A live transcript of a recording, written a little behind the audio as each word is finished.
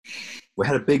we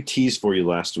had a big tease for you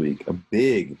last week, a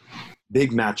big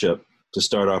matchup to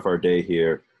start off our day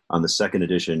here on the second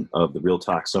edition of the Real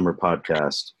Talk Summer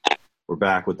Podcast. We're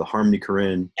back with the Harmony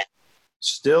Korine,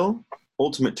 still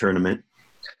Ultimate Tournament.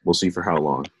 We'll see for how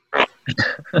long.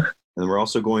 And we're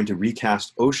also going to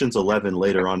recast Ocean's 11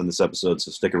 later on in this episode,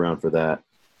 so stick around for that.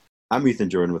 I'm Ethan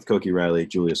Jordan with Koki Riley,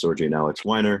 Julia Sorgi, and Alex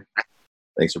Weiner.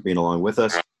 Thanks for being along with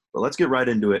us. But let's get right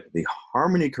into it. The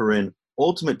Harmony Korine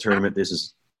Ultimate Tournament. This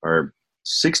is our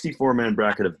 64-man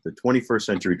bracket of the 21st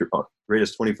century,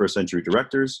 greatest 21st century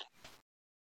directors.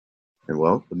 And,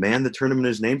 well, the man the tournament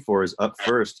is named for is up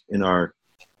first in our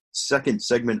second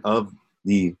segment of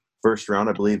the first round,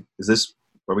 I believe.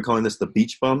 Are we calling this the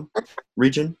Beach Bum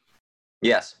region?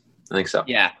 Yes, I think so.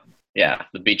 Yeah,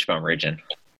 the Beach Bum region.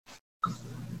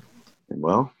 And,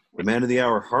 well, the man of the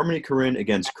hour, Harmony Korine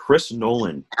against Chris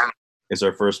Nolan is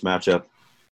our first matchup.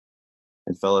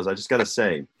 And, fellas, I just got to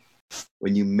say,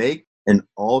 when you make an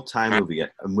all-time movie, a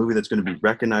movie that's going to be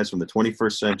recognized from the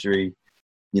 21st century,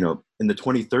 in the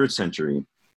 23rd century,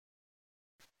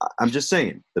 I'm just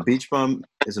saying, The Beach Bum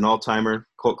is an all-timer,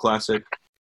 cult classic.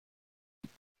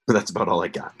 But that's about all I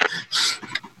got.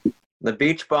 The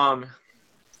Beach Bum,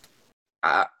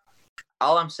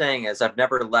 all I'm saying is I've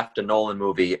never left a Nolan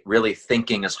movie really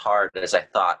thinking as hard as I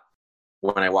thought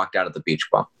when I walked out of The Beach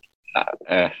Bum.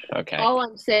 Okay. All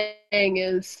I'm saying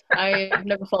is I've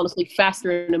never fallen asleep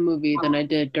faster in a movie than I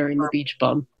did during The Beach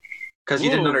Bum. Because you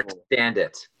didn't understand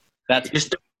it. That's you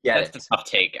just don't get a tough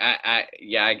take.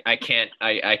 I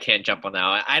can't jump on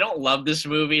that. I don't love this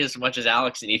movie as much as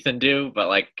Alex and Ethan do, but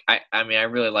I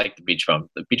really like The Beach Bum.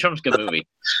 The Beach Bum's a good movie.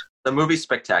 The movie's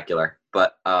spectacular,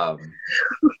 but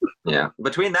yeah.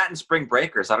 Between that and Spring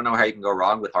Breakers, I don't know how you can go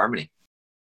wrong with Harmony.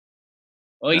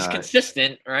 Well, he's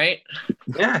consistent, right?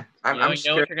 Yeah, I'm know what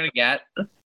you're gonna get.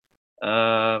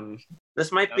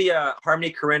 This might be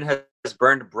Harmony Korine has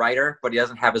burned brighter, but he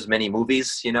doesn't have as many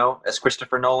movies, as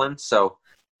Christopher Nolan. So,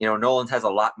 Nolan has a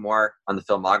lot more on the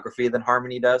filmography than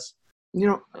Harmony does.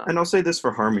 And I'll say this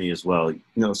for Harmony as well.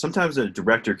 Sometimes a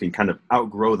director can kind of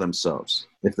outgrow themselves,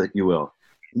 if that you will.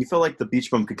 And you feel like The Beach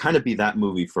Bum could kind of be that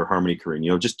movie for Harmony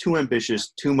Korine. Just too ambitious,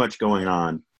 too much going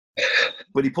on.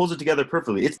 But he pulls it together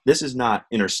perfectly. This is not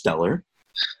Interstellar.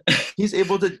 He's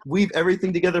able to weave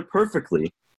everything together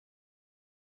perfectly.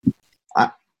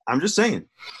 I'm just saying.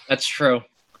 That's true.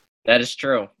 That is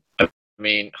true. I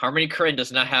mean, Harmony Korine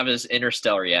does not have his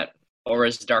Interstellar yet, or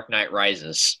his Dark Knight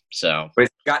Rises. So, but he's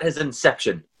got his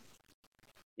Inception.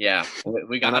 Yeah,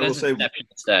 we got his Inception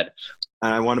instead.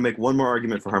 And I want to make one more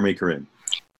argument for Harmony Korine.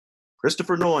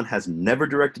 Christopher Nolan has never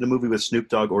directed a movie with Snoop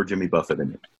Dogg or Jimmy Buffett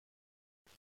in it.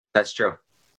 That's true.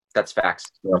 That's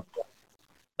facts. Yeah.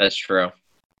 That's true.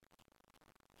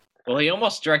 Well, he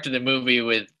almost directed a movie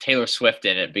with Taylor Swift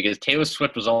in it because Taylor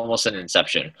Swift was almost in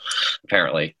Inception,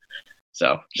 apparently.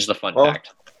 So, just a fun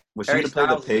fact. Was she going to play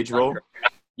the Page role?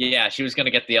 Yeah, she was going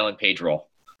to get the Ellen Page role,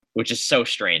 which is so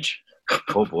strange.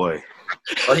 Oh, boy.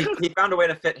 Well, he found a way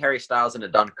to fit Harry Styles into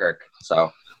Dunkirk,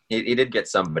 so he did get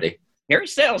somebody. Harry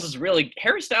Styles is really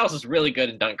good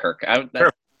in Dunkirk.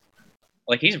 Sure.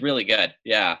 He's really good.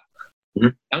 Yeah. Mm-hmm.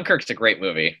 Dunkirk's a great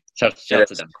movie. Shout out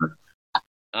to Dunkirk.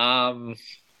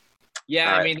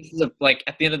 Yeah, I mean, this is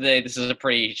at the end of the day, this is a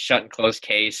pretty shut and closed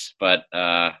case, but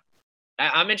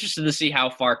I'm interested to see how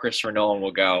far Christopher Nolan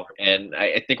will go, and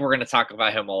I think we're going to talk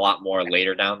about him a lot more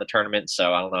later down the tournament,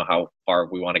 so I don't know how far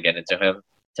we want to get into him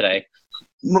today.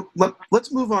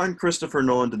 Let's move on, Christopher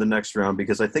Nolan, to the next round,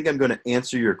 because I think I'm going to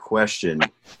answer your question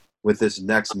with this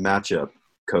next matchup,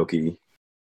 Koki.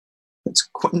 It's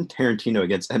Quentin Tarantino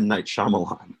against M. Night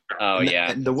Shyamalan. Oh, yeah.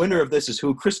 And the winner of this is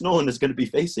who Chris Nolan is going to be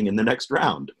facing in the next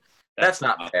round. That's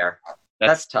not fair.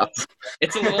 That's tough.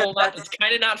 It's a little it's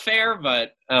kind of not fair,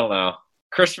 but I don't know.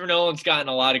 Christopher Nolan's gotten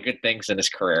a lot of good things in his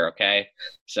career, okay?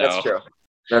 So That's true.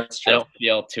 I don't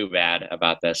feel too bad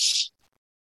about this.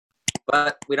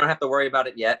 But we don't have to worry about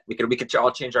it yet. We could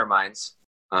all change our minds.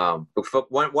 One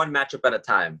matchup at a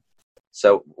time.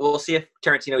 So we'll see if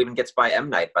Tarantino even gets by M.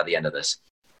 Night by the end of this.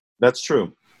 That's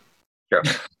true. Sure.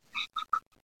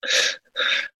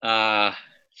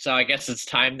 So I guess it's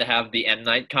time to have the M.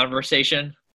 Night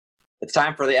conversation. It's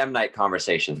time for the M. Night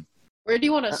conversation. Where do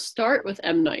you want to start with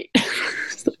M. Night?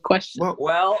 That's the question.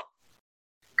 Well,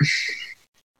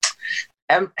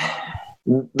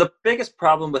 the biggest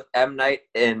problem with M. Night,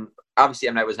 and obviously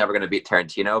M. Night was never going to beat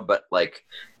Tarantino, but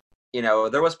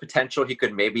there was potential he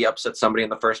could maybe upset somebody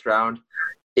in the first round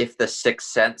if The Sixth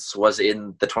Sense was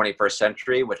in the 21st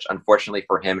century, which unfortunately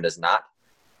for him it is not.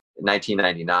 In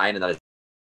 1999, and that is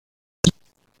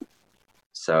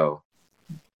so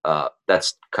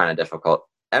that's kind of difficult.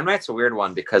 M. Night's a weird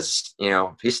one because,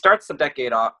 he starts the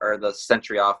decade off or the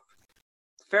century off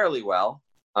fairly well.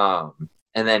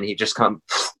 And then he just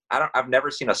I've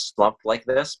never seen a slump like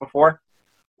this before,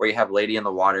 where you have Lady in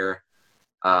the Water,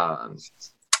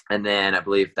 and then I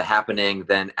believe The Happening,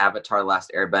 then Avatar: The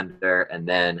Last Airbender, and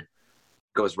then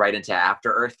goes right into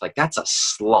After Earth. Like, that's a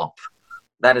slump.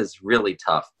 That is really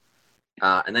tough.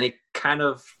 And then he kind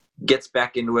of gets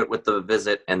back into it with The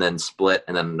Visit, and then Split,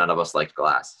 and then none of us liked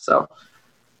Glass. So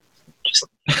just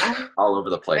all over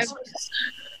the place.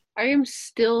 I am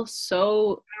still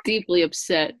so deeply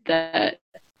upset that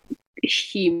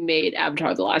he made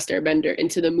Avatar: The Last Airbender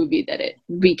into the movie that it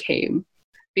became.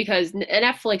 Because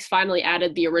Netflix finally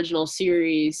added the original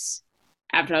series,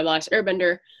 Avatar: The Last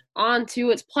Airbender, onto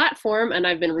its platform, and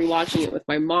I've been rewatching it with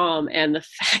my mom, and the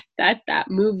fact that that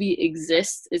movie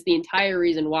exists is the entire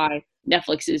reason why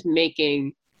Netflix is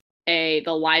making the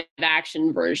live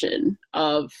action version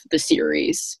of the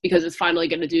series, because it's finally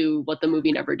going to do what the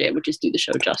movie never did, which is do the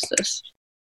show justice.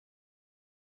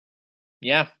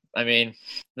 Yeah, I mean,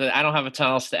 I don't have a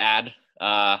ton else to add.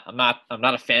 I'm not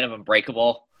a fan of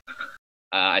Unbreakable.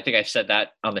 I think I've said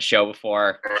that on the show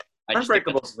before. I just think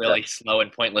it's a really slow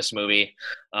and pointless movie.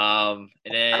 And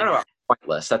then I don't know about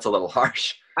pointless. That's a little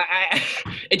harsh.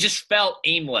 It just felt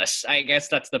aimless. I guess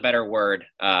that's the better word.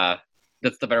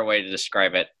 That's the better way to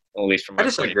describe it, at least from my point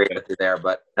of view. I disagree with you there,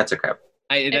 but that's okay.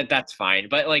 That's fine.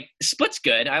 But, like, Split's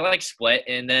good. I like Split.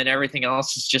 And then everything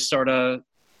else is just sort of,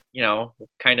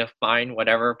 kind of fine,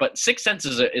 whatever. But Sixth Sense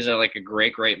is a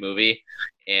great, great movie.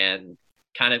 And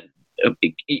kind of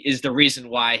is the reason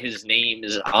why his name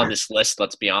is on this list,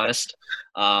 let's be honest.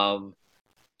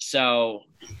 So,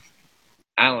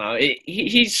 I don't know.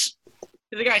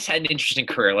 The guy's had an interesting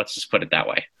career, let's just put it that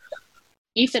way.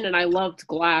 Ethan and I loved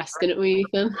Glass, didn't we,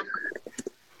 Ethan?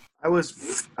 I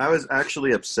was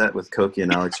actually upset with Koki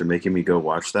and Alex for making me go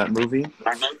watch that movie.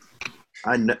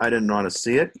 I didn't want to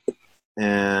see it,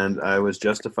 and I was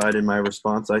justified in my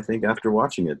response, I think, after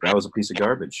watching it. That was a piece of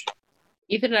garbage.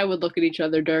 Ethan and I would look at each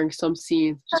other during some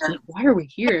scenes, just like, why are we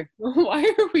here? Why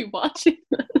are we watching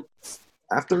this?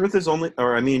 After Earth is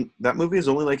that movie is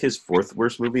only like his fourth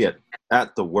worst movie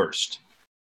at the worst.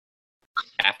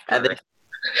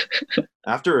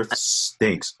 After Earth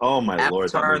stinks. Oh my Lord,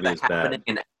 that movie is bad. Happening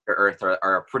and After Earth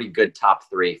are a pretty good top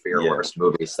three for your worst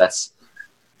movies.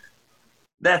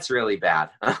 That's really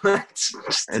bad.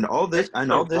 and all this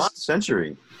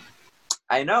century.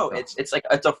 I know it's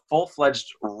a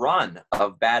full-fledged run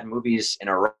of bad movies in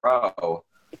a row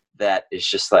that is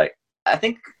just like, I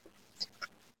think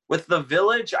with The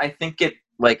Village, I think it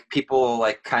like people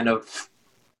like kind of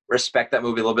respect that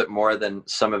movie a little bit more than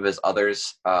some of his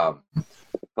others.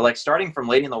 But like starting from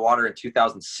Lady in the Water in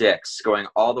 2006, going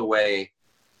all the way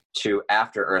to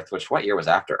After Earth, which what year was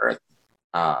After Earth?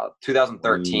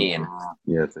 2013.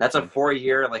 Yeah, that's a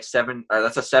 4-year, that's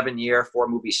a 7-year,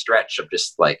 4-movie stretch of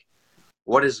just like,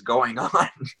 what is going on?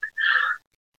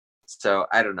 So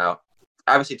I don't know.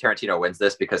 Obviously, Tarantino wins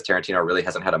this because Tarantino really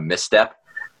hasn't had a misstep.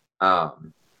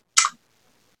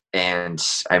 And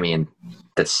I mean,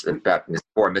 that's about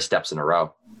 4 missteps in a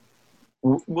row.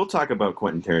 We'll talk about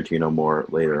Quentin Tarantino more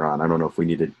later on. I don't know if we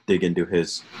need to dig into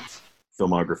his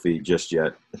filmography just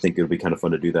yet. I think it'll be kind of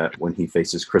fun to do that when he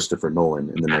faces Christopher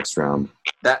Nolan in the next round.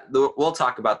 We'll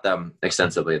talk about them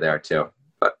extensively there too.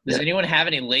 But does anyone have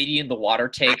any Lady in the Water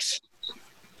takes?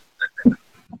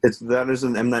 That is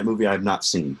an M. Night movie I have not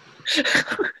seen.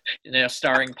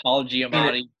 Starring Paul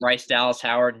Giamatti, Bryce Dallas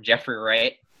Howard, and Jeffrey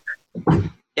Wright.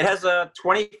 It has a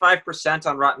 25%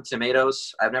 on Rotten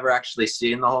Tomatoes. I've never actually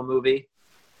seen the whole movie.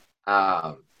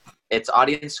 Its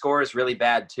audience score is really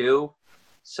bad too.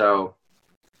 So,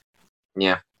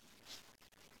 yeah.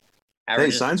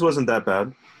 Hey, Signs wasn't that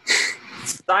bad.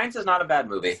 Signs is not a bad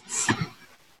movie.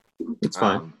 It's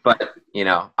fine. But,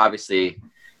 obviously,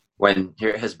 when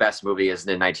his best movie is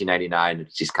in 1999,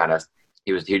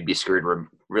 he'd be screwed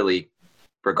really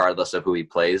regardless of who he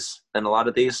plays in a lot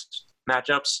of these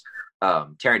matchups.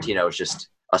 Tarantino is just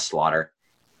a slaughter.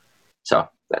 So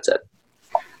that's it.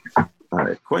 All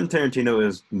right. Quentin Tarantino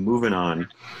is moving on.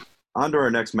 On to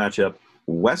our next matchup.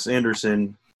 Wes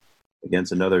Anderson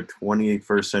against another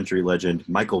 21st century legend,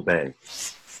 Michael Bay.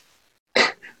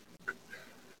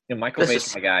 Yeah, Michael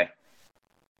Bay's my guy.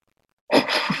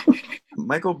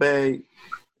 Michael Bay,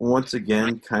 once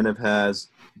again, kind of has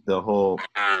the whole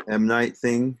M. Night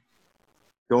thing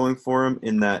going for him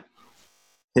in that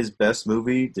his best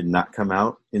movie did not come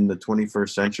out in the 21st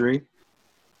century.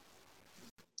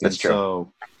 That's true.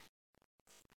 So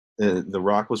The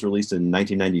Rock was released in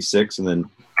 1996, and then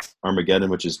Armageddon,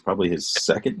 which is probably his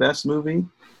second best movie,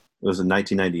 was in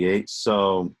 1998.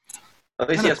 So at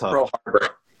least he has Pearl Harbor.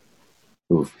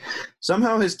 Oof.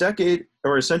 Somehow his decade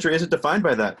or his century isn't defined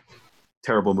by that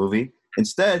terrible movie.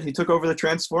 Instead, he took over the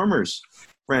Transformers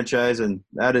franchise, and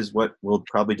that is what will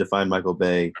probably define Michael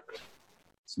Bay's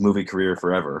movie career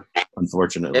forever,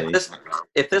 unfortunately.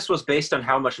 If this was based on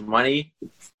how much money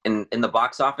in the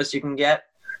box office you can get,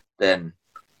 then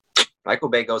Michael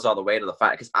Bay goes all the way to the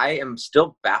final. Because I am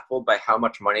still baffled by how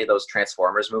much money those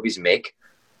Transformers movies make.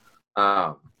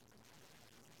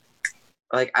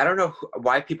 Like, I don't know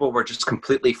why people were just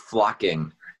completely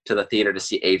flocking to the theater to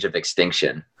see Age of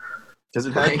Extinction. Because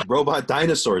it had robot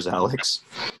dinosaurs, Alex.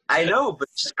 I know, but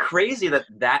it's crazy that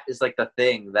is like the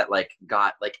thing that like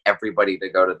got like everybody to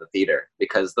go to the theater,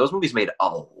 because those movies made a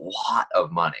lot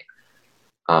of money.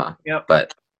 Yep.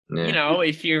 But yeah. You know,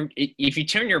 if you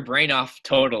turn your brain off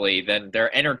totally, then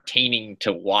they're entertaining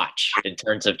to watch in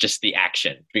terms of just the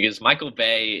action, because Michael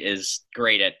Bay is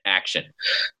great at action.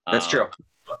 That's true.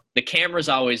 The camera's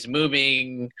always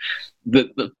moving.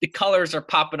 The colors are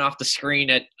popping off the screen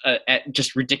at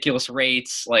just ridiculous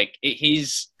rates. Like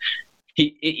he's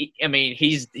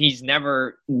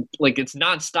never, like, it's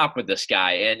nonstop with this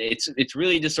guy, and it's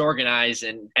really disorganized,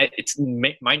 and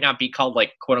might not be called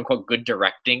like quote unquote good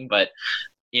directing, but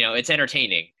you know, it's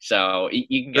entertaining. So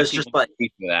you can get It's people just like to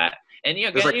that. And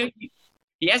you know, like,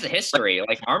 he has a history.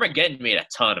 Like Armageddon made a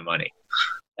ton of money.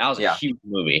 That was a huge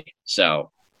movie.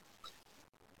 So.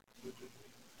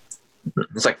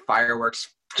 It's like fireworks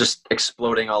just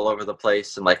exploding all over the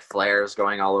place, and like flares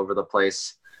going all over the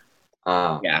place.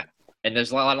 Yeah, and there's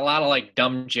a lot of like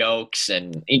dumb jokes,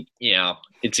 and you know,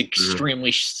 it's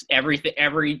extremely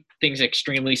everything's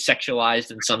extremely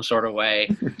sexualized in some sort of way.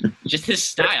 Just his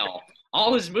style.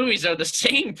 All his movies are the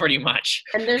same, pretty much.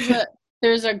 And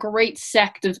there's a great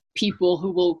sect of people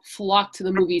who will flock to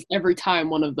the movies every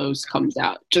time one of those comes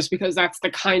out, just because that's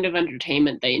the kind of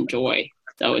entertainment they enjoy.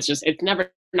 So it's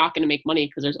never not going to make money,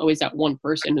 because there's always that one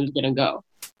person who's going to go.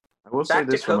 I will say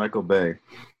this for Michael Bay.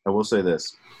 I will say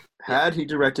this. Had he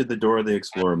directed the Dora the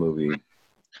Explorer movie,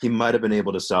 he might have been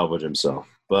able to salvage himself,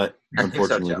 but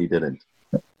unfortunately he didn't.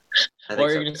 What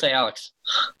are you going to say, Alex?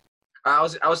 I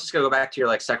was just going to go back to your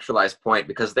like sexualized point,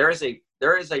 because there is a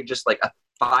just like a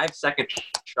 5-second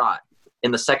shot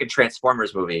in the second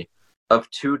Transformers movie of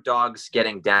two dogs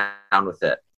getting down with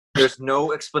it. There's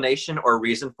no explanation or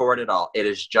reason for it at all. It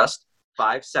is just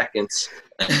 5 seconds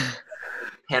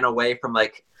pan away from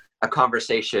like a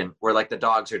conversation where like the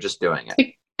dogs are just doing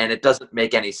it, and it doesn't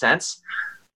make any sense,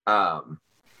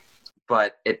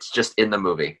 but it's just in the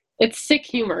movie. It's sick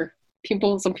humor.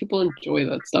 Some people enjoy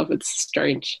that stuff. It's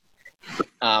strange.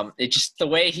 It's just the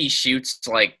way he shoots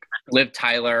like Liv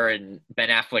Tyler and Ben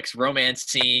Affleck's romance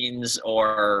scenes,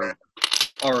 or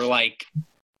like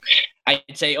I'd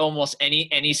say almost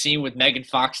any scene with Megan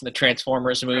Fox in the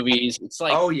Transformers movies. It's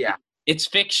like, oh yeah, it's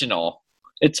fictional.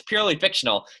 It's purely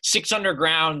fictional. Six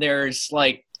Underground, there's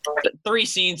like 3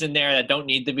 scenes in there that don't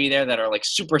need to be there, that are like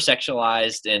super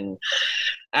sexualized, and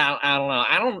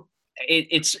I don't know.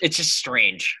 It's just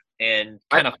strange and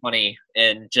kind of funny,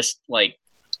 and just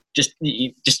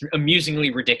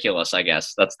amusingly ridiculous, I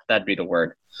guess. That'd be the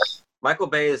word. Michael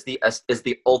Bay is the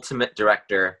ultimate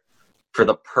director for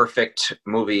the perfect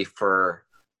movie for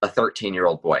a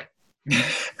 13-year-old boy.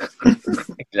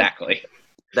 Exactly.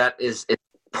 It's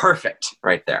perfect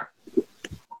right there.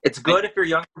 It's good if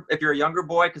you're a younger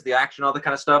boy, because the action, all the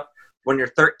kind of stuff. When you're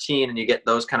 13 and you get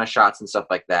those kind of shots and stuff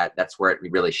like that, that's where it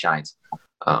really shines.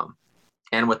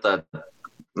 And with the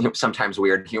sometimes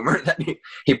weird humor that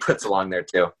he puts along there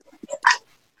too.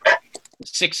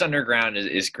 Six Underground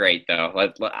is great though.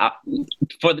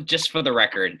 For the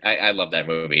record, I love that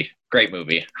movie. Great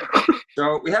movie.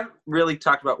 So we haven't really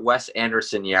talked about Wes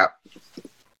Anderson yet.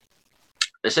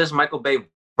 This is Michael Bay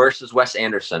versus Wes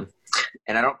Anderson,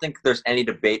 and I don't think there's any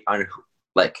debate on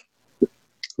like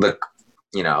the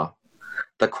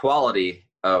quality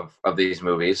of these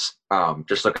movies.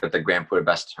 Just look at the Grand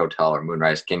Budapest Hotel or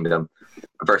Moonrise Kingdom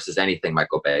versus anything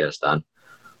Michael Bay has done.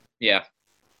 Yeah.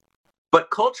 But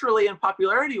culturally and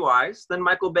popularity wise, then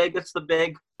Michael Bay gets the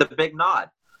big nod.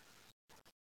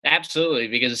 Absolutely,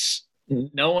 because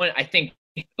no one, I think,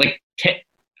 like,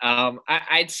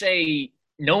 I'd say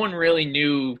no one really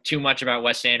knew too much about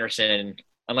Wes Anderson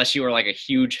unless you were like a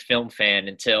huge film fan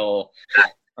until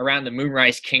around the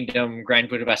Moonrise Kingdom, Grand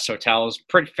Budapest Hotel was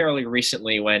fairly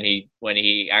recently when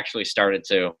he actually started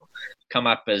to come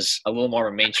up as a little more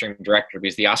of a mainstream director,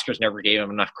 because the Oscars never gave him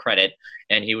enough credit,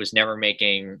 and he was never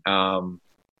making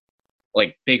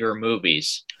like bigger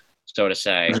movies, so to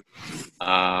say.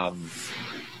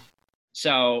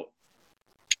 So,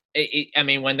 I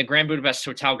mean, when the Grand Budapest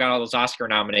Hotel got all those Oscar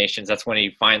nominations, that's when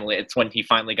he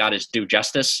finally got his due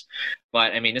justice.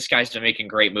 But I mean, this guy's been making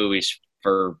great movies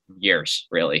for years,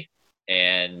 really.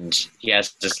 And he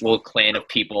has this little clan of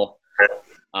people,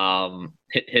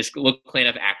 his little clan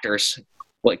of actors,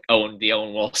 like Owen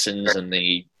Wilsons and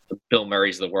the Bill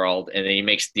Murrays of the world, and then he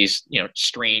makes these,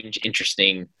 strange,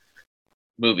 interesting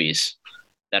movies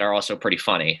that are also pretty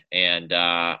funny. And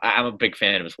I'm a big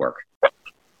fan of his work.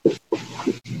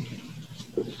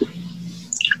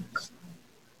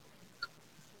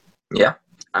 Yeah,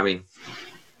 I mean,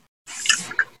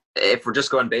 if we're just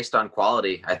going based on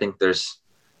quality, I think there's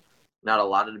not a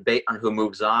lot of debate on who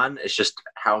moves on. It's just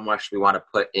how much we want to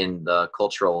put in the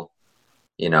cultural,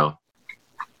 now,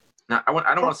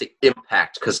 I don't want to say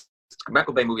impact, because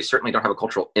Michael Bay movies certainly don't have a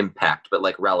cultural impact, but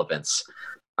like relevance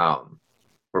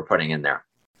we're putting in there.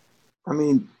 I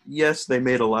mean, yes, they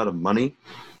made a lot of money,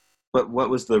 but what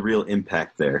was the real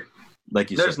impact there?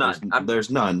 Like you There's said, none. There's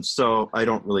none, so I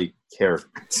don't really care,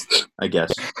 I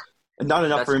guess. And not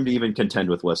enough for him to even contend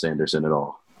with Wes Anderson at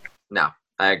all. No,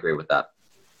 I agree with that.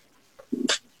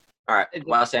 All right,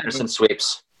 Wes Anderson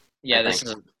sweeps. Yeah, this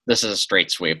is a straight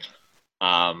sweep.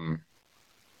 And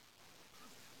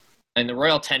The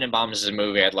Royal Tenenbaums is a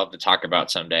movie I'd love to talk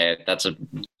about someday. That's a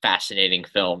fascinating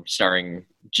film starring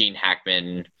Gene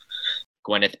Hackman,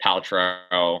 Gwyneth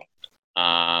Paltrow,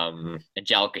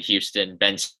 Angelica Houston,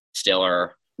 Ben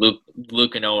Stiller,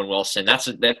 Luke and Owen Wilson. That's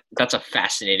a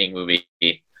fascinating movie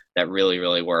that really,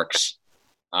 really works.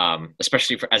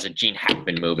 Especially as a Gene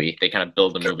Hackman movie. They kind of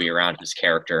build the movie around his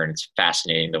character, and it's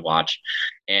fascinating to watch.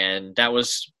 And that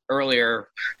was earlier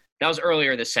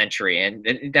this century,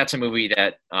 and that's a movie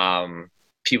that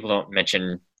people don't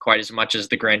mention quite as much as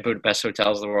the Grand Budapest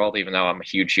Hotels of the world, even though I'm a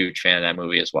huge, huge fan of that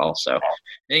movie as well. So,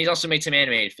 and he's also made some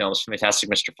animated films,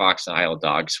 Fantastic Mr. Fox and Isle of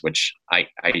Dogs, which I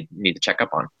need to check up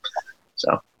on.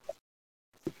 So,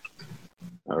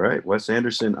 all right, Wes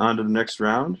Anderson on to the next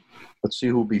round. Let's see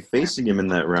who will be facing him in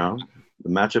that round. The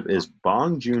matchup is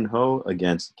Bong Joon-ho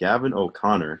against Gavin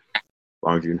O'Connor.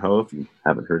 Bong Joon-ho, if you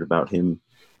hadn't heard about him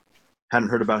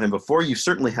before, you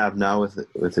certainly have now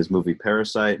with his movie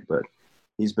Parasite, but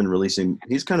he's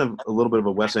kind of a little bit of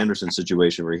a Wes Anderson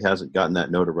situation where he hasn't gotten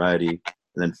that notoriety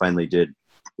and then finally did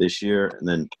this year. And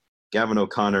then Gavin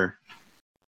O'Connor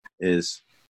is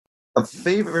a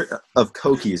favorite of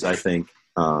Koki's, I think.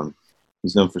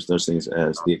 He's known for those things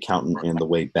as The Accountant and The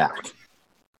Way Back.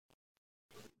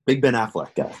 Big Ben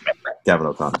Affleck guy, Gavin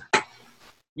O'Connor.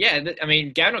 Yeah, I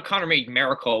mean, Gavin O'Connor made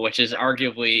Miracle, which is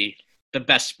arguably the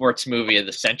best sports movie of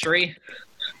the century.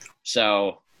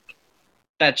 So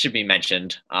that should be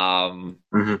mentioned. But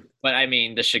I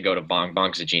mean, this should go to Bong.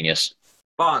 Bong's a genius.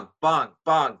 Bong. Bong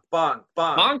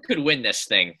could win this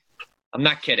thing. I'm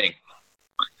not kidding.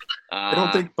 I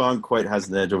don't think Bong quite has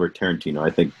an edge over Tarantino.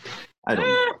 I don't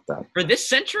know about that. For this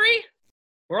century?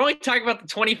 We're only talking about the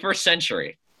 21st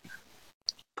century.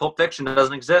 Pulp Fiction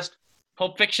doesn't exist.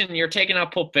 Pulp Fiction, you're taking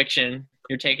out Pulp Fiction.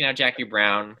 You're taking out Jackie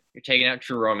Brown. You're taking out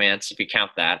True Romance, if you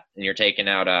count that. And you're taking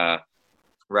out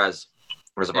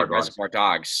Reservoir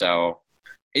Dogs. So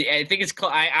I think it's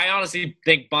I honestly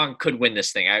think Bong could win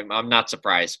this thing. I'm not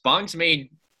surprised. Bong's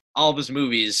made all of his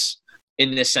movies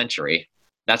in this century.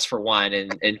 That's for one.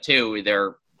 And two,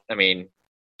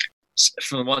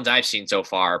 from the ones I've seen so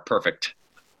far, perfect.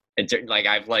 And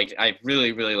I've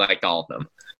really, really liked all of them,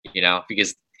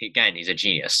 because again, he's a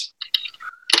genius.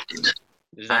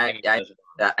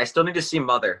 I still need to see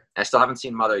Mother. I still haven't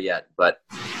seen Mother yet, but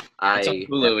it's on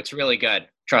Hulu. It's really good.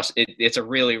 Trust it. It's a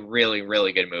really, really,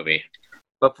 really good movie.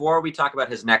 Before we talk about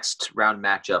his next round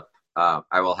matchup,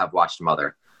 I will have watched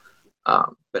Mother.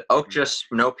 But Okja,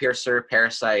 Snowpiercer,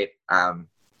 Parasite,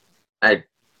 that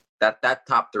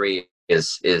top three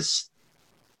is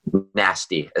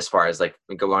nasty as far as like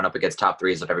going up against top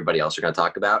threes of everybody else you're going to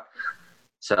talk about.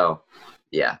 So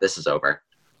yeah, this is over.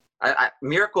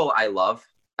 Miracle, I love.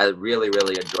 I really,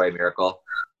 really enjoy Miracle.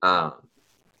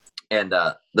 And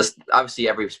this obviously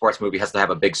every sports movie has to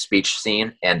have a big speech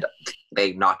scene, and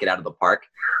they knock it out of the park.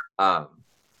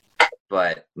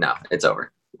 But no, it's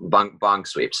over. Bong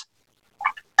sweeps.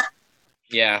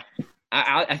 Yeah,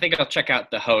 I think I'll check out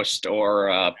The Host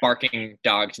or Barking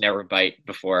Dogs Never Bite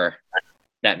before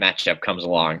that matchup comes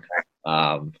along.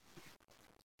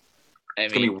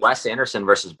 It's going to be Wes Anderson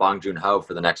versus Bong Joon-ho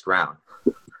for the next round.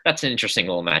 That's an interesting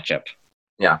little matchup.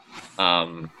 Yeah.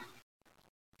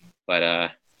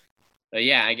 But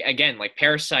yeah, again, like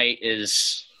Parasite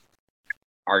is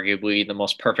arguably the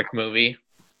most perfect movie,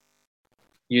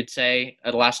 you'd say,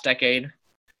 of the last decade.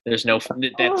 There's no.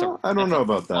 I don't know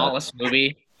about that. Flawless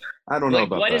movie. I don't know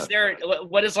about that.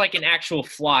 What is like an actual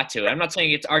flaw to it? I'm not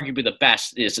saying it's arguably the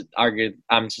best.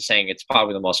 I'm just saying it's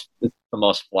probably the most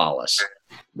flawless.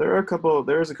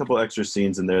 There's a couple extra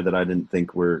scenes in there that I didn't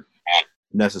think were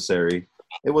necessary,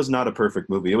 it was not a perfect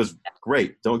movie. It was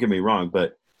great. Don't get me wrong,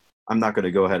 but I'm not going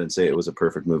to go ahead and say it was a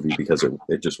perfect movie because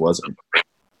it just wasn't.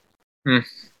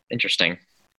 Interesting.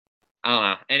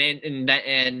 I don't know,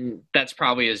 and that's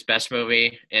probably his best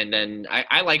movie. And then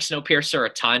I like Snowpiercer a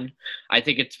ton. I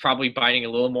think it's probably biting a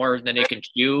little more than it can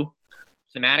chew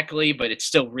thematically, but it's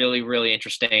still really, really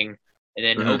interesting. And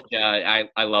then Okja,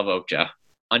 I love Okja.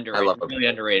 Underrated, really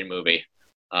underrated movie.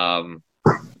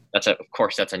 That's a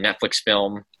Netflix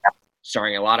film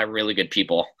starring a lot of really good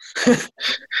people.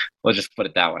 We'll just put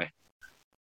it that way.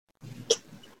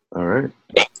 All right.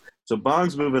 So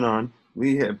Bong's moving on.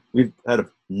 We've had a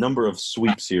number of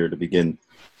sweeps here to begin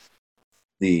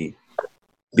the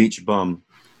Beach Bum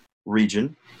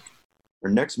region. Our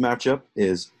next matchup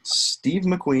is Steve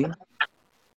McQueen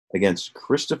against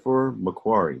Christopher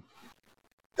McQuarrie.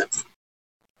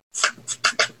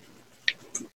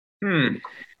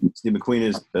 Steve McQueen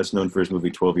is best known for his movie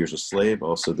 12 Years a Slave,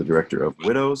 also the director of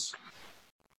Widows.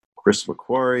 Chris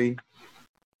McQuarrie,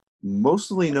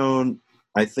 mostly known,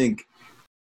 I think,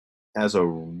 as a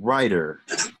writer,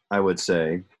 I would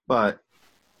say, but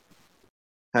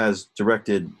has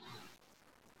directed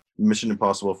Mission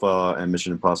Impossible Fallout and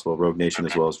Mission Impossible Rogue Nation,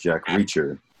 as well as Jack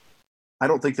Reacher. I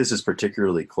don't think this is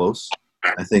particularly close.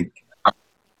 I think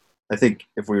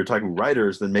if we were talking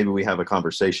writers, then maybe we have a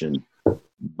conversation.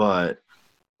 But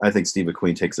I think Steve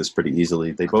McQueen takes this pretty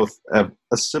easily. They both have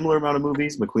a similar amount of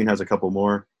movies. McQueen has a couple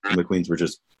more. And McQueen's were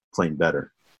just plain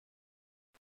better.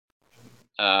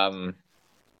 12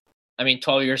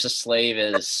 Years a Slave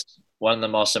is one of the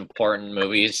most important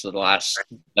movies of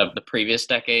the previous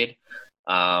decade.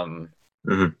 And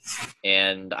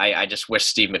I just wish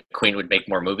Steve McQueen would make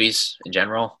more movies in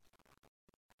general.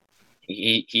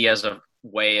 He has a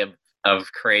way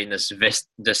of creating this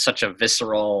such a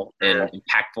visceral and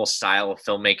impactful style of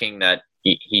filmmaking that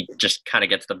he just kind of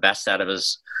gets the best out of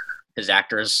his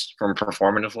actors from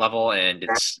performative level, and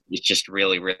it's just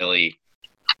really, really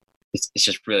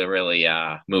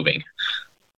moving.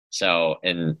 So,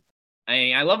 and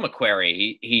I love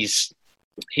McQuarrie. He's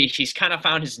kind of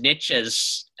found his niche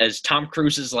as Tom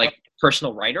Cruise's like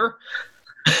personal writer.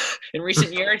 In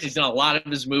recent years, he's done a lot of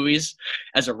his movies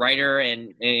as a writer,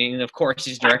 and of course,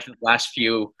 he's directed the last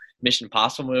few Mission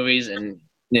Impossible movies, and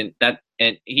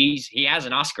he has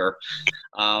an Oscar.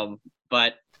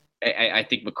 But I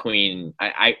think McQueen.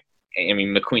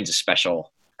 McQueen's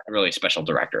a really special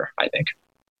director, I think.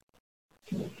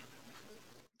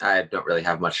 I don't really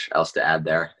have much else to add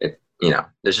there.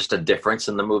 There's just a difference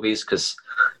in the movies because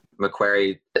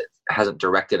McQuarrie hasn't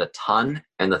directed a ton,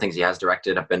 and the things he has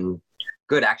directed have been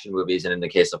good action movies, and in the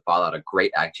case of Fallout, a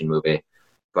great action movie.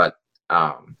 But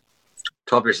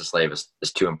 12 Years a Slave is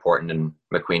too important, and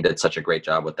McQueen did such a great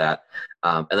job with that.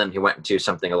 And then he went into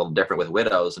something a little different with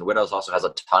Widows, and Widows also has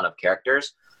a ton of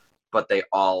characters, but they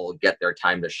all get their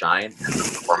time to shine, and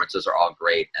the performances are all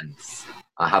great, and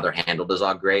how they're handled is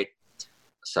all great.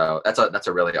 So that's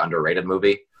a really underrated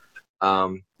movie.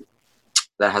 That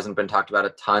hasn't been talked about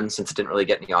a ton since it didn't really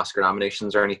get any Oscar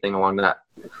nominations or anything along that.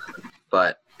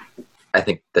 But I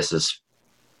think this is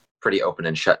pretty open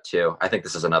and shut too. I think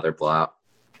this is another blowout.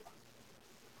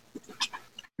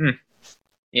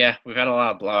 Yeah, we've had a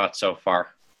lot of blowouts so far.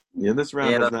 Yeah, this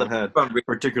round has not had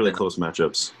particularly close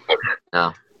matchups.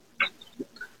 No.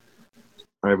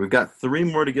 All right, we've got 3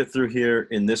 more to get through here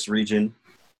in this region.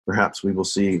 Perhaps we will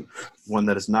see one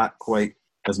that is not quite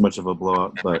as much of a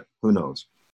blowout, but who knows?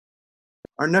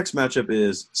 Our next matchup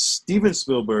is Steven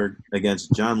Spielberg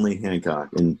against John Lee Hancock.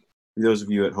 And for those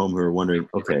of you at home who are wondering,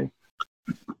 okay,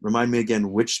 remind me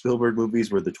again which Spielberg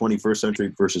movies were the 21st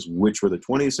century versus which were the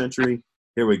 20th century.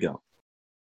 Here we go.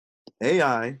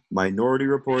 AI, Minority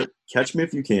Report, Catch Me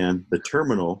If You Can, The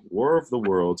Terminal, War of the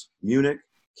Worlds, Munich,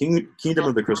 Kingdom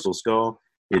of the Crystal Skull,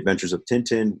 The Adventures of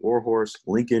Tintin, Warhorse,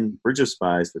 Lincoln, Bridge of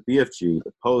Spies, The BFG,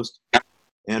 The Post,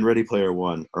 and Ready Player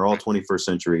One are all 21st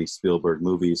century Spielberg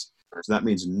movies. So that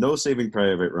means no Saving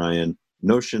Private Ryan,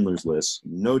 no Schindler's List,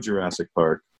 no Jurassic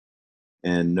Park,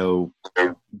 and no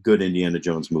good Indiana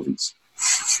Jones movies.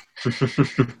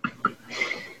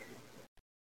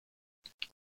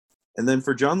 And then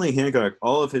for John Lee Hancock,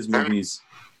 all of his movies,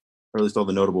 or at least all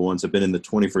the notable ones, have been in the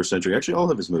 21st century. Actually, all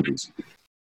of his movies.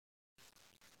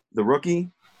 The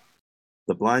Rookie,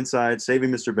 The Blind Side,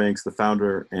 Saving Mr. Banks, The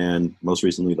Founder, and most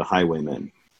recently, The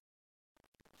Highwaymen.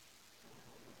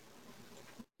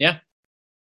 Yeah.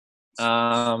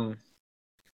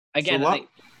 Again, So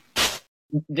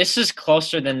this is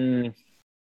closer than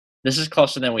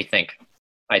we think.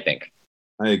 I think.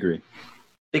 I agree.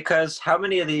 Because how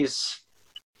many of these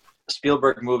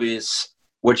Spielberg movies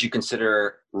would you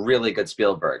consider really good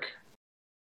Spielberg?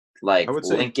 Like I would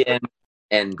say Lincoln,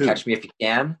 and Who? Catch Me If You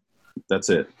Can. That's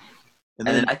it. And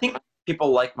then I think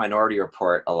people like Minority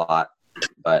Report a lot,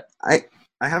 but I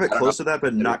have it I don't close to that,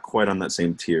 but not quite on that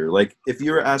same tier. Like, if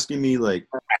you were asking me, like,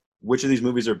 which of these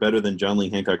movies are better than John Lee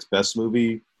Hancock's best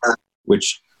movie,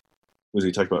 which, as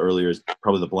we talked about earlier, is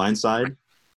probably The Blind Side,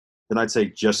 then I'd say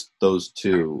just those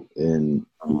two in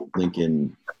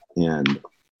Lincoln and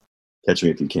Catch Me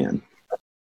If You Can.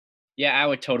 Yeah, I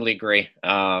would totally agree.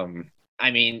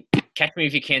 I mean, Catch Me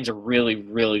If You Can is a really,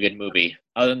 really good movie.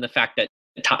 Other than the fact that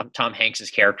Tom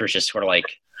Hanks's character is just sort of like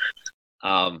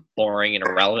boring and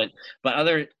irrelevant, but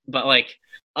other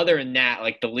than that,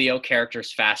 like the Leo character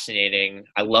is fascinating.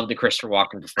 I love the Christopher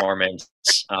Walken performance.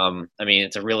 I mean,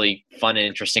 it's a really fun and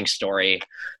interesting story.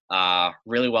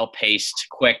 Really well paced,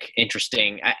 quick,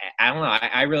 interesting. I don't know.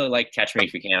 I really like Catch Me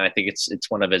If You Can. I think it's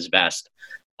one of his best,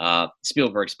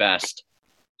 Spielberg's best.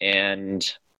 And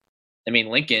I mean,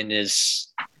 Lincoln is.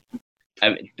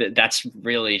 That's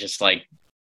really just like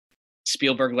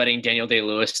Spielberg letting Daniel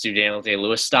Day-Lewis do Daniel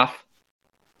Day-Lewis stuff,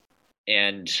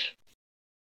 and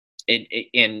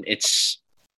it's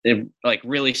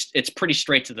pretty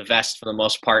straight to the vest for the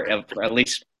most part, at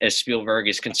least as Spielberg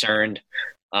is concerned,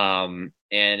 and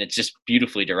it's just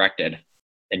beautifully directed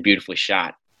and beautifully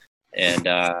shot. And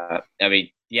I mean,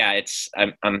 yeah,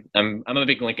 I'm a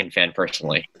big Lincoln fan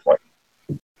personally.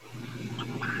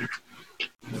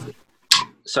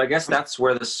 So I guess that's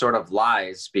where this sort of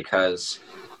lies, because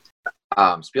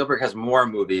Spielberg has more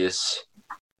movies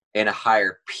in a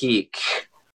higher peak,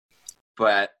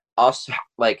 but also,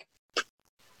 like,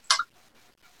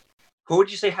 who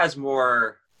would you say has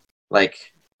more,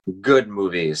 like, good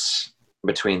movies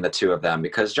between the two of them?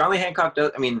 Because John Lee Hancock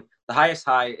does, I mean, the highest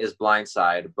high is Blind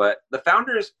Side, but The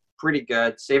Founder is pretty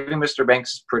good. Saving Mr.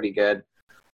 Banks is pretty good.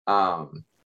 The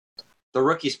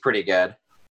Rookie's pretty good.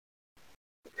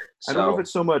 I don't know if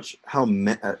it's so much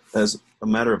as a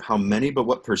matter of how many, but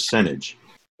what percentage,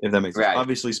 if that makes sense. Right.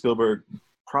 Obviously, Spielberg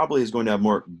probably is going to have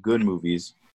more good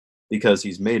movies because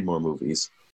he's made more movies.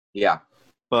 Yeah.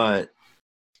 But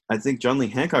I think John Lee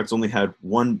Hancock's only had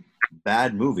one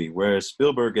bad movie, whereas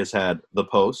Spielberg has had The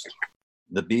Post,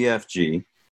 The BFG.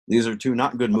 These are two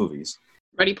not good movies.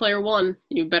 Ready Player One.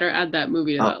 You better add that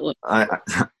movie to that list.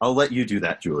 I'll let you do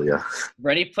that, Julia.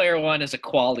 Ready Player One is a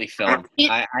quality film.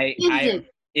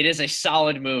 It is a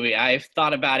solid movie. I've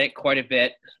thought about it quite a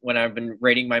bit when I've been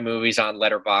rating my movies on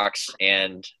Letterboxd,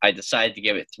 and I decided to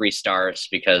give it 3 stars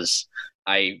because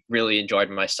I really enjoyed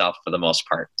myself for the most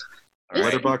part. All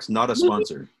right? Letterboxd not a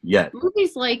sponsor yet.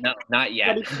 Movies like No, not yet.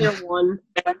 Ready Player One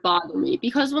bother me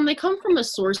because when they come from a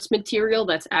source material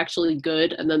that's actually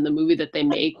good, and then the movie that they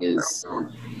make is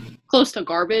close to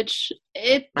garbage,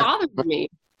 it bothers me.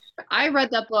 I read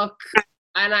that book,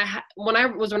 and when I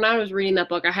was reading that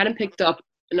book, I hadn't picked up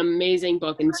an amazing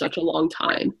book in such a long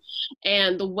time,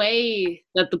 and the way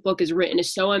that the book is written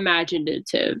is so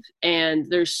imaginative, and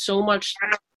there's so much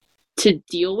to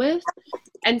deal with,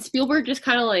 and Spielberg just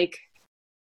kind of like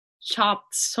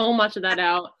chopped so much of that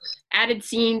out, added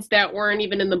scenes that weren't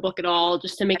even in the book at all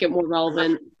just to make it more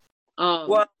relevant.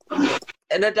 Well,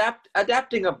 and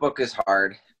adapting a book is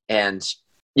hard, and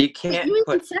you can't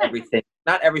put everything.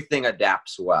 Not everything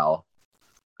adapts well.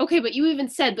 Okay, but you even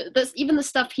said that even the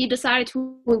stuff he decided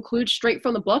to include straight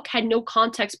from the book had no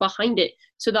context behind it,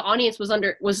 so the audience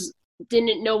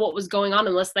didn't know what was going on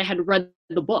unless they had read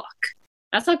the book.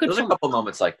 That's not good. There's a couple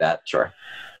moments like that, sure.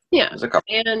 Yeah, There's a couple.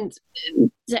 And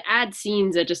to add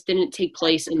scenes that just didn't take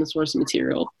place in the source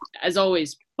material, as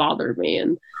always, bothered me.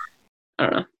 And I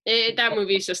don't know, that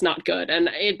movie is just not good, and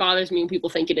it bothers me when people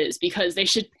think it is, because they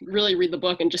should really read the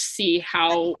book and just see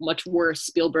how much worse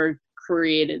Spielberg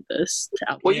created this.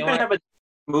 Well, you can have a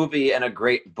movie and a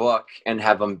great book and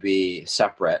have them be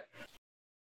separate.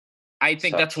 I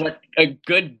think that's what a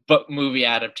good book movie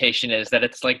adaptation is, that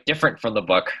it's like different from the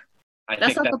book.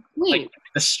 That's not the point. Like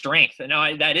the strength.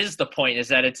 No, that is the point, is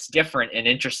that it's different and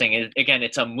interesting. Again,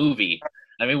 it's a movie.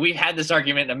 I mean, we've had this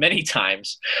argument many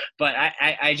times, but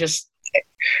I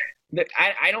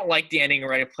don't like the ending of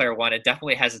Ready Player One. It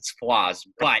definitely has its flaws,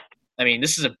 but I mean,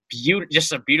 this is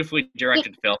just a beautifully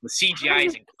directed film. The CGI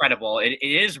is incredible. It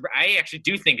is. I actually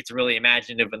do think it's really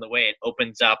imaginative in the way it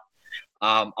opens up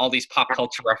all these pop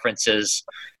culture references,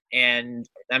 and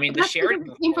I mean, the sharing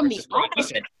came from the is really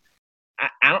decent.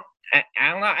 I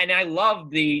don't know, and I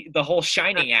love the whole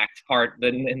Shining Act part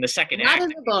in the second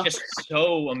act. It's just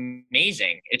so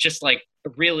amazing. It's just like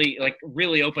really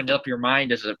opened up your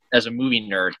mind as a movie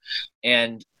nerd,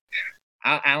 and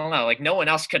I don't know, like no one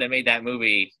else could have made that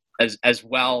movie as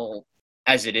well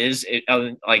as it is.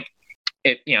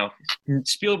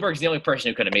 Spielberg's the only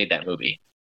person who could have made that movie.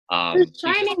 The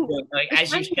Shining,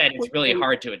 as you said, it's really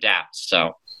hard to adapt.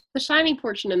 So the Shining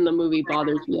portion in the movie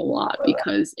bothers me a lot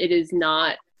because it is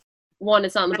not, one,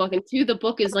 it's not in the book, and two, the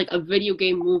book is like a video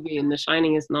game movie, and The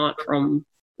Shining is not from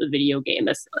the video game.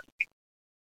 That's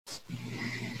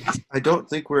I don't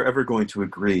think we're ever going to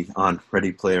agree on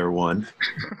Ready Player One.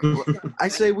 I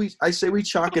say we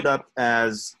chalk it up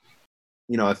as,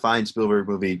 a fine Spielberg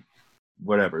movie,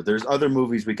 whatever. There's other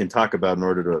movies we can talk about in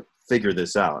order to figure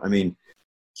this out. I mean,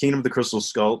 Kingdom of the Crystal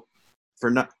Skull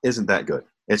isn't that good.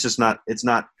 It's not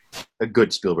a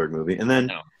good Spielberg movie. And then,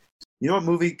 You know what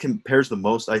movie compares the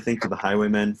most, I think, to The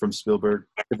Highwaymen from Spielberg?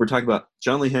 If we're talking about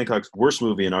John Lee Hancock's worst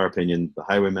movie, in our opinion, The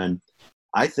Highwaymen,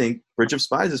 I think Bridge of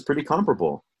Spies is pretty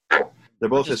comparable. They're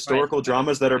both historical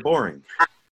dramas that are boring.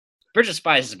 Bridge of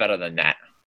Spies is better than that.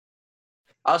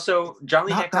 Also, John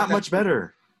Lee Hancock, not that much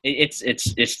better. It's.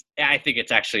 I think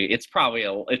it's probably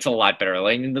a lot better.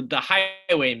 Like the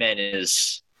Highwaymen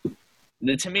is,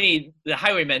 to me, the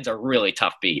Highwaymen's a really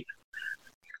tough beat.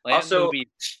 Like, also, that movie's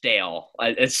stale.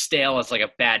 It's stale as like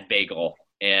a bad bagel.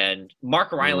 And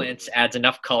Mark Rylance adds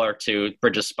enough color to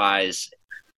Bridge of Spies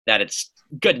that it's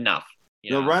good enough.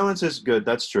 Rylance is good.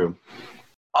 That's true.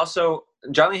 Also,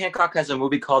 John Lee Hancock has a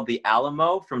movie called The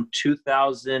Alamo from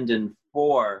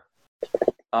 2004.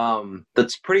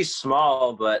 That's pretty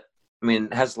small, but I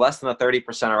mean, has less than a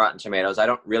 30% of Rotten Tomatoes. I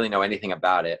don't really know anything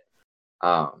about it.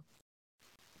 I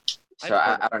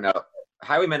don't know.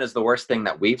 Highwaymen is the worst thing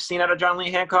that we've seen out of John Lee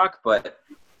Hancock, but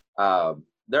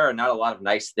there are not a lot of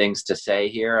nice things to say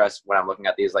here as when I'm looking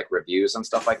at these like reviews and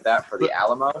stuff like that for The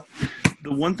Alamo.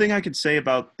 The one thing I could say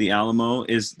about The Alamo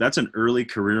is that's an early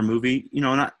career movie.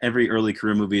 Not every early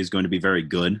career movie is going to be very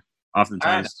good.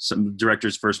 Oftentimes, some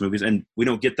directors' first movies, and we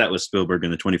don't get that with Spielberg in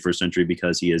the 21st century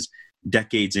because he is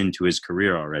decades into his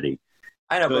career already.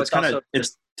 I know, so but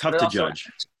it's tough to judge.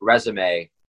 Resume.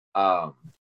 I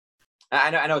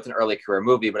know it's an early career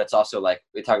movie, but it's also like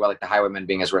we talk about like The Highwaymen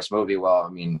being his worst movie. Well, I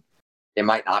mean, it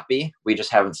might not be. We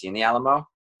just haven't seen The Alamo.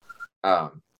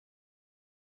 And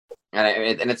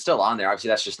it's still on there. Obviously,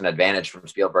 that's just an advantage from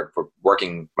Spielberg for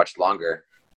working much longer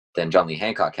than John Lee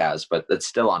Hancock has, but it's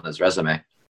still on his resume.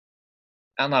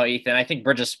 I don't know, Ethan. I think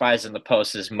Bridge of Spies in the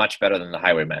Post is much better than The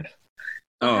Highwaymen.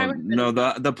 Oh no,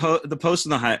 the Post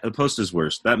and the Post is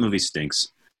worse. That movie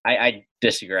stinks. I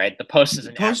disagree. The Post is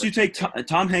an Post. You take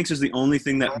Tom Hanks is the only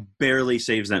thing that barely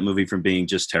saves that movie from being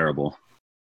just terrible.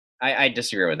 I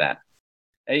disagree with that.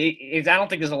 I don't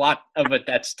think there's a lot of it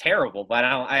that's terrible, but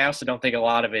I also don't think a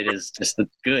lot of it is just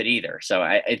good either. So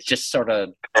it's just sort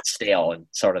of stale and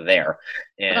sort of there.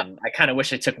 And I kind of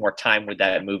wish I took more time with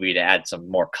that movie to add some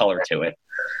more color to it.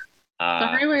 The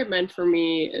Highwaymen for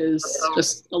me is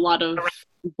just a lot of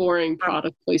boring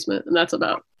product placement, and that's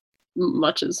about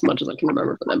much as I can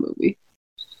remember from that movie.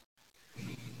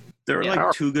 There are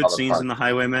like two good scenes in The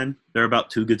Highwaymen. There are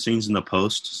about two good scenes in The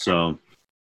Post. So,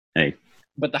 hey.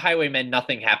 But The Highwaymen,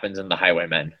 nothing happens in The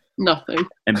Highwaymen. Nothing.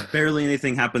 And barely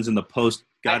anything happens in The Post.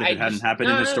 God, if it hadn't happened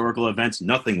in historical events,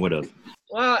 nothing would have.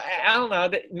 Well, I don't know.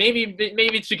 Maybe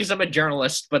it's because I'm a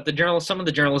journalist, but some of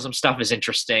the journalism stuff is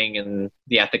interesting and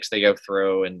the ethics they go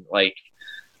through, and like,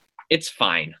 it's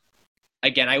fine.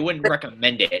 Again, I wouldn't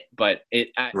recommend it, but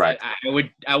I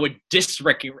would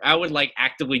like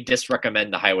actively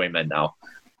disrecommend The Highwaymen though.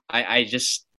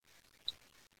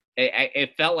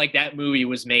 It felt like that movie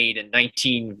was made in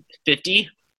 1950,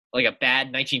 like a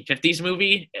bad 1950s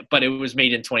movie, but it was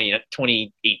made in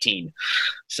 2018.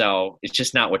 So it's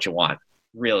just not what you want.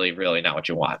 Really, really not what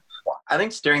you want. I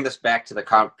think steering this back to the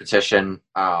competition,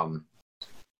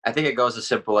 I think it goes as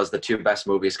simple as the two best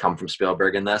movies come from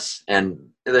Spielberg in this. And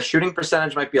the shooting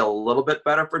percentage might be a little bit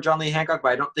better for John Lee Hancock, but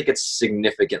I don't think it's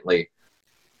significantly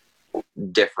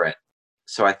different.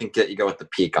 So I think that you go with the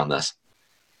peak on this.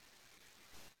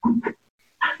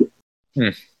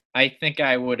 I think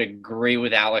I would agree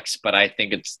with Alex, but I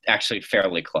think it's actually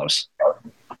fairly close.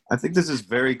 I think this is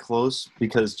very close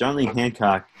because John Lee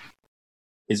Hancock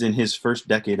is in his first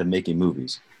decade of making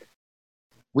movies.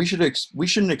 We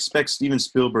shouldn't expect Steven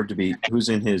Spielberg to be, who's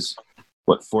in his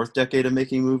fourth decade of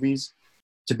making movies,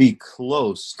 to be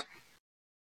close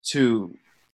to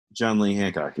John Lee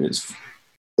Hancock.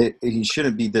 He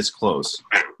shouldn't be this close.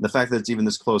 The fact that it's even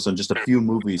this close on just a few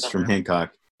movies from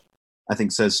Hancock, I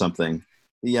think says something.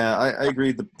 Yeah, I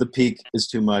agree. The peak is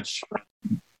too much.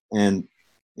 And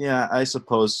yeah, I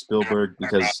suppose Spielberg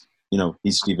because,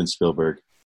 he's Steven Spielberg.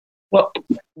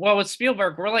 Well, with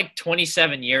Spielberg, we're like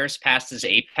 27 years past his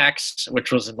apex,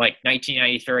 which was in like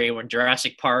 1993 when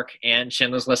Jurassic Park and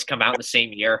Schindler's List come out in the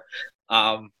same year.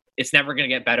 It's never going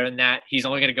to get better than that. He's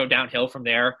only going to go downhill from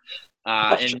there.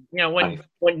 And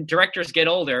when directors get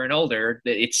older and older,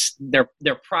 it's their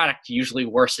product usually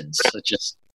worsens. It's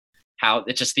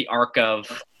just the arc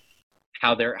of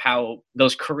how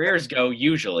those careers go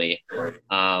usually.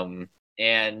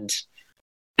 And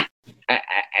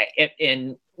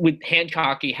with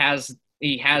Hancock, he has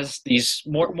these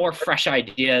more fresh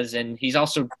ideas, and he's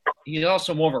also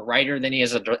more of a writer than he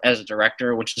is as a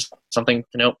director, which is something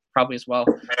to note probably as well.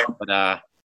 But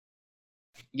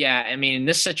yeah, I mean, in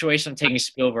this situation, I'm taking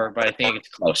Spielberg, but I think it's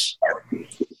close.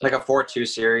 Like a 4-2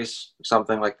 series,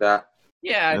 something like that.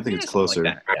 Yeah, I think it's closer.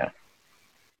 Like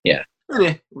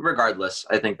yeah. Regardless,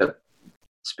 I think that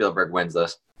Spielberg wins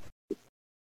this.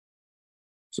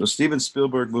 So Steven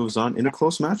Spielberg moves on in a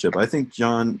close matchup. I think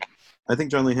John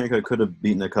Lee Hancock could have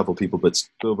beaten a couple people, but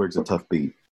Spielberg's a tough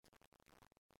beat.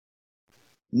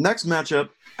 Next matchup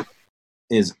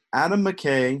is Adam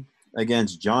McKay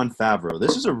against Jon Favreau.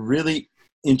 This is a really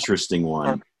interesting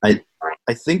one. I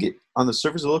think on the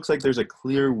surface it looks like there's a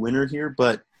clear winner here,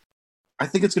 but I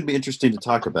think it's going to be interesting to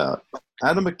talk about.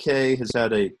 Adam McKay has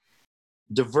had a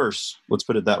diverse, let's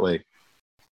put it that way,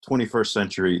 21st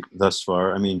century thus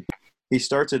far. I mean, he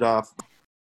started off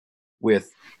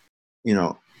with,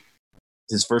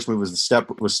 his first movie was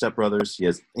Step Brothers. He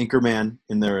has Anchorman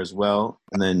in there as well,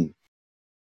 and then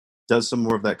does some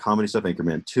more of that comedy stuff,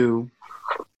 Anchorman 2,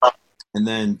 and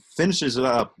then finishes it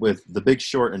up with The Big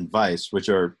Short and Vice, which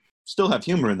still have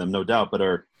humor in them, no doubt, but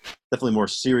are definitely more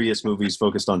serious movies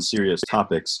focused on serious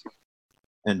topics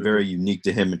and very unique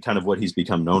to him and kind of what he's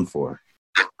become known for.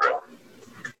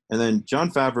 And then Jon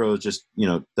Favreau just,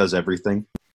 does everything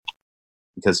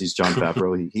because he's Jon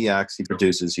Favreau. He acts, he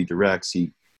produces, he directs,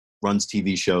 he runs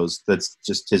TV shows. That's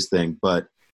just his thing. But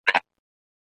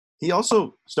he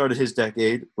also started his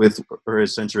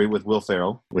his century with Will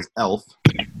Ferrell, with Elf.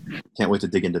 Can't wait to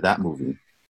dig into that movie.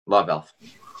 Love Elf.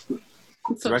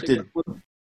 Directed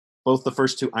both the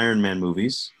first 2 Iron Man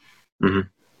movies.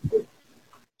 Mm-hmm.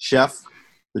 Chef,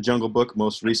 The Jungle Book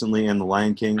most recently, and The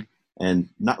Lion King. And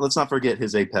let's not forget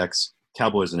his apex,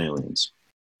 Cowboys and Aliens.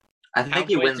 I think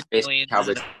he wins based on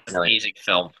Cowboys and Aliens. Amazing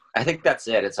film. I think that's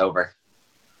it. It's over.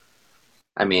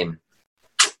 I mean,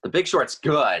 The Big Short's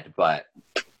good, but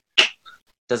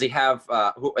does he have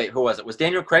who was it? Was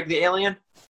Daniel Craig the alien?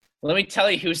 Let me tell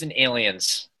you who's in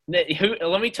Aliens. Let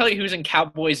me tell you who's in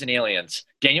Cowboys and Aliens.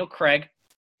 Daniel Craig,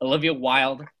 Olivia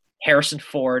Wilde, Harrison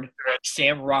Ford,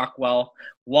 Sam Rockwell,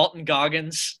 Walton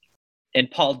Goggins, and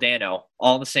Paul Dano,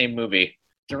 all in the same movie,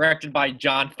 directed by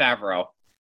Jon Favreau.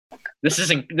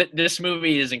 This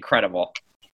movie is incredible.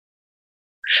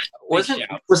 Was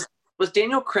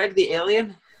Daniel Craig the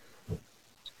alien?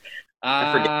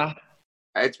 I forget.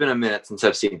 It's been a minute since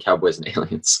I've seen Cowboys and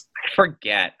Aliens. I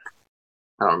forget.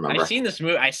 I don't remember. I've seen this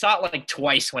movie. I saw it like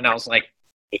twice when I was like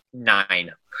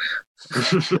 9.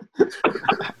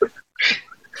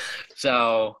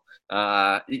 So,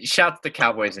 shout to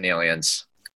Cowboys and Aliens.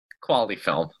 Quality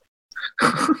film.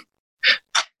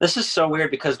 This is so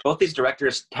weird because both these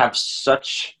directors have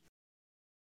such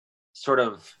sort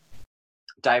of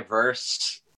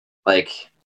diverse,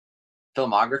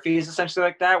 filmographies, essentially,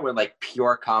 like that, where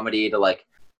pure comedy to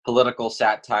political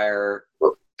satire,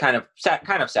 kind of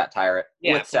satire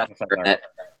with satire in it.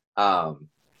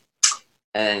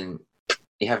 And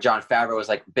you have Jon Favreau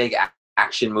as big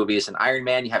action movies, and Iron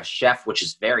Man. You have Chef, which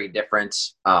is very different.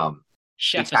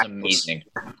 Chef is amazing.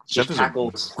 Chef is a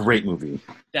great movie.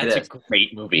 That's a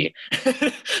great movie.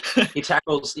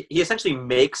 He essentially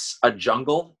makes a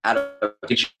jungle out of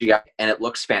CGI, and it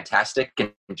looks fantastic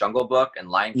in Jungle Book and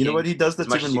Lion King. You know what he does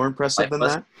that's even more impressive than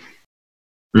that?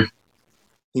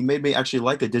 He made me actually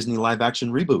like a Disney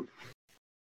live-action reboot.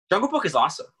 Jungle Book is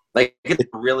awesome. It's a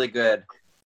really good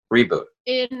reboot.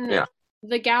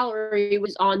 The Gallery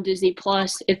was on Disney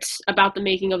Plus. It's about the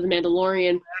making of The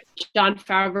Mandalorian. Jon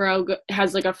Favreau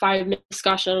has a 5-minute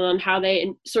discussion on how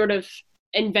they sort of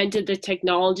invented the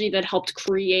technology that helped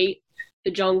create the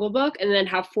Jungle Book, and then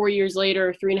how 4 years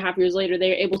later, 3.5 years later, they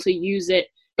were able to use it,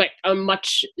 but a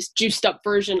much juiced up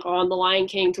version on The Lion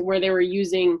King, to where they were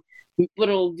using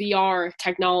little VR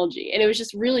technology. And it was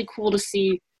just really cool to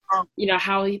see,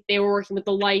 how they were working with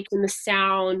the lights and the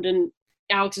sound, and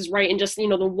Alex is right, and just the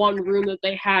one room that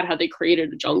they had, how they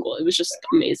created a jungle. It was just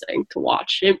amazing to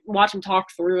watch him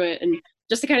talk through it, and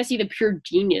just to kind of see the pure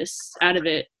genius out of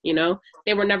it.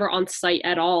 They were never on site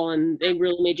at all, and they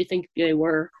really made you think they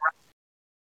were.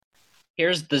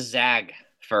 Here's the zag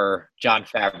for Jon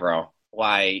Favreau,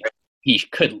 why he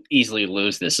could easily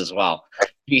lose this as well.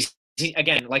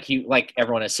 Again, like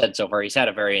everyone has said so far, he's had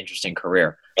a very interesting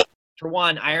career. For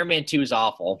one, Iron Man 2 is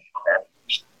awful.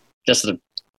 Just a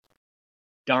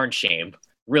darn shame.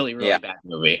 Really bad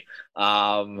movie.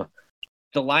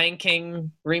 the Lion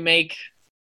King remake,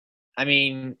 I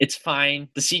mean, it's fine.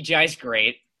 The CGI is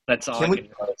great. That's all I can really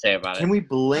say about it. Can we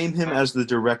blame him as the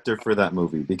director for that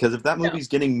movie? Because if that movie's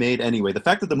getting made anyway, the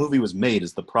fact that the movie was made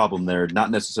is the problem there,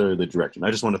 not necessarily the direction.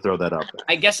 I just want to throw that out there.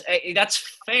 I guess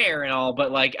that's fair and all,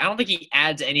 but like I don't think he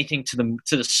adds anything to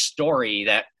the story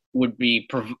that would be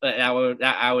that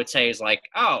I would say is like,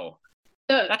 oh,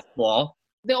 that's cool.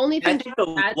 The only thing I think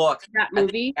the look that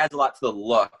movie adds a lot to the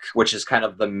look, which is kind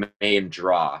of the main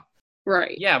draw.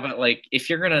 Right. Yeah, but like if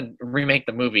you're gonna remake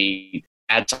the movie,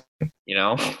 add something, you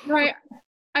know? Right.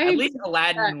 At least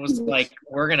Aladdin was like,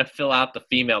 we're gonna fill out the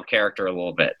female character a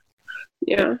little bit.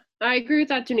 Yeah, I agree with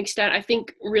that to an extent. I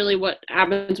think really what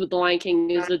happens with The Lion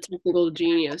King is the technical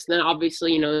genius. Then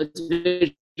obviously, it's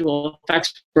visual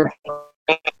effects.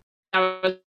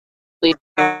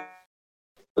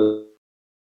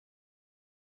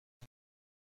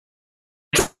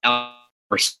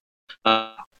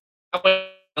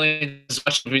 As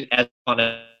much as fun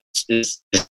as it's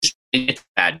a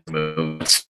bad move.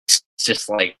 It's just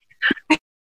like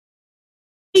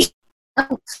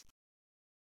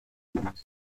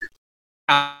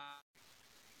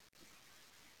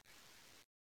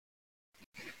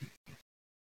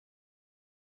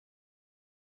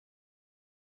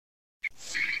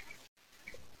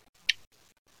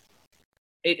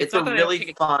it's a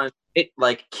really fun,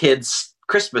 like kids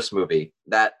Christmas movie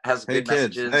that has good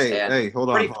messages. Hey, hold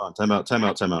on. Time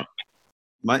out.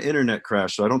 My internet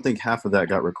crashed, so I don't think half of that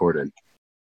got recorded.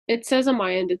 It says on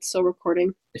my end it's still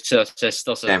recording. It still says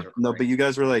recording. No, but you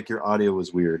guys were like, your audio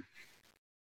was weird.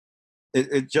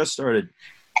 It just started.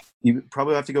 You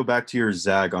probably have to go back to your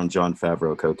zag on Jon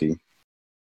Favreau, Koki.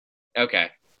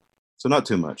 Okay. So not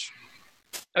too much.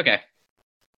 Okay.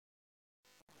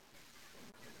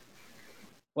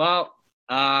 Well,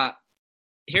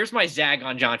 here's my zag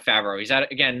on Jon Favreau.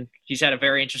 He's had a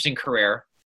very interesting career,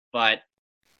 but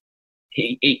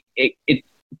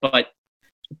but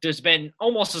there's been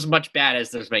almost as much bad as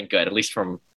there's been good, at least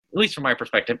from my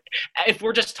perspective. If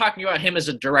we're just talking about him as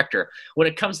a director, when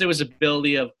it comes to his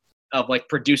ability of like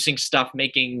producing stuff,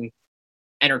 making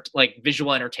like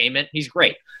visual entertainment, he's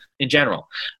great in general.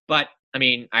 But I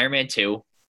mean, Iron Man 2,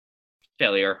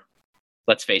 failure.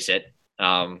 Let's face it.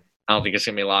 I don't think there's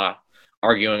gonna be a lot of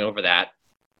arguing over that.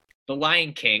 The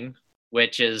Lion King,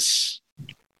 which is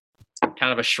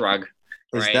kind of a shrug.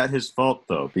 Is right? that his fault,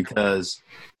 though? Because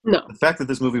No. the fact that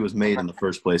this movie was made in the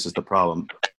first place is the problem.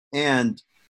 And,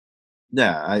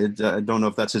 yeah, I don't know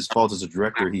if that's his fault as a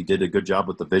director. He did a good job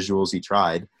with the visuals. He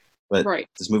tried. But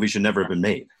this movie should never have been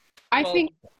made. I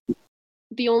think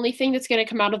the only thing that's going to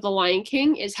come out of The Lion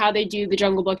King is how they do The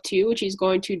Jungle Book 2, which he's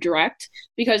going to direct,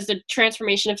 because the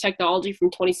transformation of technology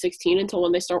from 2016 until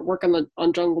when they start working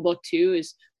on Jungle Book 2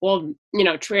 is,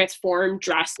 transformed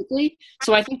drastically.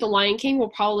 So I think The Lion King will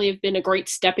probably have been a great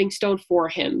stepping stone for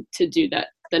him to do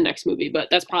the next movie, but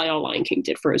that's probably all Lion King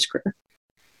did for his career.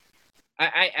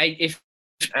 I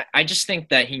just think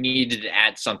that he needed to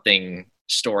add something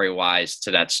story-wise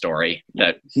to that story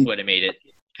that would have made it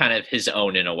kind of his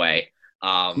own in a way.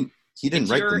 He didn't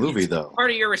write the movie, though. Part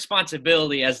of your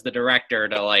responsibility as the director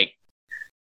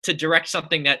to direct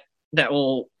something that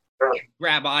will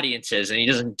grab audiences, and he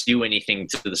doesn't do anything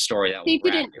to the story that will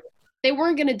grab you. They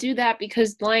weren't going to do that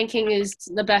because Lion King is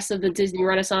the best of the Disney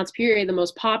Renaissance period, the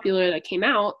most popular that came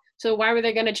out. So why were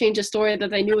they going to change a story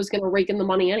that they knew was going to rake in the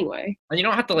money anyway? And you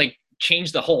don't have to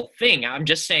change the whole thing. I'm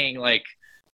just saying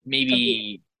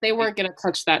maybe they weren't going to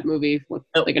touch that movie with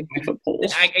a 9-foot pole.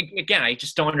 I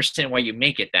just don't understand why you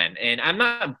make it then. And I'm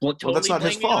not totally that's not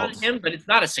his blaming it fault. on him, but it's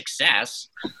not a success.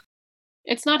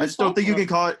 It's not. I just don't think you can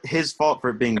call it his fault for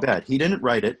it being bad. He didn't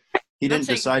write it. He didn't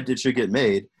decide it should get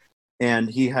made, and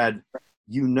he had,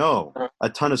 a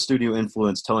ton of studio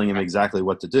influence telling him exactly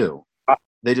what to do.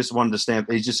 They just wanted to stamp.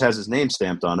 He just has his name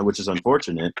stamped on it, which is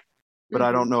unfortunate. But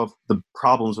I don't know if the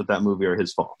problems with that movie are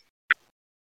his fault.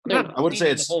 I wouldn't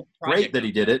say it's great that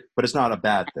he did it, but it's not a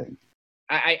bad thing.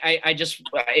 I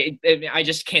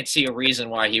just can't see a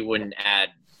reason why he wouldn't add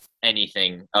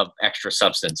anything of extra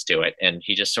substance to it, and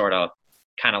he just sort of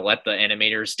kind of let the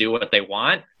animators do what they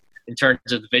want in terms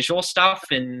of the visual stuff,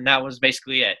 and that was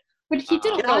basically it. But he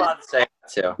did a lot to say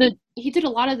too. He did a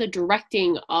lot of the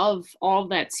directing of all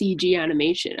that CG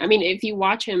animation. I mean, if you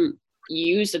watch him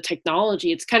use the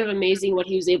technology, it's kind of amazing what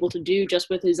he was able to do just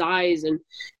with his eyes and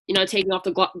taking off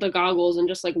the goggles and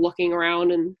just looking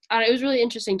around, and it was really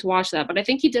interesting to watch that. But I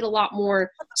think he did a lot more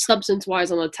substance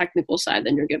wise on the technical side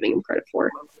than you're giving him credit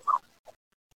for.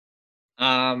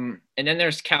 And then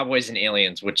there's Cowboys and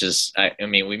Aliens, which is,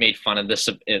 we made fun of this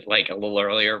a little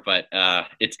earlier, but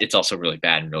it's also really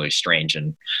bad and really strange.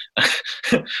 And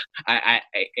I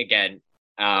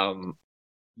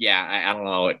Yeah, I don't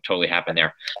know what totally happened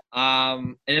there.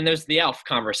 And then there's the Elf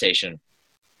conversation.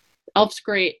 Elf's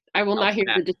great. I will not Elf's hear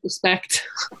bad. the disrespect.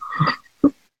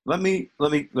 Let me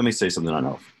say something on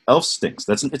Elf. Elf stinks.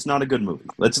 It's not a good movie.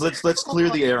 Let's clear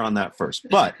the air on that first.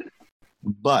 But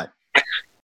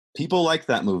people like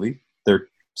that movie. They're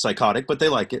psychotic, but they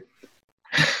like it.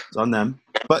 It's on them.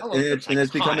 But Oh, they're and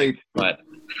it's become a psychotic, but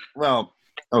well,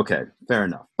 okay, fair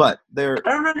enough. But they're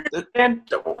I don't understand.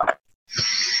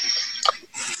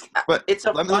 but It's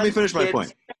a let me fun finish my kids-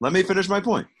 point. Let me finish my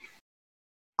point.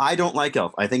 I don't like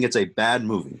Elf. I think it's a bad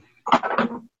movie.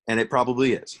 And it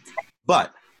probably is.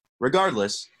 But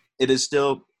regardless, it is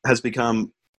still has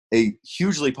become a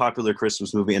hugely popular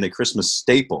Christmas movie and a Christmas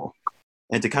staple.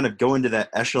 And to kind of go into that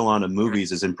echelon of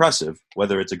movies is impressive,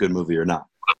 whether it's a good movie or not.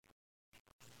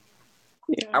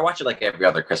 Yeah. I watch it like every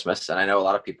other Christmas, and I know a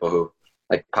lot of people who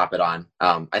like pop it on.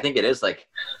 I think it is like,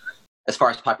 as far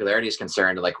as popularity is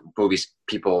concerned, like movies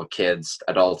people, kids,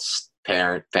 adults,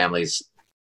 families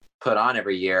put on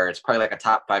every year. It's probably like a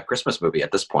top 5 Christmas movie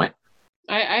at this point.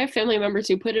 I have family members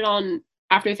who put it on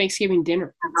after Thanksgiving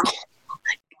dinner.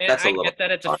 and That's a I little- get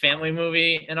that it's a family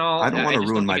movie and all. I don't want to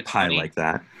just ruin think my it's pie funny. like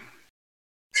that.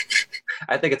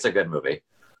 I think it's a good movie.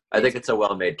 I think it's a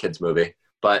well-made kids movie,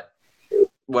 but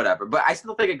whatever. But I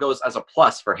still think it goes as a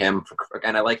plus for him,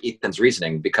 and I like Ethan's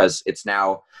reasoning because it's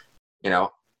now,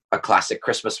 a classic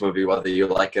Christmas movie, whether you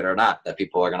like it or not, that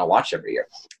people are going to watch every year.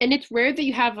 And it's rare that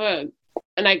you have a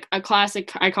classic,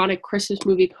 iconic Christmas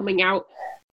movie coming out,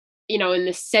 in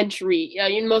this century.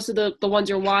 Most of the ones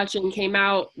you're watching came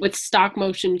out with stock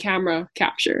motion camera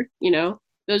capture,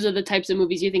 Those are the types of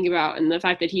movies you think about, and the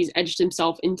fact that he's edged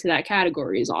himself into that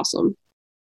category is awesome.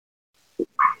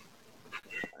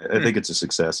 I think it's a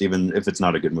success, even if it's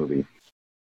not a good movie.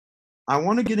 I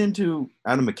want to get into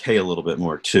Adam McKay a little bit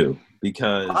more, too,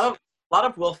 because... A lot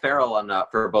of Will Ferrell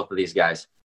for both of these guys.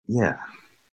 Yeah.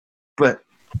 But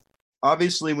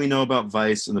obviously we know about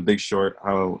Vice and The Big Short,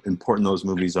 how important those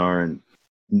movies are, and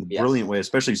in the Yes. brilliant way,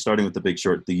 especially starting with The Big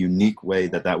Short, the unique way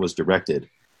that was directed.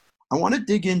 I want to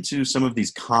dig into some of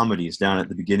these comedies down at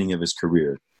the beginning of his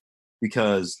career,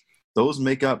 because those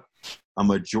make up a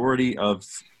majority of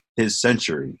his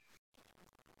century.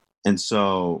 And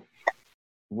so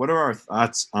what are our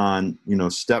thoughts on,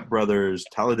 Step Brothers,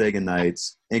 Talladega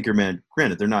Nights, Anchorman?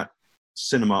 Granted, they're not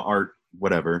cinema, art,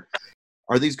 whatever.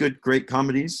 Are these great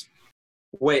comedies?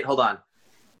 Wait, hold on.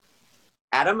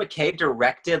 Adam McKay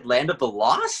directed Land of the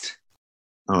Lost?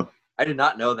 Oh. I did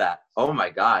not know that. Oh my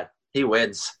God. He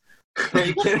wins. Are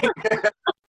you kidding?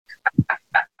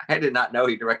 I did not know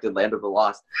he directed Land of the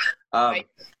Lost.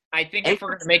 I think if we're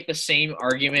going to make the same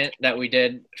argument that we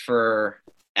did for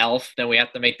Elf, then we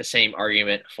have to make the same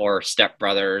argument for Step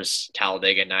Brothers,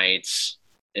 Talladega Nights,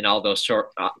 and all those short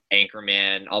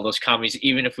Anchorman, all those comedies,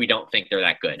 even if we don't think they're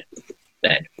that good.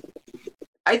 Then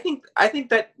I think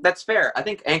that's fair. I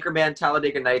think Anchorman,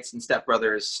 Talladega Nights, and Step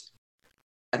Brothers.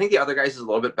 I think the other guys is a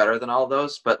little bit better than all of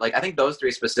those, but I think those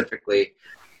 3 specifically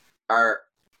are,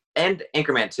 and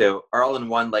Anchorman 2, are all in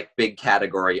one big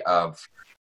category of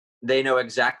they know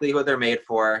exactly who they're made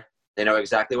for, they know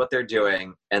exactly what they're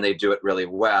doing, and they do it really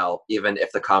well, even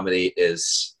if the comedy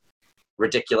is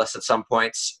ridiculous at some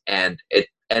points, and it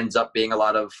ends up being a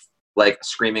lot of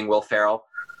screaming Will Ferrell.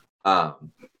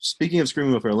 Speaking of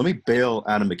screaming Will Ferrell, let me bail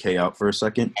Adam McKay out for a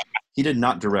second. He did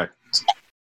not direct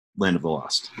Land of the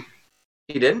Lost.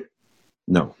 He didn't?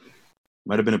 No.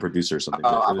 Might have been a producer or something.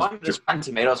 I'm on this Rotten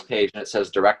Tomatoes page, and it says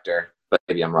director, but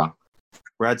maybe I'm wrong.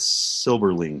 Brad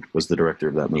Silberling was the director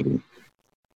of that movie.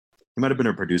 He might have been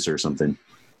a producer or something.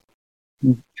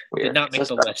 did Weird. not make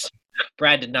the list.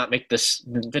 Brad did not make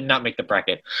the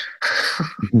bracket.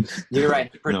 You're right.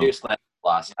 He produced Land of the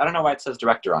Lost. I don't know why it says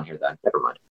director on here then. Never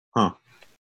mind.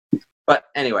 Huh. But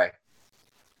anyway.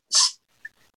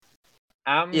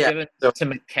 I'm Yeah, giving so- it to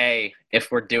McKay.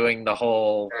 If we're doing the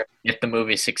whole, if the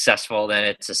movie's successful, then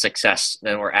it's a success.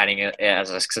 Then we're adding it as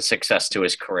a success to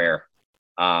his career.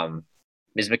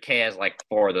 Ms. McKay has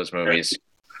 4 of those movies,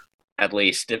 at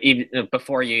least, even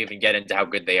before you even get into how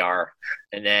good they are.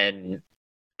 And then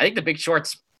I think The Big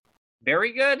Short's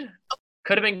very good.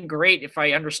 Could have been great if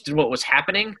I understood what was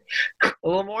happening a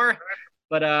little more.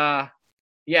 But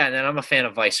yeah, and then I'm a fan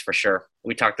of Vice for sure.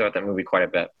 We talked about that movie quite a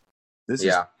bit. This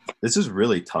Yeah. is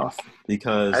really tough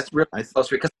because That's really close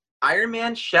because Iron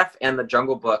Man, Chef, and The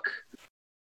Jungle Book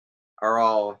are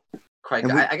all quite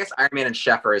good. I guess Iron Man and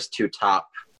Chef are his 2 top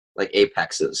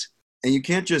apexes. and you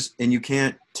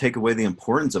can't take away the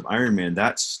importance of Iron Man.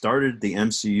 That started the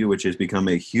MCU, which has become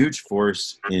a huge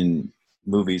force in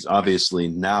movies, obviously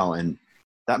now, and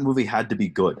that movie had to be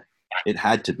good. It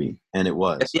had to be, and it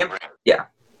was. Yeah.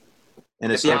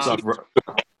 And it If the starts off.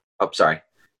 Oh, sorry.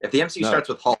 If the MCU No. starts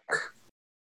with Hulk,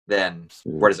 then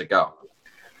where does it go?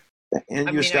 And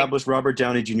I you mean, establish Robert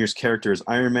Downey Jr.'s character as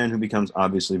Iron Man, who becomes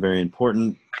obviously very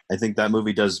important. I think that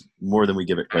movie does more than we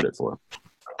give it credit for.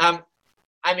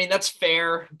 I mean, that's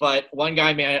fair, but one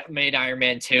guy made Iron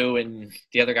Man 2 and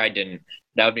the other guy didn't.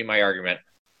 That would be my argument.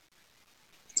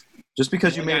 Just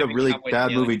because you One made guy a made really Cowboy bad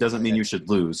Bebop. movie doesn't mean you should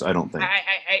lose, I don't think.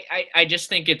 I just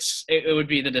think it would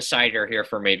be the decider here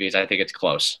for me because I think it's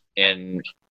close. And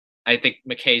I think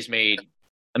McKay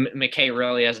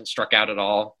really hasn't struck out at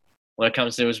all when it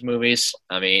comes to his movies.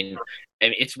 I mean,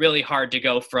 it's really hard to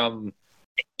go from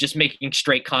just making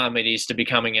straight comedies to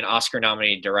becoming an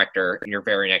Oscar-nominated director in your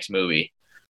very next movie.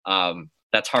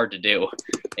 That's hard to do.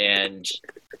 And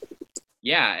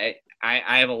yeah,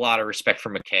 I have a lot of respect for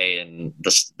McKay and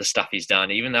the stuff he's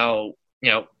done, even though,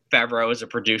 Favreau is a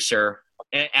producer.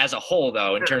 As a whole,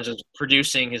 though, in terms of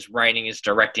producing, his writing, his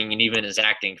directing, and even his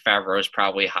acting, Favreau is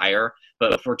probably higher.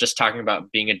 But if we're just talking about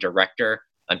being a director,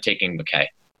 I'm taking McKay,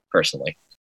 personally.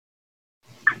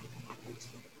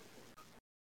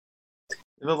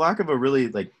 The lack of a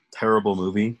really terrible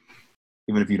movie,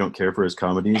 even if you don't care for his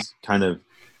comedies, kind of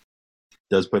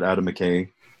does put Adam McKay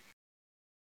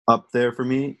up there for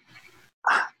me.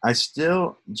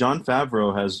 Jon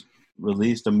Favreau has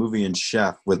released a movie in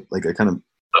Chef with a kind of,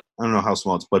 I don't know how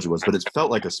small its budget was, but it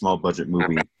felt like a small budget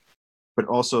movie. But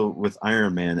also with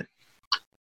Iron Man,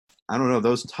 I don't know,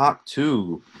 those top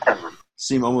two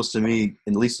seem almost to me,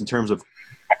 at least in terms of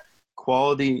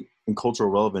quality and cultural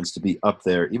relevance, to be up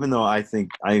there, even though I think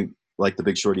I like The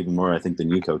Big Short even more, I think, than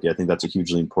you, Koki. I think that's a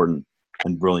hugely important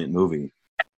and brilliant movie.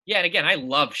 Yeah, and again, I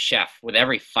love Chef with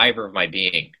every fiber of my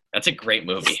being. That's a great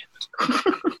movie.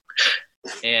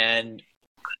 And,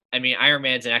 I mean, Iron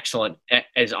Man's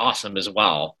is awesome as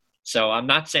well. So I'm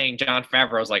not saying Jon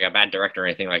Favreau's like a bad director or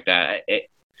anything like that.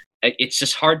 It's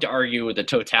just hard to argue with the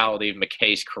totality of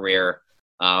McKay's career.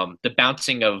 The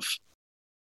bouncing of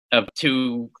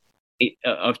two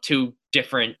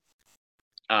different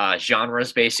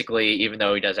genres, basically, even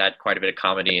though he does add quite a bit of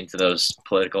comedy into those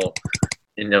political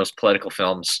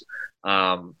films.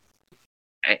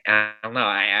 I don't know.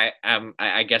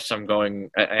 I guess I'm going.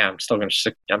 I'm still going to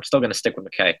stick with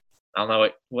McKay. I don't know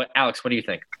what Alex. What do you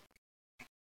think?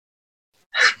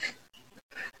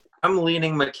 I'm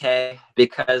leaning McKay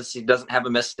because he doesn't have a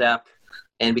misstep,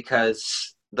 and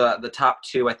because the top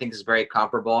two I think is very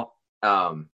comparable.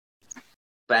 But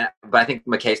I think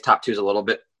McKay's top two is a little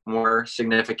bit more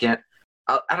significant.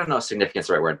 I don't know if significant is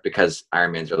the right word because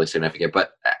Iron Man's really significant,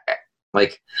 but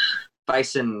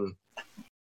Vice and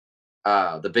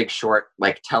The Big Short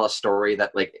tell a story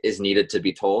that is needed to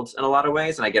be told in a lot of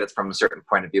ways, and I get it from a certain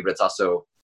point of view, but it's also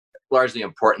largely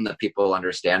important that people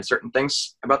understand certain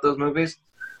things about those movies.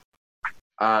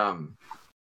 Then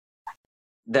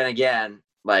again,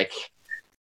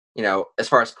 as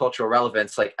far as cultural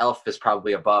relevance, Elf is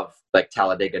probably above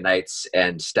Talladega Nights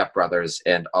and Step Brothers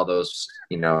and all those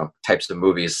types of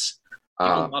movies.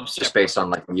 Just based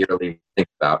on yearly think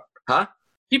about, huh?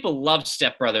 People love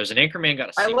Step Brothers, and Anchorman got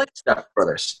a sequel. I like Step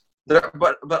Brothers,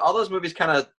 but all those movies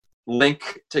kind of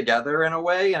link together in a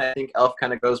way, and I think Elf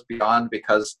kind of goes beyond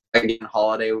because again,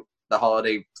 the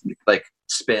holiday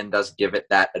spin does give it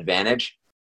that advantage.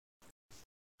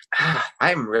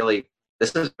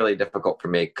 This is really difficult for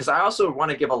me because I also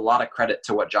want to give a lot of credit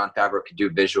to what Jon Favreau could do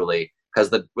visually, because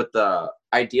with the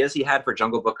ideas he had for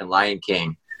Jungle Book and Lion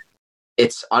King,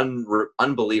 it's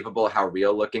unbelievable how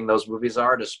real looking those movies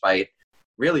are, despite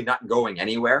really not going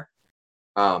anywhere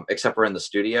except for in the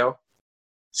studio.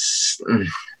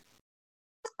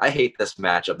 I hate this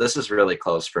matchup. This is really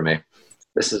close for me.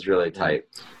 This is really tight.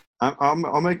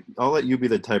 I'll let you be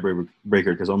the tiebreaker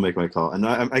because I'll make my call. And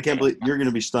I can't believe you're going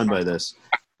to be stunned by this,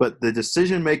 but the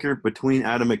decision maker between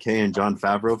Adam McKay and Jon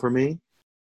Favreau for me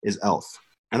is Elf.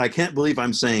 And I can't believe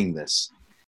I'm saying this.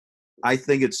 I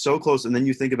think it's so close. And then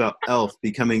you think about Elf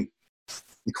becoming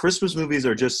the Christmas movies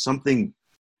are just something.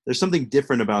 There's something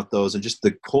different about those, and just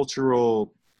the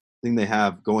cultural thing they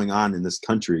have going on in this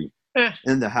country.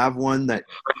 And to have one that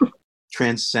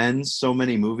transcends so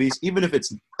many movies, even if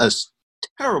it's a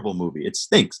terrible movie, it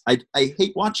stinks. I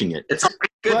hate watching it. It's a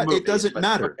good but movie, it doesn't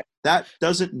matter. Okay. That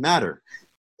doesn't matter.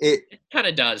 It kind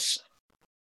of does.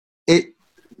 It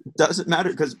doesn't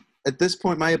matter because at this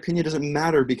point, my opinion doesn't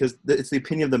matter because it's the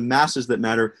opinion of the masses that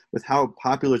matter with how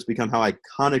popular it's become, how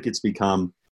iconic it's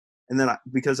become. And then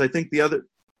because I think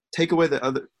take away that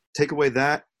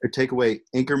or take away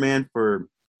Anchorman for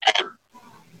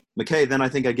McKay, then I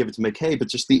think I give it to McKay, but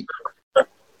just the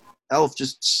Elf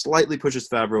just slightly pushes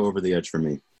Favreau over the edge for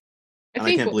me. And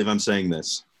I can't believe I'm saying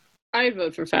this. I'd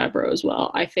vote for Favreau as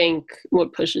well. I think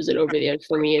what pushes it over the edge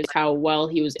for me is how well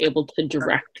he was able to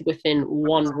direct within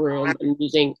one room and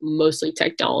using mostly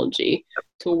technology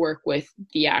to work with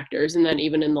the actors. And then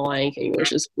even in The Lion King,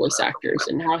 which is voice actors,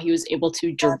 and how he was able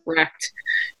to direct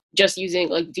just using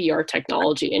like VR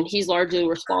technology. And he's largely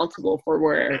responsible for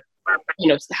where,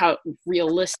 how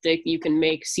realistic you can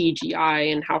make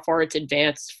CGI and how far it's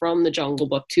advanced from The Jungle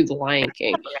Book to The Lion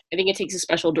King. I think it takes a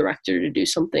special director to do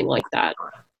something like that.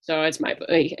 So it's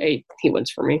he wins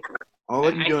for me. I'll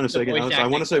let you go in a second, Alex. I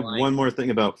want to say one more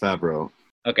thing about Favreau.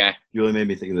 Okay. You really made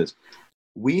me think of this.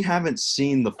 We haven't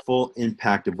seen the full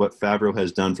impact of what Favreau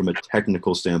has done from a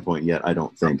technical standpoint yet, I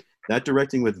don't think. That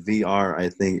directing with VR, I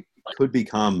think, could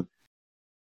become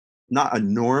not a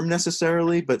norm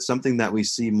necessarily, but something that we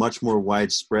see much more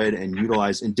widespread and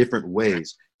utilized in different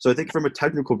ways. So I think from a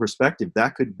technical perspective,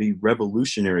 that could be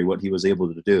revolutionary what he was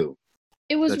able to do.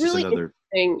 It was really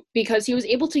interesting because he was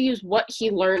able to use what he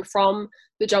learned from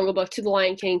The Jungle Book to The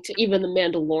Lion King to even The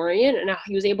Mandalorian, and how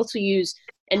he was able to use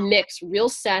and mix real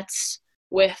sets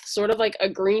with sort of like a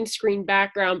green screen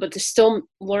background, but to still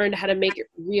learn how to make it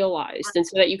realized, and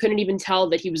so that you couldn't even tell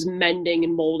that he was mending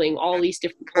and molding all these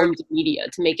different forms of media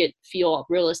to make it feel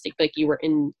realistic, like you were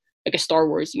in like a Star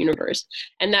Wars universe.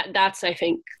 And that's I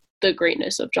think the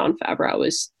greatness of Jon Favreau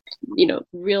is,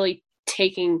 really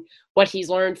taking what he's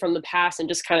learned from the past and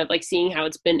just kind of like seeing how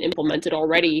it's been implemented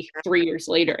already 3 years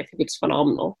later. I think it's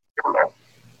phenomenal.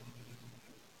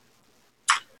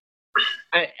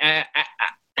 I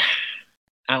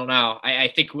don't know.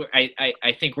 I think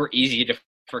we're easy to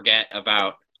forget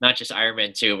about not just Iron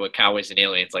Man 2, but Cowboys and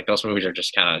Aliens. Like those movies are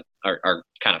just kind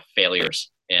of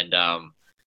failures. And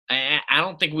I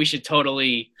don't think we should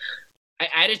totally.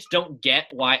 I just don't get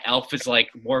why Elf is like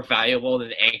more valuable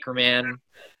than Anchorman,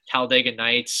 Talladega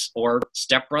Nights, or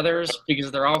Step Brothers,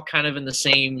 because they're all kind of in the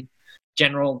same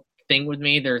general thing with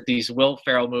me. They're these Will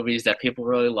Ferrell movies that people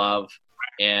really love,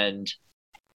 and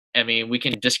I mean, we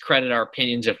can discredit our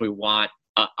opinions if we want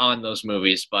on those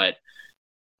movies, but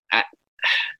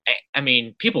I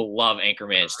mean, people love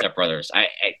Anchorman and Step Brothers. I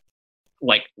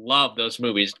love those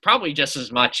movies probably just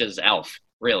as much as Elf,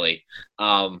 really.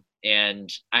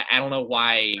 And I don't know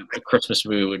why a Christmas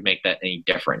movie would make that any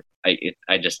different. I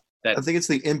think it's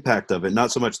the impact of it,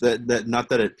 not so much that not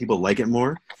that people like it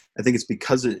more. I think it's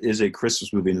because it is a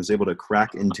Christmas movie and is able to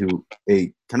crack into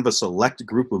a kind of a select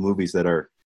group of movies that are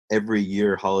every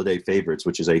year holiday favorites,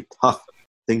 which is a tough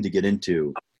thing to get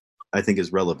into. I think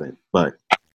is relevant, but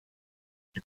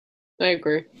I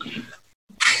agree.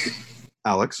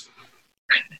 Alex,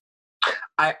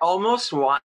 I almost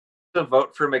want to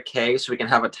vote for McKay so we can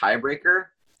have a tiebreaker,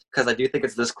 because I do think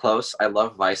it's this close. I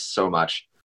love Vice so much.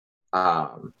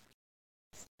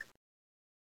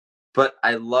 But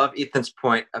I love Ethan's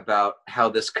point about how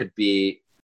this could be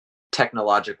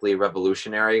technologically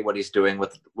revolutionary, what he's doing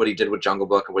with what he did with Jungle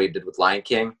Book and what he did with Lion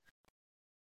King.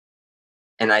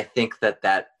 And I think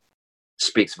that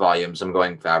speaks volumes. I'm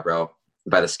going Favreau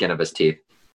by the skin of his teeth.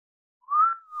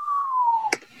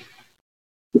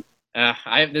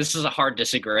 This is a hard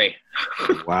disagree.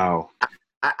 Wow.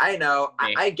 I know.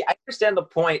 I understand the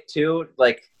point too.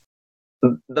 Like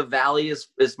the valley is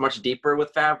much deeper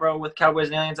with Favreau with Cowboys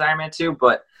and Aliens, Iron Man 2,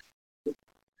 but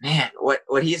man,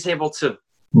 what he's able to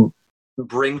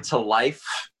bring to life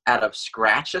out of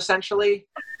scratch essentially,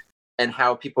 and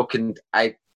how people can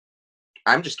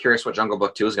I'm just curious what Jungle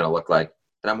Book 2 is going to look like.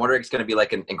 And I'm wondering if it's going to be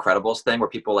like an Incredibles thing where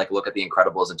people like look at the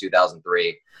Incredibles in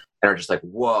 2003 and are just like,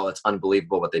 whoa, it's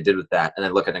unbelievable what they did with that. And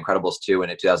then look at Incredibles 2 in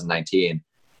 2019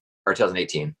 or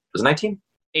 2018. Was it 19?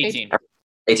 18.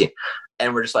 18.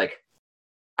 And we're just like,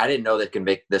 I didn't know they can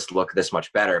make this look this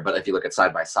much better. But if you look at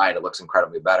side by side, it looks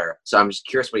incredibly better. So I'm just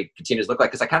curious what he continues to look like.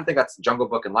 Because I kind of think that's Jungle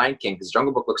Book and Lion King, because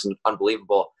Jungle Book looks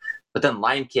unbelievable. But then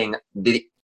Lion King,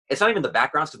 it's not even the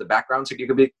backgrounds, because the backgrounds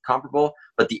could be comparable,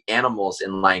 but the animals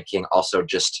in Lion King also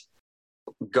just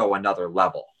go another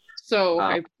level. So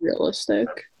hyper-realistic.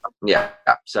 Yeah.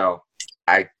 So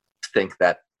I think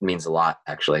that means a lot,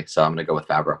 actually. So I'm going to go with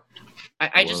Favreau.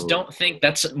 I just don't think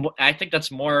that's – I think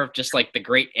that's more of just like the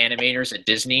great animators at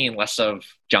Disney and less of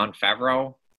Jon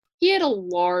Favreau. He had a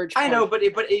large – I know, but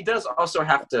he does also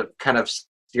have to kind of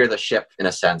steer the ship in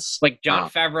a sense. Like Jon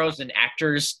Favreau's an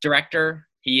actor's director.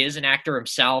 He is an actor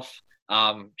himself.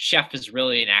 Chef is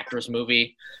really an actor's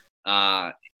movie.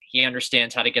 He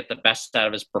understands how to get the best out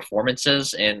of his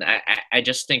performances, and I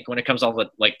just think when it comes to all the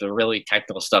really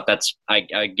technical stuff,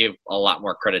 I give a lot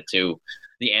more credit to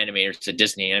the animators at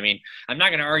Disney. I mean, I'm not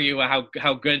going to argue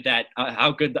how good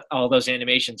all those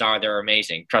animations are. They're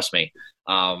amazing. Trust me.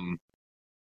 I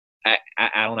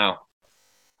don't know.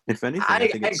 If anything, I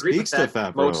think it speaks to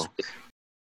Favreau.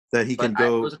 that he can But it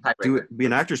go was a tiebreaker. be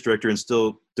an actress director and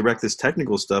still direct this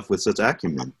technical stuff with such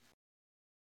acumen.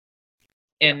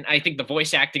 And I think the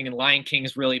voice acting in Lion King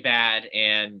is really bad,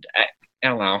 and I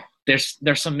don't know. There's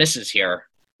some misses here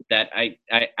that I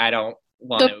don't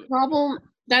want The problem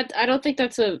that I don't think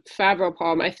that's a Favreau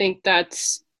problem. I think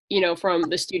that's from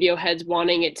the studio heads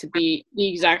wanting it to be the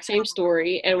exact same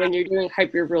story. And when you're doing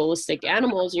hyper realistic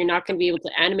animals, you're not going to be able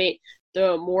to animate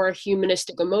the more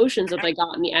humanistic emotions that they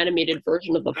got in the animated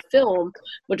version of the film,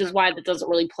 which is why that doesn't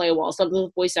really play well. Some of the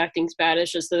voice acting's bad.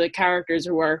 It's just that the characters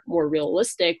who are more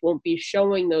realistic won't be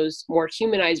showing those more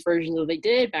humanized versions that they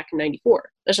did back in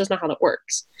 '94. That's just not how that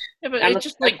works. Yeah, but it's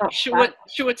just like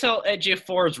Chiwetel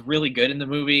Ejiofor is really good in the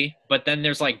movie, but then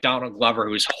there's like Donald Glover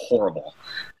who's horrible,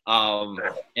 and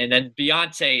then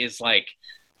Beyonce is like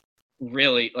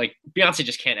really like Beyonce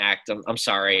just can't act. I'm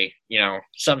sorry,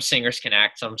 some singers can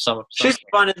act. Some She's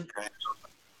fun.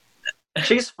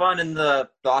 She's fun in the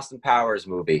Austin Powers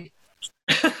movie.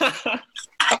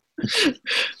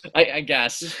 I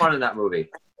guess She's fun in that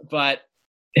movie. But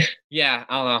yeah,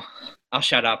 I don't know. I'll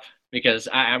shut up because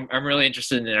I'm really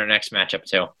interested in our next matchup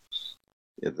too.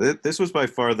 Yeah, this was by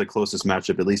far the closest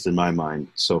matchup, at least in my mind,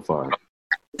 so far.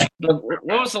 What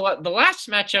was the last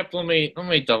matchup? Let me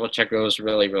double check. It was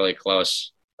really, really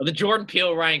close. The Jordan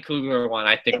Peele Ryan Coogler one,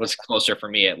 I think, was closer for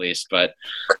me at least. But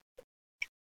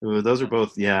those are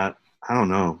both, yeah. I don't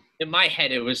know. In my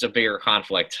head, it was a bigger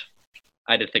conflict.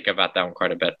 I had to think about that one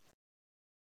quite a bit.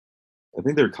 I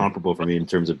think they're comparable for me in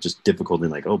terms of just difficulty.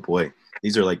 Like, oh boy,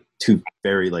 these are like two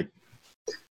very neck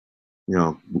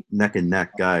and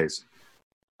neck guys.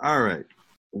 All right.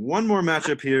 One more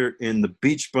matchup here in the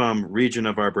Beach Bum region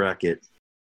of our bracket.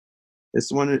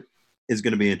 This one is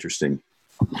going to be interesting.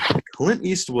 Clint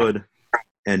Eastwood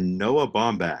and Noah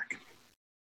Baumbach.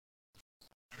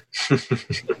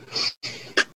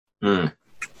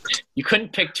 You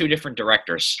couldn't pick two different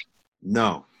directors.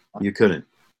 No, you couldn't.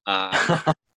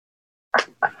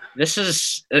 This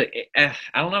is I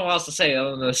don't know what else to say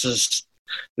other than this is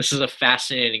a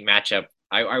fascinating matchup.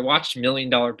 I watched $1 Million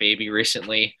Baby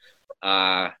recently.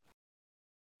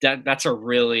 That's a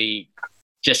really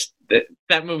just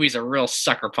that movie's a real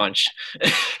sucker punch.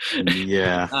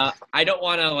 Yeah. I don't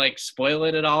want to spoil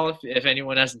it at all if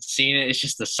anyone hasn't seen it. It's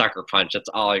just a sucker punch. That's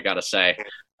all I gotta say.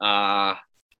 But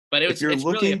if you're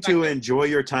looking to enjoy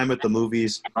your time at the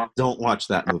movies, don't watch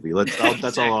that movie.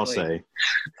 That's all I'll say.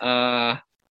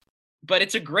 But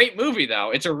it's a great movie, though.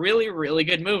 It's a really, really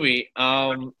good movie.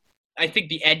 I think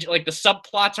the edge, the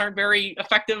subplots aren't very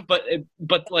effective, but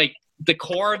the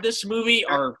core of this movie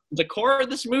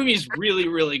is really,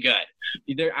 really good.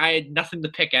 I had nothing to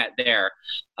pick at there,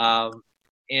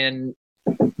 and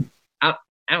I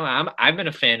don't know. I've been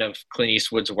a fan of Clint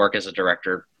Eastwood's work as a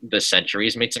director this century.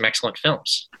 He's made some excellent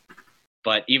films,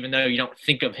 but even though you don't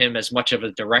think of him as much of a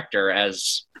director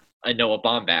as a Noah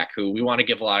Baumbach, who we want to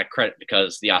give a lot of credit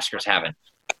because the Oscars haven't.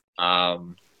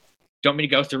 Do you want me to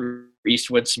go through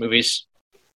Eastwood's movies?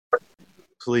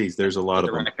 Please, there's a lot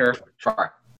of them.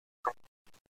 Sure.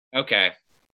 Okay.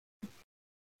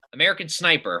 American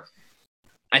Sniper.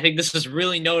 I think this is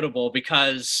really notable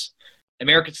because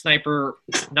American Sniper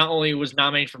not only was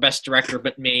nominated for Best Director,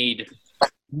 but made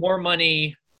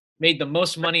the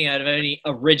most money out of any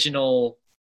original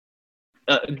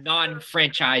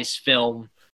non-franchise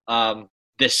film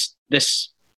this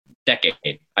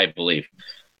decade, I believe.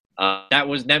 That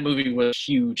movie was a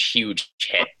huge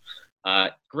hit.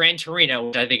 Gran Torino,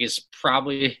 which I think is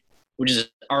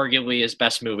arguably his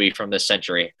best movie from this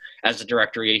century. As a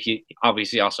director, he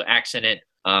obviously also acts in it.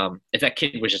 If that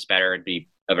kid was just better, it'd be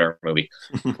a better movie.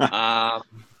 $1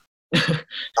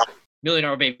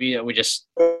 Million Baby that we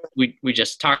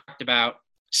just talked about.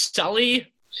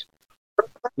 Sully,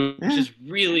 which is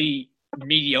really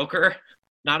mediocre.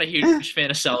 Not a huge fan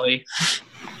of Sully.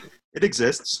 It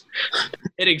exists.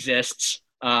 It exists.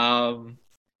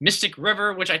 Mystic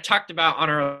River, which I talked about on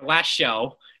our last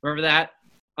show. Remember that?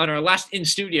 On our last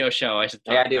in-studio show, I should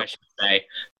say.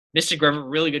 Mystic River,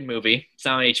 really good movie. It's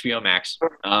on HBO Max.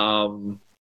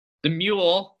 The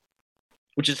Mule,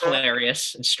 which is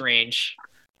hilarious and strange.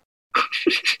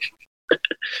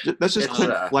 That's just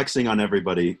Clint flexing on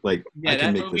everybody. I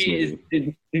can make this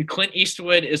movie. Clint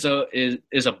Eastwood is a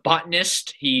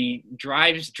botanist. He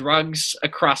drives drugs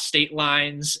across state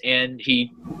lines, and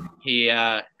he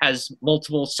has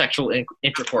multiple sexual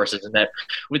intercourses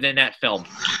within that film.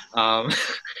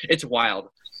 It's wild.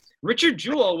 Richard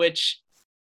Jewell, which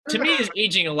to me is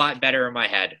aging a lot better in my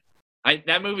head.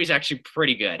 That movie's actually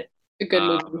pretty good. A good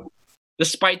movie.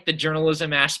 Despite the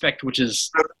journalism aspect, which is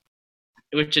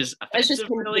That's just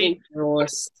really.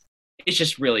 it's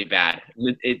just really bad.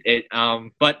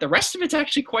 But the rest of it's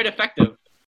actually quite effective.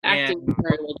 Acting And,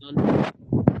 very well done.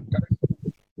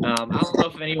 I don't know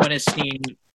if anyone has seen.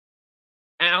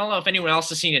 I don't know if anyone else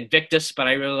has seen Invictus, but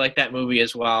I really like that movie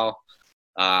as well.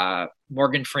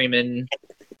 Morgan Freeman,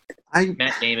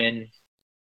 Matt Damon.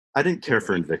 I didn't care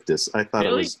for Invictus. I thought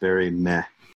Really? it was very meh.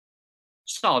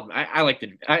 Solid. I liked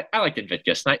it. I liked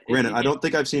Invictus. Granted, I don't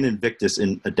think I've seen Invictus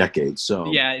in a decade.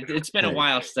 So Yeah, it's been a Hey.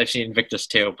 while since I've seen Invictus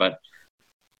too, but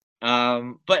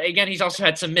again, he's also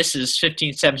had some misses.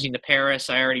 15, 17 to Paris.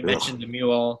 I already mentioned The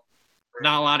Mule.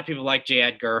 Not a lot of people like J.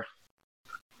 Edgar,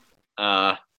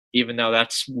 even though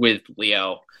that's with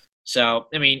Leo. So,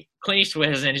 I mean, Clint Eastwood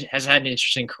has had an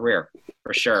interesting career,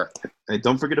 for sure. Hey,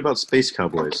 don't forget about Space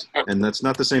Cowboys, and that's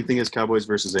not the same thing as Cowboys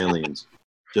versus Aliens.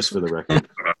 Just for the record.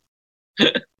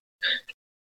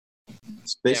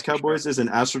 Space Yeah, for Cowboys is an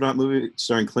astronaut movie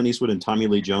starring Clint Eastwood and Tommy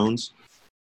Lee Jones.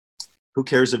 Who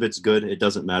cares if it's good? It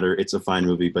doesn't matter. It's a fine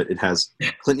movie, but it has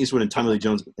Clint Eastwood and Tommy Lee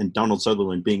Jones and Donald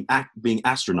Sutherland being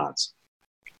astronauts.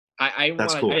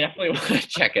 That's cool. I definitely want to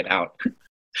check it out.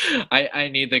 I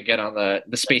need to get on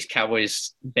the Space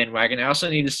Cowboys bandwagon. I also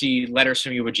need to see Letters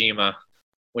from Iwo Jima,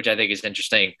 which I think is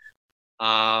interesting.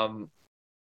 I'm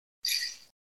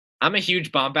a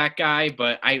huge Baumbach guy,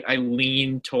 but I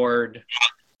lean toward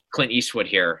Clint Eastwood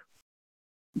here.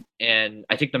 And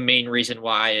I think the main reason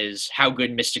why is how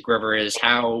good Mystic River is,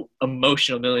 how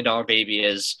emotional Million Dollar Baby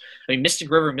is. I mean,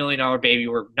 Mystic River and Million Dollar Baby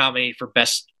were nominated for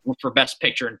Best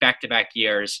Picture in back-to-back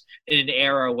years in an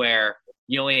era where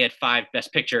you only had 5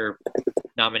 Best Picture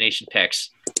nomination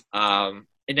picks. And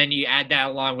then you add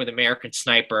that along with American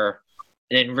Sniper,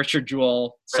 and then Richard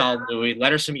Jewell, solid movie.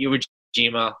 Letters from Iwo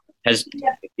Jima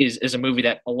is a movie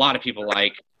that a lot of people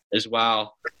like as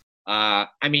well. I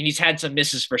mean, he's had some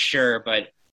misses for sure, but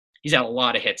he's had a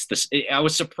lot of hits. I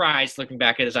was surprised looking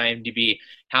back at his IMDb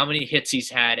how many hits he's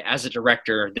had as a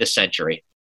director this century,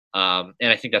 and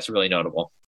I think that's really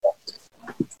notable.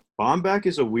 Baumbach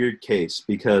is a weird case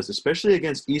because, especially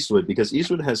against Eastwood, because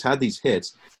Eastwood has had these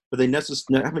hits, but they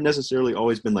haven't necessarily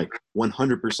always been like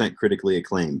 100% critically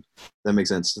acclaimed. That makes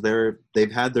sense.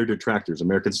 They've had their detractors.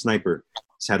 American Sniper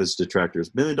has had its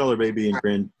detractors. $1 Million Baby and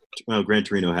Gran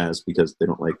Torino has, because they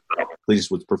don't like Clint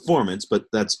Eastwood's performance, but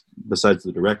that's besides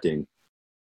the directing.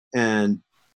 And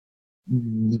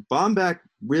Baumbach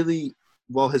really,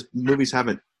 while his movies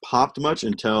haven't popped much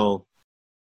until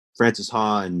Frances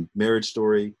Ha and Marriage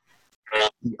Story,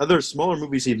 the other smaller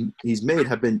movies he's made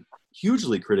have been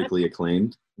hugely critically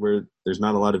acclaimed, where there's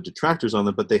not a lot of detractors on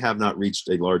them, but they have not reached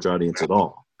a large audience at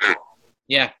all.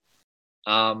 Yeah.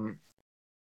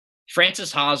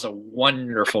 Frances Ha is a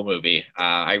wonderful movie.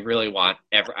 I really want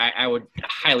I would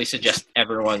highly suggest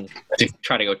everyone to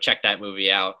try to go check that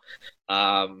movie out.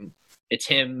 It's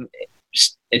him.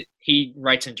 He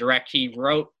writes and directs. He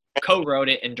co-wrote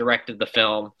it and directed the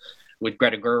film with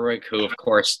Greta Gerwig, who of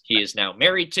course he is now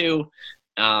married to.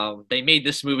 They made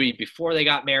this movie before they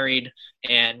got married,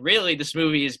 and really this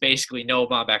movie is basically Noah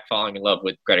Baumbach falling in love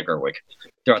with Greta Gerwig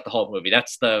throughout the whole movie.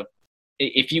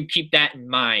 If you keep that in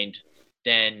mind,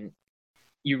 then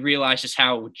you realize just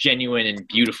how genuine and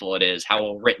beautiful it is, how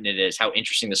well written it is, how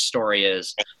interesting the story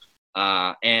is.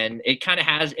 And it kind of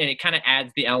adds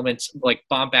the elements like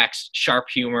Baumbach's sharp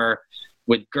humor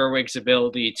with Gerwig's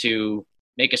ability to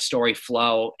make a story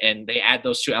flow, and they add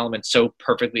those two elements so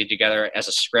perfectly together as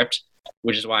a script,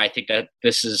 which is why I think that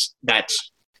that's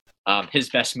his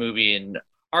best movie and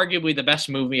arguably the best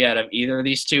movie out of either of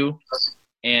these two.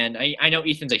 And I know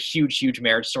Ethan's a huge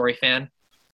Marriage Story fan.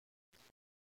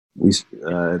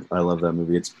 I love that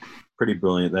movie. It's pretty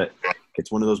brilliant. That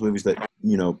it's one of those movies that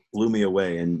blew me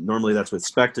away. And normally that's with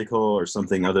spectacle or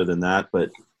something other than that. But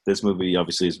this movie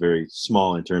obviously is very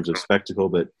small in terms of spectacle,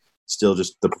 but still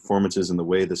just the performances and the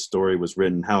way the story was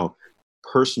written, how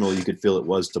personal you could feel it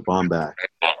was to Baumbach.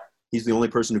 He's the only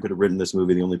person who could have written this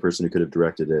movie, the only person who could have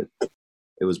directed it.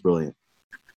 It was brilliant.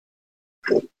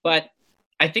 But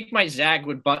I think my zag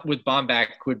with Baumbach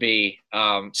would be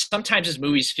sometimes his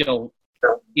movies feel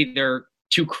either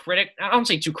too I don't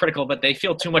say too critical, but they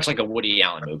feel too much like a Woody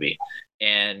Allen movie,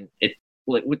 and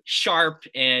with sharp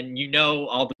and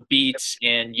all the beats,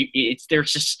 and it's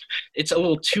a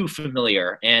little too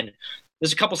familiar. And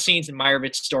there's a couple scenes in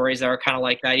Meyerowitz Stories that are kind of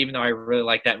like that, even though I really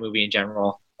like that movie in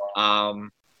general.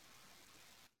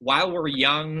 While We're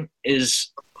Young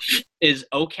is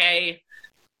okay.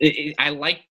 I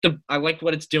liked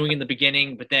what it's doing in the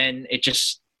beginning, but then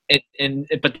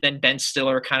but then Ben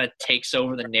Stiller kind of takes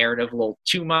over the narrative a little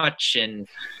too much, and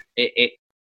it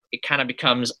kind of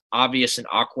becomes obvious and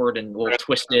awkward and a little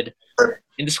twisted.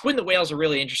 And The Squid and the Whale is a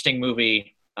really interesting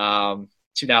movie,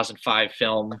 2005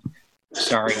 film.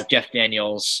 starring Jeff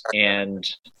Daniels and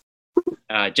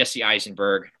Jesse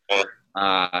Eisenberg.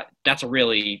 That's a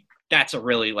really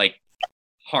like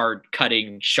hard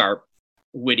cutting, sharp,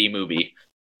 witty movie.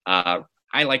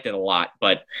 I liked it a lot,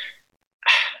 but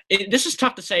this is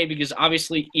tough to say because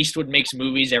obviously Eastwood makes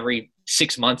movies every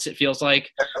 6 months. It feels like.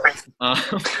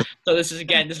 So this is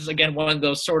again one of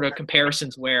those sort of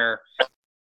comparisons where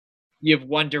you have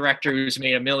one director who's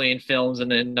made 1 million films and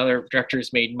then another director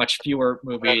who's made much fewer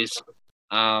movies.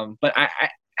 But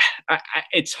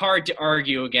it's hard to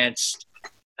argue against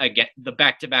the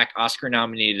back-to-back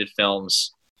Oscar-nominated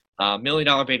films. $1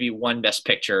 Million Baby won Best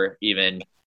Picture even.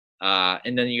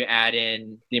 And then you add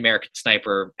in the American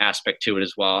Sniper aspect to it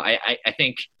as well. I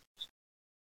think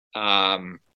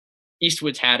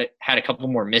Eastwood's had a couple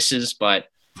more misses, but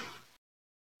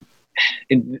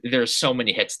there's so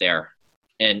many hits there,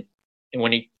 and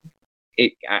when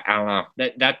I don't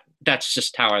know, that's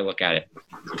just how I look at it.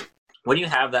 When you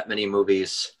have that many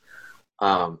movies,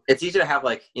 it's easy to have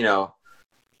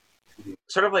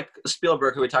sort of like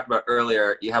Spielberg, who we talked about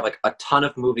earlier. You have like a ton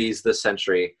of movies this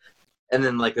century. And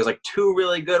then there's 2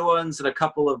 really good ones and a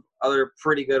couple of other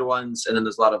pretty good ones. And then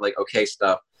there's a lot of okay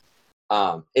stuff.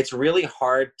 It's really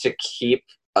hard to keep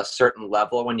a certain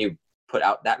level when you put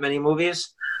out that many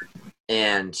movies.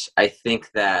 And I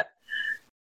think that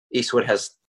Eastwood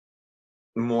has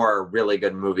more really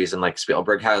good movies than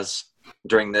Spielberg has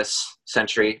during this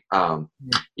century.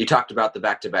 You talked about the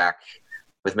back-to-back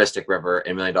with Mystic River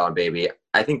and $1 Million Baby.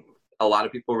 I think a lot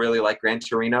of people really like Gran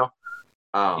Torino.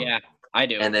 Yeah, I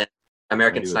do. And then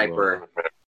American Sniper. Well.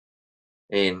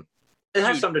 I mean, it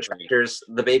has some detractors.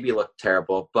 The Baby looked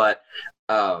terrible, but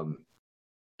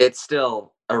it's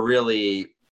still a really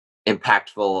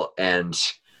impactful and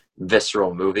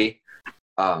visceral movie.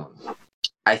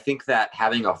 I think that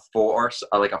having a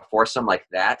foursome like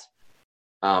that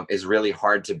is really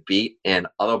hard to beat. And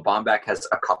although Baumbach has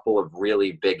a couple of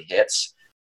really big hits,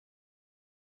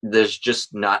 there's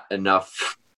just not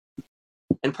enough.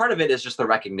 And part of it is just the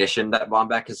recognition that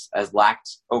Baumbach has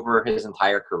lacked over his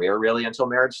entire career, really, until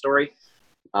Marriage Story.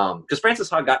 Because Francis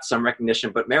Ha got some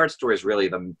recognition, but Marriage Story is really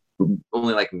the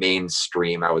only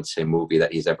mainstream, I would say, movie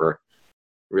that he's ever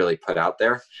really put out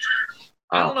there.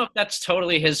 I don't know if that's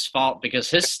totally his fault, because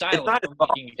his style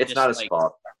it's not his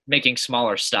fault. Making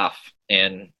smaller stuff,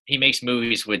 and he makes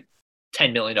movies with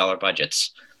 $10 million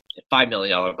budgets, $5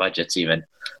 million budgets even.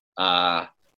 And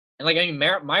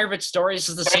Meyerowitz Stories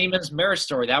is the same as Marriage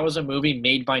Story. That was a movie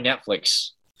made by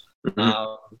Netflix.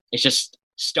 Mm-hmm. It's just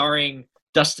starring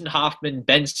Dustin Hoffman,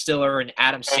 Ben Stiller, and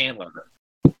Adam Sandler.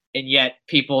 And yet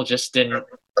people just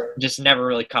never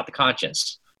really caught the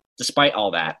conscience, despite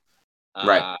all that.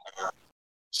 Right.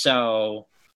 So,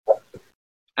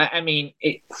 I mean,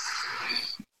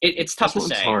 it's tough to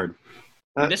say. It's hard.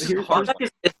 This is hard.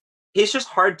 He's just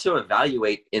hard to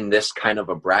evaluate in this kind of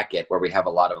a bracket where we have a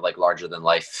lot of larger than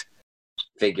life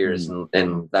figures,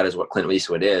 and that is what Clint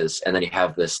Eastwood is. And then you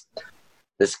have this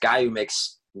guy who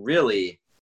makes really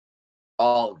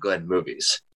all good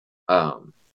movies, but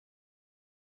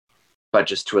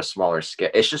just to a smaller scale.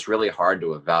 It's just really hard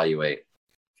to evaluate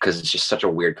because it's just such a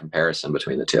weird comparison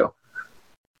between the two.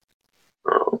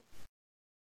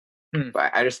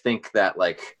 But I just think that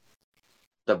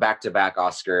the back-to-back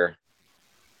Oscar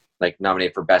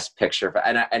nominated for Best Picture,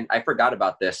 and I forgot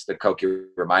about this. The Koki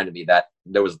reminded me that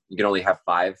you can only have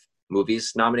 5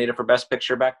 movies nominated for Best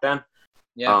Picture back then.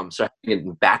 Yeah. So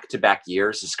in back-to-back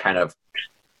years is kind of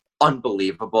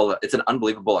unbelievable. It's an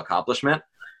unbelievable accomplishment.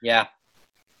 Yeah.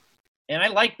 And I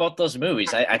like both those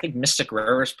movies. I think Mystic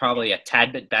River is probably a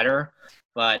tad bit better,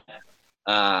 but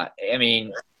I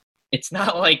mean, it's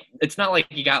not like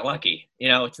you got lucky.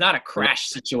 It's not a crash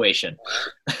situation.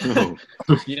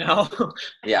 Yeah.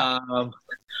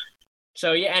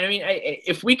 So yeah, and I mean,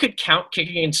 if we could count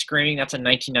Kicking and Screaming, that's a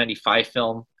 1995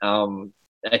 film.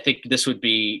 I think this would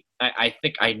be. I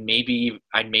think I'd maybe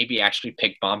actually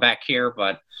pick Baumbach here,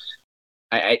 but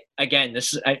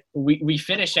we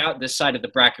finish out this side of the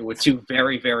bracket with 2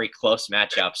 very, very close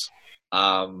matchups.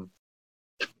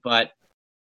 But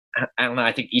I don't know.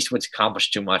 I think Eastwood's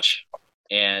accomplished too much,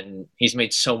 and he's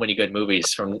made so many good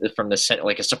movies from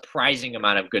the a surprising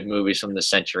amount of good movies from the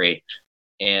century.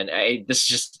 And this is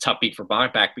just a tough beat for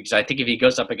Baumbach, because I think if he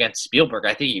goes up against Spielberg,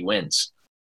 I think he wins,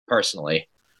 personally.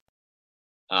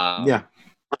 Yeah,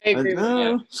 I agree with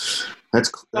you.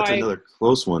 That's another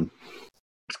close one.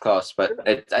 It's close, but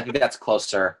I think that's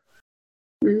closer.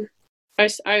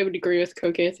 I would agree with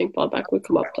Koki. I think Baumbach would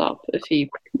come up top if he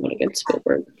went against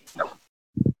Spielberg.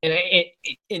 And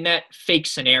in that fake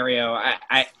scenario,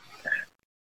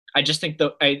 I just think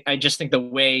the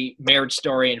way Marriage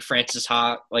Story and Frances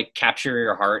Ha like capture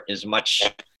your heart is much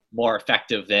more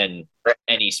effective than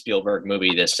any Spielberg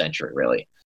movie this century, really.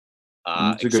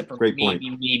 It's a great point.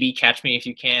 Maybe Catch Me If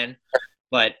You Can,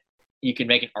 but you can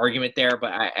make an argument there.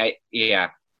 But I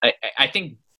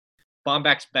think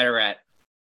Baumbach's better at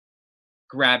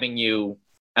grabbing you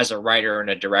as a writer and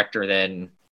a director than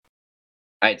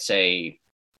I'd say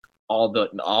all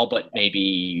but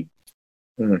maybe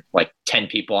like 10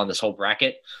 people on this whole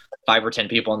bracket, 5 or 10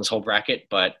 people on this whole bracket.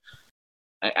 But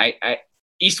I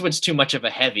Eastwood's too much of a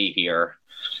heavy here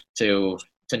to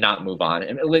not move on,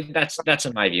 and that's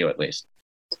in my view at least.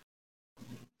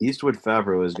 Eastwood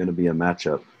Favreau is going to be a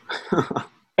matchup.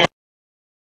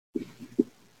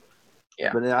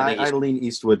 Yeah, but I lean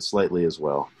Eastwood slightly as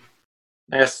well.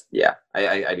 Yes, yeah,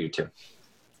 I do too.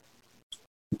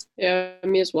 Yeah,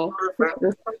 me as well.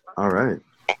 All right.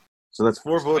 So that's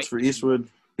 4 votes for Eastwood.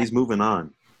 He's moving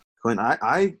on. Clint,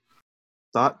 I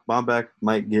thought Baumbach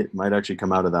might actually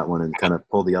come out of that one and kind of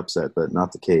pull the upset, but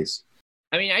not the case.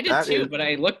 I mean, I did too, but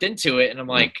I looked into it and I'm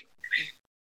like,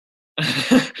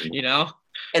 you know,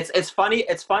 it's funny.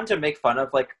 It's fun to make fun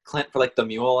of like Clint for like the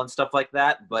mule and stuff like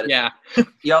that, but yeah,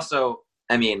 you also,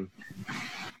 I mean,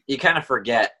 you kind of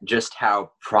forget just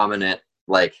how prominent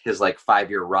like his like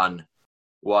 5-year run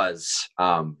was.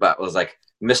 But it was like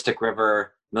Mystic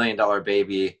River, $1 Million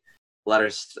Baby,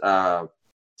 Letters to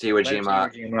Iwo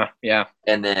Jima, yeah,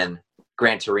 and then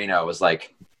Gran Torino was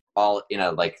like all in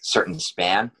a like certain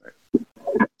span.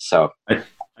 So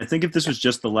I think if this was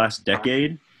just the last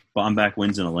decade, Baumbach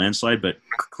wins in a landslide, but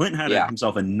Clint had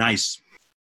himself a nice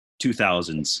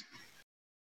 2000s.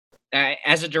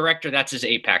 As a director, that's his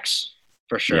apex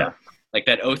for sure. Yeah. Like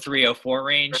that 03-04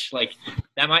 range, like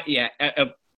that might,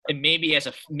 and maybe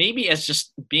as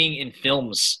just being in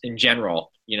films in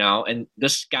general, you know. And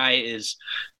this guy is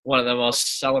one of the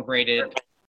most celebrated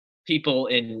people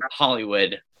in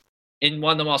Hollywood, and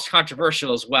one of the most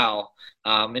controversial as well.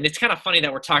 And it's kind of funny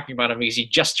that we're talking about him because he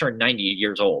just turned 90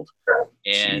 years old.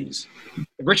 And Jeez.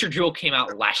 Richard Jewell came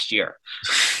out last year.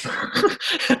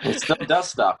 It still does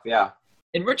stuff, yeah.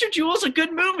 And Richard Jewell's a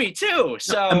good movie too.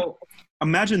 So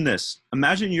imagine this.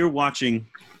 Imagine you're watching,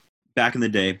 back in the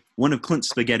day, one of Clint's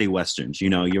spaghetti westerns. You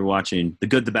know, you're watching The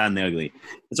Good, the Bad, and the Ugly.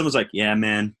 And someone's like, yeah,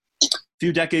 man, a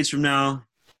few decades from now,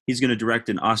 he's going to direct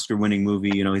an Oscar-winning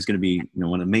movie. You know, he's going to be, you know,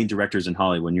 one of the main directors in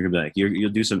Hollywood. And you're going to be like, you'll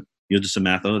do some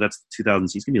math. Oh, that's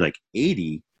 2000s. He's going to be like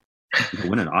 80. He'll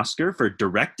win an Oscar for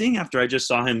directing after I just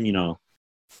saw him, you know,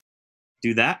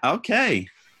 do that. Okay.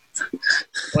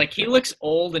 Like, he looks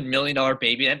old in $1 Million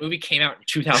Baby. That movie came out in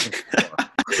 2004.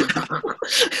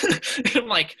 I'm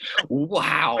like,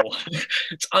 wow.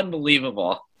 It's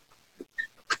unbelievable.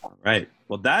 All right.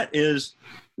 Well, that is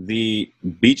the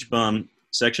Beach Bum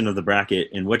section of the bracket,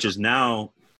 in which is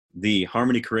now the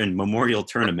Harmony Korine Memorial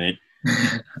Tournament,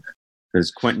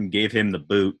 because Quentin gave him the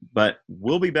boot. But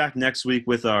we'll be back next week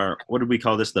with our, what did we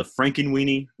call this, the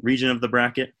Frankenweenie region of the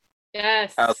bracket?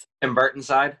 Yes. Tim Burton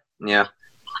side? Yeah.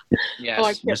 Yes. Oh,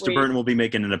 I can't Mr. wait. Burton will be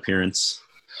making an appearance.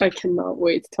 I cannot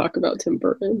wait to talk about Tim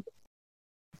Burton.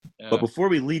 But before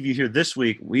we leave you here this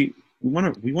week, we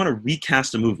want to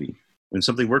recast a movie, and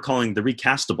something we're calling the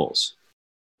Recastables.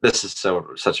 This is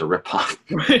such a ripoff.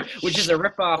 Which is a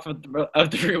ripoff of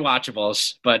the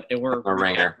Rewatchables, but we're A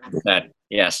ringer. that.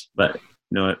 Yes. But you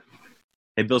know what?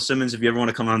 Hey, Bill Simmons, if you ever want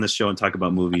to come on this show and talk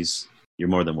about movies, you're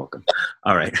more than welcome.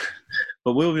 All right.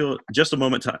 But we'll be just a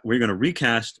moment. We're going to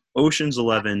recast Ocean's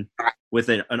 11 with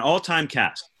an all-time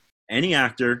cast. Any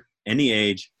actor, any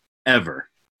age, ever.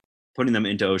 Putting them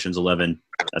into Ocean's 11.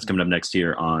 That's coming up next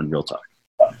year on Real Talk.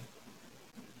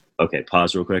 Okay,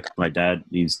 pause real quick. My dad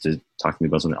needs to talk to me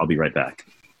about something. I'll be right back.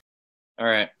 All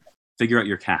right. Figure out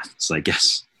your casts, I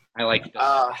guess. I like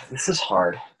This is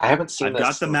hard. I haven't seen I've this.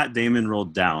 got the Matt Damon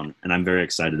rolled down, and I'm very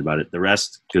excited about it. The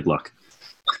rest, good luck.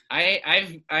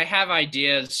 I have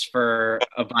ideas for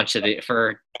a bunch of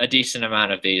for a decent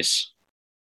amount of these.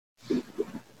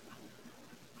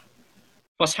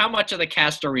 Plus, how much of the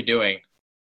cast are we doing?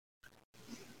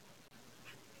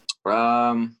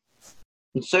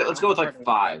 Let's go with like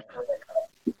 5.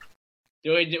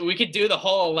 We could do the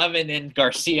whole 11 in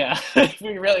Garcia if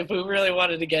we really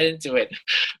wanted to get into it,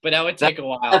 but that would take a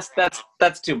while.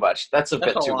 That's too much. That's a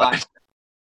bit too lot. much.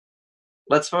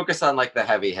 Let's focus on like the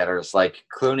heavy hitters, like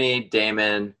Clooney,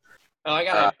 Damon. Oh,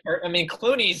 I mean,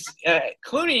 Clooney.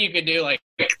 You could do like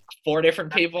 4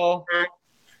 different people.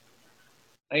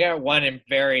 I got one in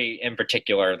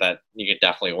particular that you could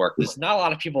definitely work. There's not a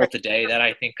lot of people today that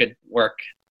I think could work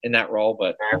in that role,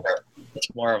 but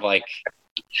it's more of like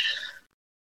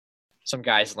some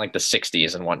guys in like the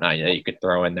 60s and whatnot that you could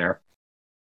throw in there.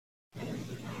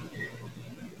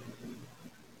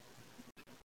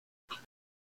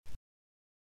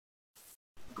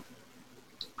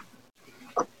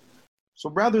 So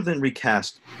rather than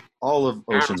recast all of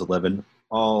Ocean's 11,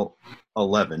 all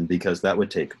 11, because that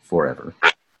would take forever,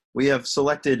 we have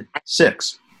selected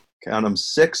 6, count them,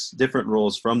 6 different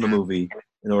roles from the movie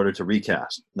in order to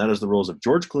recast. And that is the roles of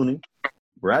George Clooney,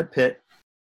 Brad Pitt,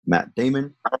 Matt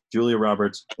Damon, Julia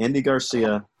Roberts, Andy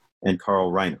Garcia, and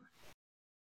Carl Reiner.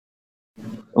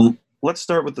 Let's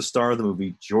start with the star of the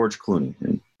movie, George Clooney.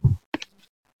 And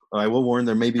I will warn,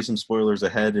 there may be some spoilers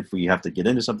ahead. If we have to get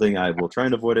into something, I will try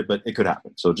and avoid it, but it could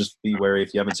happen. So just be wary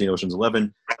if you haven't seen Ocean's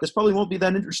 11. This probably won't be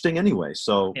that interesting anyway.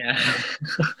 So Yeah.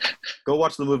 go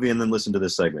watch the movie and then listen to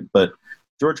this segment. But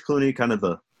George Clooney, kind of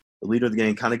the leader of the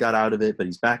gang, kind of got out of it, but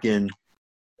he's back in.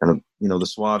 Kind of, the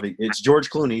suave. It's George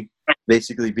Clooney,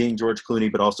 basically being George Clooney,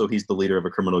 but also he's the leader of a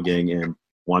criminal gang and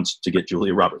wants to get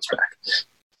Julia Roberts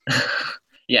back.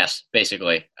 Yes,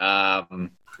 basically.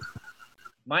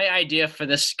 My idea for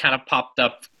this kind of popped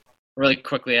up really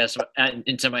quickly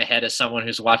into my head as someone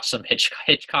who's watched some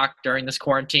Hitchcock during this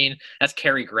quarantine. That's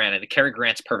Cary Grant. And Cary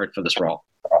Grant's perfect for this role.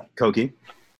 Koki,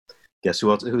 guess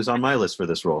who's on my list for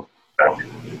this role?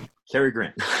 Cary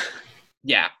Grant.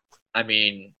 Yeah, I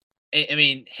mean,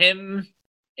 him,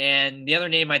 and the other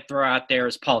name I'd throw out there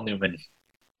is Paul Newman.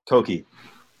 Koki,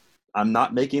 I'm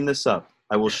not making this up.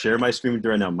 I will share my screen with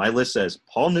you right now. My list says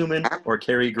Paul Newman or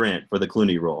Cary Grant for the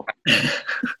Clooney role.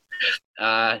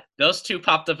 Those two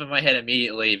popped up in my head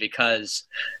immediately because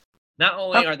not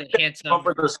only are they handsome.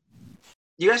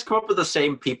 You guys come up with the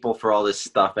same people for all this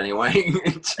stuff anyway.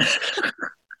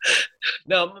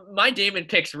 No, my Damon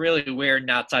pick's really weird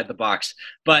and outside the box.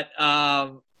 But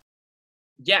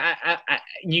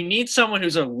you need someone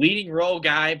who's a leading role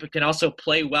guy but can also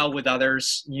play well with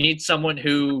others. You need someone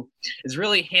who is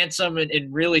really handsome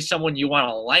and really someone you want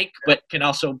to like but can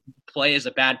also play as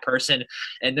a bad person.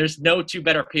 And there's no two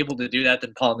better people to do that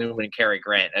than Paul Newman and Cary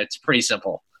Grant. It's pretty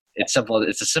simple. It's simple.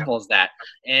 It's as simple as that.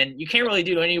 And you can't really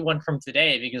do anyone from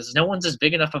today because no one's as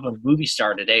big enough of a movie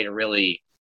star today to really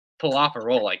pull off a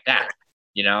role like that,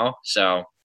 So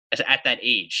at that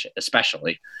age,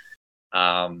 especially.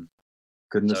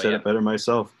 Couldn't have said it better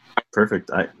myself. Perfect.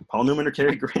 Paul Newman or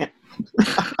Cary Grant?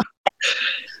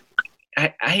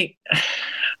 I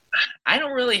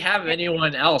don't really have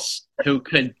anyone else who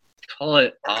could pull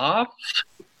it off.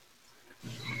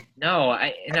 No,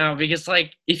 because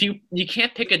if you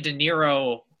can't pick a De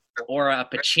Niro or a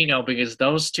Pacino because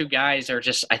those two guys are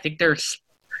just, I think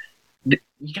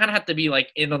you kind of have to be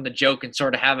in on the joke and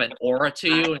sort of have an aura to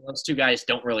you, and those two guys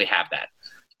don't really have that.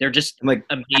 They're just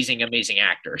amazing, amazing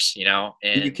actors,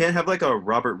 And you can't have a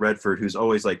Robert Redford who's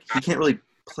always he can't really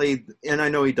play, and I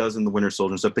know he does in the Winter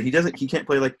Soldier and stuff, but he can't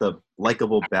play the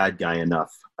likable bad guy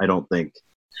enough, I don't think.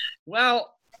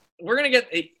 Well,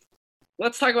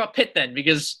 let's talk about Pitt then,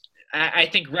 because I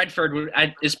think Redford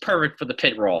is perfect for the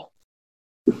Pitt role.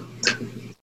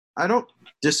 I don't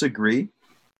disagree.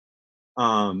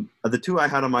 The two I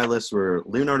had on my list were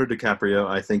Leonardo DiCaprio.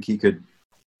 I think he could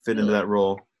fit into that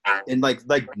role. And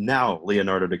now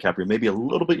Leonardo DiCaprio, maybe a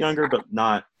little bit younger, but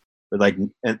not,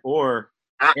 or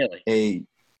really?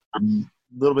 A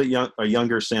little bit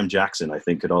younger Sam Jackson, I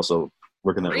think, could also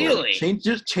work in that role.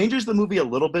 Changes the movie a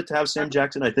little bit to have Sam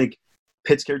Jackson. I think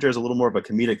Pitt's character has a little more of a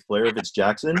comedic flair if it's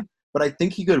Jackson, but I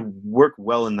think he could work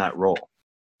well in that role.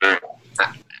 I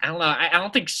don't know. I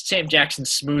don't think Sam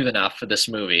Jackson's smooth enough for this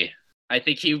movie. I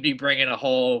think he would be bringing a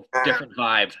whole different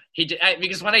vibe.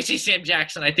 Because when I see Sam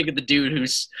Jackson, I think of the dude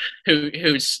who's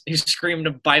screaming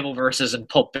the Bible verses in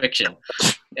Pulp Fiction.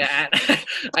 And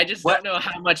I just don't know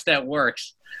how much that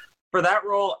works. For that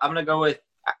role, I'm gonna go with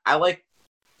I like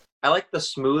the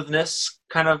smoothness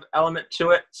kind of element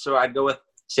to it. So I'd go with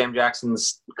Sam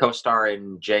Jackson's co-star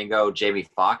in Django, Jamie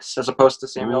Foxx, as opposed to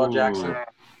Samuel L. Jackson.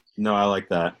 No, I like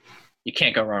that. You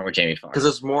can't go wrong with Jamie Foxx because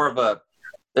there's more of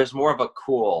a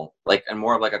cool, and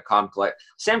more of a calm collect.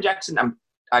 Sam Jackson,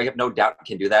 I have no doubt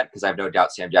can do that because I have no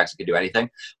doubt Sam Jackson can do anything.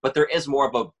 But there is more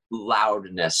of a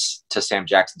loudness to Sam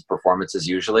Jackson's performances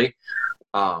usually.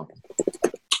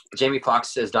 Jamie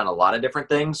Foxx has done a lot of different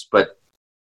things, but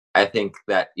I think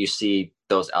that you see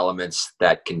those elements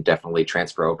that can definitely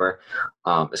transfer over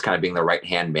as kind of being the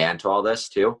right-hand man to all this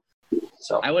too.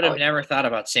 So I would have never thought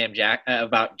about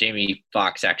about Jamie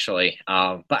Foxx actually,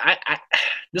 but I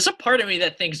there's a part of me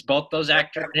that thinks both those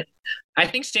actors. I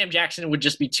think Sam Jackson would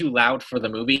just be too loud for the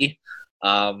movie.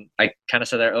 I kind of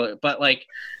said that earlier, but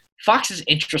Fox is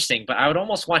interesting, but I would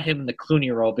almost want him in the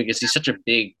Clooney role because he's such a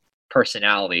big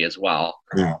personality as well.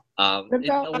 Yeah. A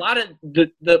lot of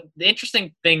the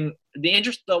interesting thing,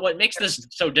 what makes this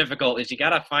so difficult is you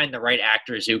got to find the right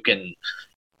actors who can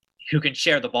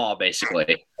share the ball.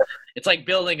 Basically, it's like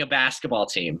building a basketball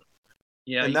team.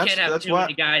 You know, And you can't have that's too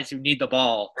many guys who need the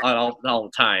ball all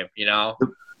the time, you know?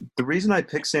 The reason I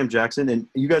picked Sam Jackson, and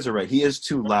you guys are right, he is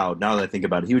too loud now that I think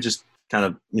about it. He would just kind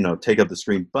of, take up the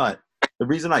screen. But the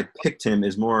reason I picked him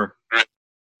is more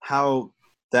how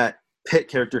that Pitt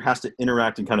character has to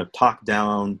interact and kind of talk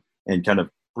down and kind of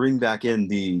bring back in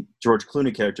the George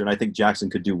Clooney character. And I think Jackson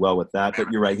could do well with that.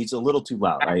 But you're right, he's a little too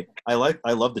loud.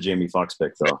 I love the Jamie Foxx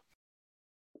pick, though.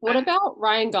 What about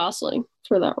Ryan Gosling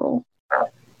for that role?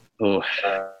 Ooh.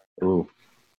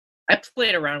 I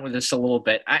played around with this a little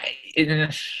bit. I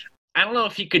don't know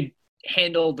if he could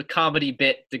handle the comedy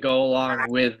bit to go along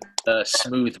with the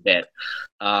smooth bit.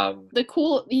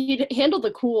 He'd handle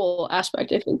the cool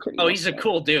aspect, I think. Pretty he's a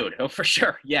cool dude. Oh, for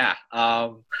sure. Yeah. I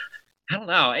don't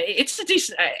know. It's a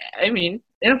decent. I mean,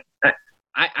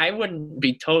 I wouldn't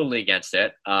be totally against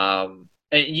it.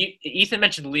 Ethan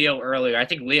mentioned Leo earlier. I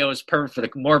think Leo is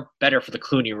perfect better for the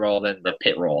Clooney role than the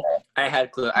Pitt role. I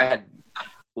had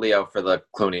Leo for the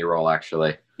Clooney role,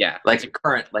 actually. Yeah, like a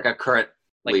current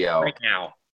Leo right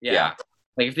now. Yeah.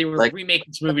 Like if they were remaking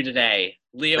this movie today,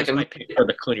 Leo's my pick for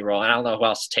the Clooney role, and I don't know who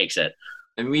else takes it.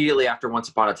 Immediately after Once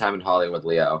Upon a Time in Hollywood,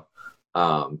 Leo.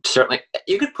 Certainly,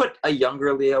 you could put a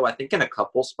younger Leo, I think, in a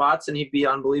couple spots, and he'd be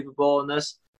unbelievable in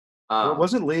this.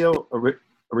 Wasn't Leo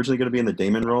originally going to be in the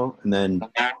Damon role, and then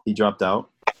he dropped out?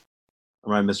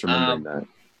 Or am I misremembering that?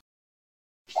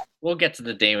 We'll get to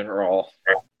the Damon role.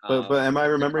 But am I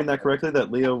remembering that correctly,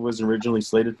 that Leo was originally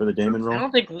slated for the Damon role? I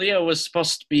don't think Leo was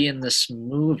supposed to be in this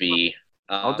movie.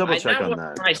 I'll double check on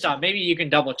that. I saw. Maybe you can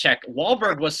double check.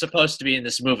 Wahlberg was supposed to be in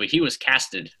this movie. He was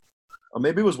casted. Oh,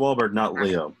 maybe it was Wahlberg, not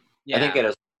Leo. Yeah. I think it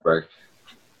is Wahlberg.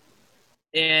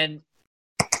 And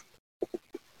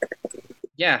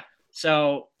yeah,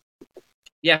 so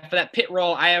yeah, for that Pitt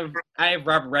role, I have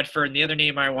Robert Redford, and the other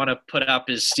name I want to put up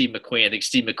is Steve McQueen. I think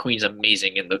Steve McQueen's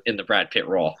amazing in the Brad Pitt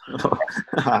role.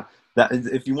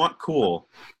 If you want cool,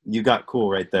 you got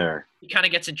cool right there. He kind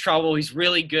of gets in trouble. He's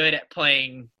really good at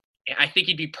playing. I think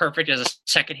he'd be perfect as a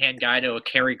second-hand guy to a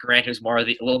Cary Grant, who's a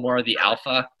little more of the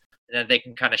alpha, and then they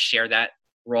can kind of share that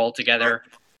role together.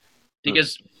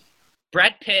 Because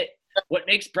Brad Pitt, what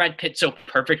makes Brad Pitt so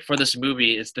perfect for this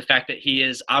movie is the fact that he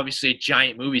is obviously a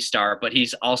giant movie star, but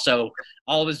he's also,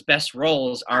 all of his best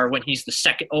roles are when he's the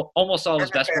second, almost all of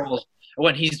his best roles are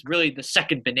when he's really the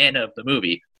second banana of the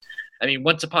movie. I mean,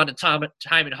 Once Upon a Time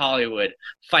in Hollywood,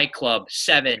 Fight Club,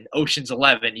 Seven, Ocean's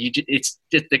 11. It's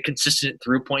just the consistent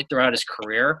through point throughout his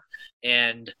career,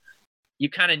 and you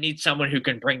kind of need someone who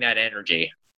can bring that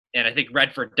energy. And I think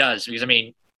Redford does, because I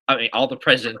mean, All the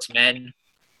President's Men,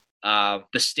 The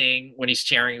Sting when he's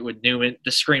sharing with Newman,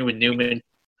 The Screen with Newman,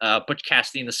 Butch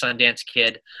Cassidy and the Sundance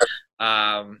Kid,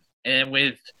 and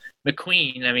with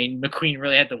McQueen. I mean, McQueen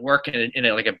really had to work in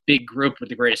a big group with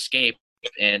The Great Escape.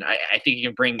 And I think you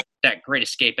can bring that Great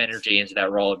Escape energy into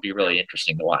that role. It'd be really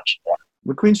interesting to watch.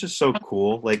 McQueen's just so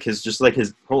cool.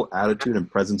 His whole attitude and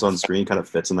presence on screen kind of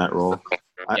fits in that role.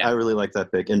 I really like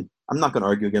that pick. And I'm not going to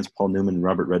argue against Paul Newman and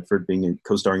Robert Redford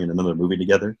co-starring in another movie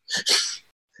together.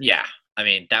 Yeah. I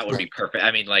mean, that would be perfect.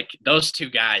 I mean, those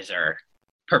two guys are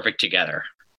perfect together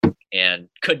and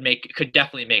could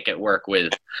definitely make it work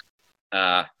with,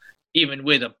 even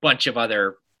with a bunch of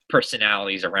other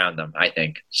personalities around them, I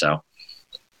think. So.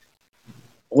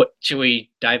 What should we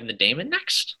dive into Damon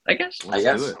next? I guess.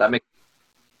 That makes.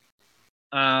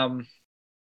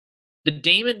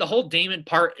 The whole Damon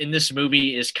part in this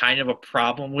movie is kind of a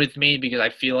problem with me because I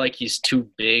feel like he's too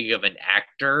big of an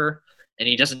actor and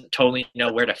he doesn't totally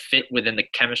know where to fit within the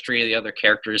chemistry of the other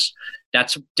characters.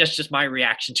 That's just my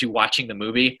reaction to watching the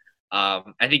movie. I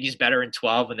think he's better in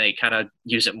 12 and they kind of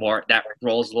use it more. That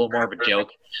role is a little more of a joke,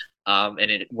 and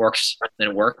it works.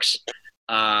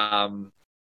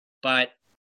 But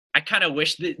I kind of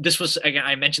wish that this was, again,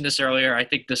 I mentioned this earlier. I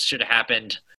think this should have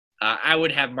happened. I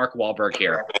would have Mark Wahlberg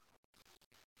here.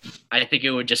 I think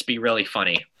it would just be really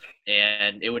funny,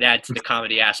 and it would add to the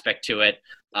comedy aspect to it.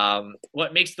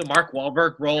 What makes the Mark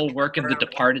Wahlberg role work in The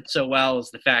Departed so well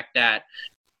is the fact that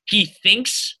he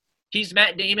thinks he's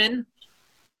Matt Damon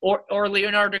or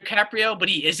Leonardo DiCaprio, but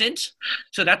he isn't.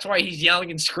 So that's why he's yelling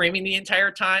and screaming the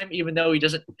entire time, even though he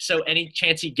doesn't. So any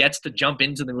chance he gets to jump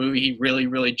into the movie, he really,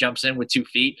 really jumps in with 2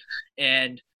 feet.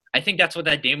 And I think that's what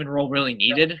that Damon role really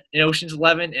needed in Ocean's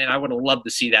 11. And I would have loved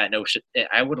to see that in Ocean.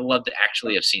 I would have loved to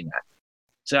actually have seen that.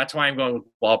 So that's why I'm going with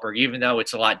Wahlberg, even though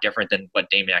it's a lot different than what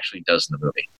Damon actually does in the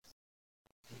movie.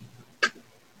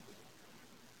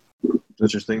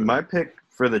 Interesting. My pick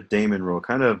for the Damon role,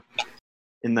 kind of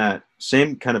in that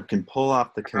same kind of can pull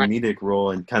off the comedic role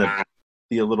and kind of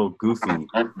be a little goofy.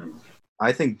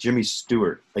 I think Jimmy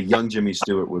Stewart, a young Jimmy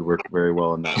Stewart, would work very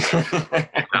well in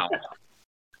that. Wow.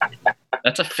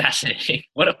 That's a fascinating.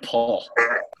 What a poll.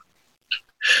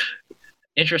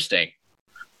 Interesting.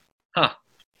 Huh.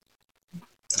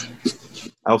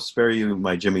 I'll spare you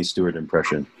my Jimmy Stewart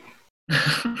impression.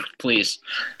 Please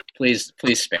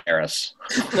spare us.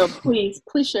 No, please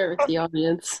share with the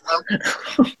audience.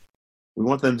 We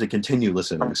want them to continue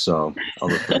listening, so I'll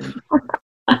refrain.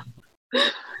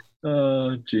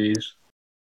 Oh, jeez.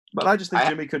 But I just think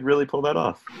Jimmy could really pull that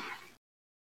off.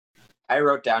 I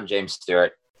wrote down James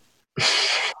Stewart.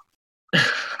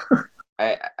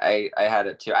 I had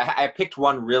it too. I picked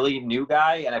one really new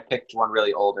guy and I picked one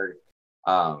really older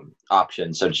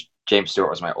option. So James Stewart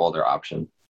was my older option.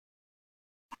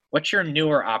 What's your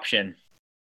newer option?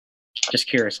 Just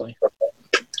curiously.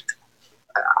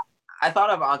 I thought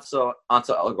of Ansel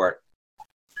Elgort.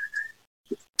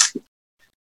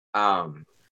 I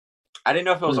didn't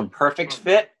know if it was a perfect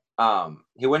fit.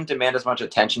 He wouldn't demand as much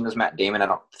attention as Matt Damon, I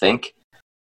don't think.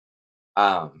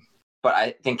 But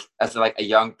I think as like a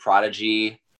young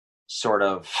prodigy sort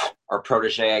of, or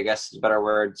protege, I guess is a better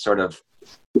word, sort of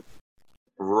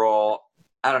role.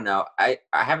 I don't know. I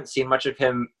haven't seen much of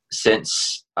him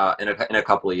since in a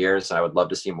couple of years. And I would love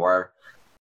to see more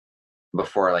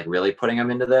before like really putting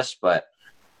him into this. But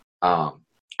I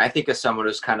think as someone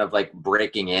who's kind of like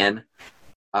breaking in,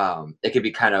 it could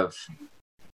be kind of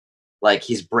like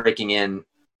he's breaking in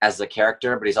as the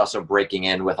character, but he's also breaking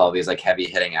in with all these like heavy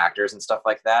hitting actors and stuff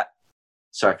like that.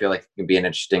 So I feel like it could be an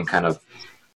interesting kind of,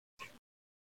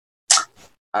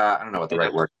 I don't know what the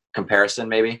right word, comparison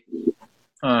maybe.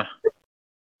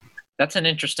 That's an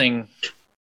interesting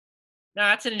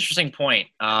point.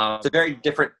 It's a very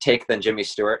different take than Jimmy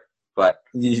Stewart, but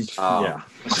Yeah.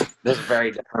 this is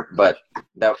very different, but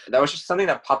that was just something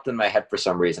that popped in my head for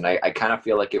some reason. I kind of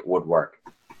feel like it would work.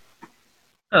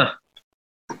 Huh.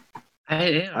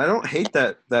 I don't hate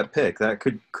that pick. That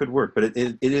could work, but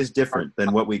it is different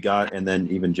than what we got, and then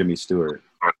even Jimmy Stewart.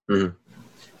 Mm-hmm.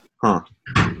 Huh.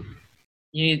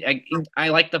 I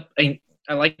like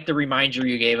the reminder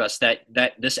you gave us that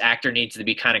this actor needs to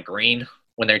be kind of green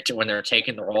when they're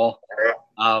taking the role.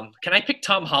 Can I pick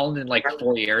Tom Holland in like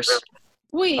 4 years?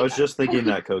 Wait, I was just thinking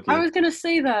that, Koki. I was gonna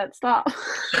say that. Stop.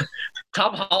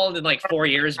 Tom Holland in like 4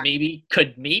 years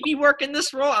could maybe work in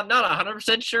this role. I'm not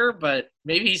 100% sure, but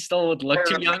maybe he still would look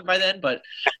too young by then. But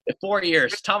 4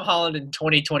 years, Tom Holland in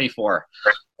 2024.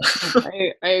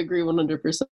 I agree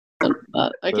 100%. I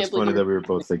That's can't funny believe that we were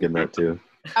both thinking that too.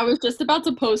 I was just about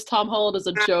to post Tom Holland as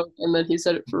a joke, and then he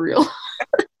said it for real.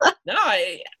 No,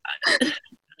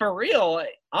 for real.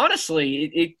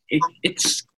 Honestly,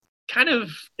 it's kind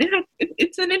of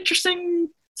it's an interesting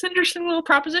little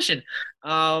proposition.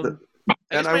 I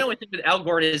guess my only thing with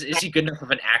Elgort is he good enough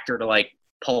of an actor to like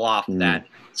pull off that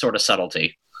sort of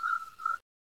subtlety?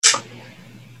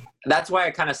 That's why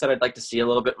I kind of said I'd like to see a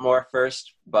little bit more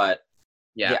first, but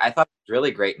yeah I thought it was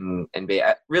really great and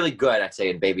really good, I'd say,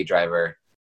 in Baby Driver.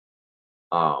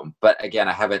 But again,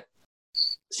 I haven't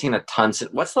seen a ton. Is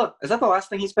that the last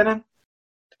thing he's been in?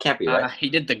 It can't be right. He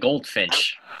did the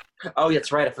Goldfinch. Oh,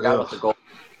 that's right. I forgot about the Gold.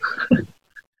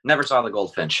 Never saw the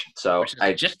Goldfinch, so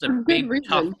just a big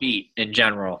tough beat in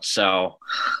general. So,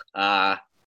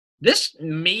 this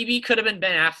maybe could have been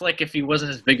Ben Affleck if he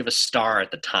wasn't as big of a star at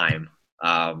the time.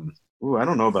 Ooh, I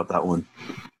don't know about that one.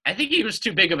 I think he was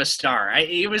too big of a star.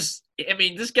 This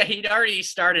guy, he'd already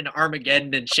starred in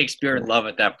Armageddon and Shakespeare in Love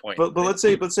at that point. But let's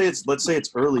say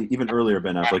it's early, even earlier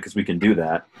Ben Affleck, because we can do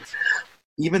that.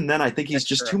 Even then, I think he's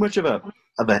just too much of a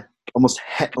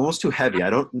almost too heavy. I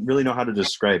don't really know how to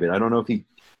describe it. I don't know if he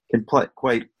can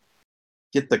quite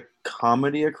get the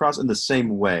comedy across in the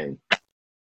same way.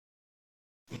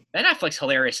 Ben Affleck's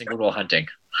hilarious in Good Will Hunting.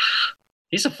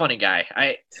 He's a funny guy.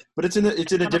 But it's in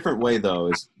a different way, though.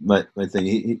 Is my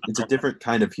thing. It's a different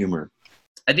kind of humor.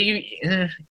 I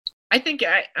think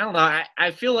I don't know.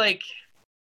 I feel like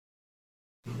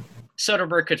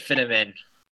Soderbergh could fit him in,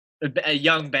 a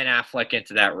young Ben Affleck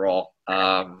into that role.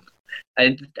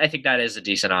 I think that is a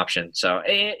decent option. So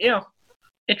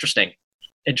interesting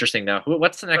though.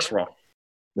 What's the next role?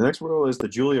 The next role is the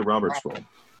Julia Roberts role.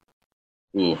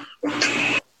 Ooh.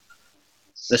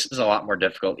 This is a lot more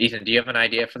difficult. Ethan, do you have an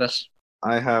idea for this?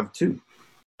 I have two.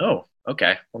 Oh,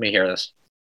 okay. Let me hear this.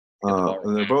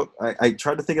 And they're both. I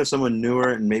tried to think of someone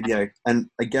newer, and maybe I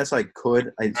guess I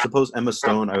could. I suppose Emma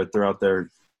Stone I would throw out there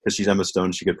because she's Emma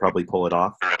Stone. She could probably pull it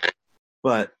off.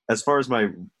 But as far as my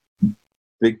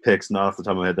big picks, not off the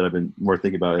top of my head that I've been more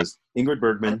thinking about, is Ingrid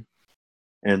Bergman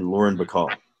and Lauren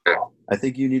Bacall. I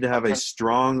think you need to have a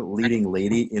strong leading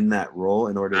lady in that role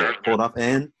in order to pull it off,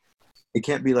 and it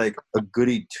can't be like a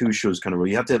goody two shoes kind of role.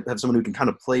 You have to have someone who can kind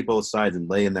of play both sides and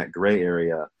lay in that gray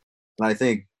area. And I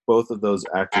think both of those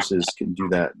actresses can do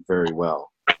that very well.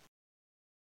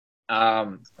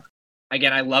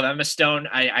 Again, I love Emma Stone.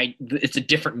 It's a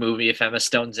different movie if Emma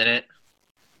Stone's in it,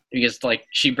 because like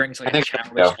she brings like a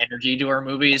childish energy to her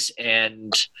movies,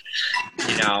 and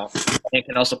you know, it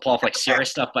can also pull off like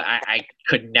serious stuff. But I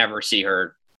could never see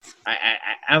her.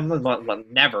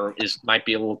 Never might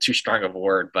be a little too strong of a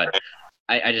word, but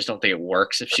I just don't think it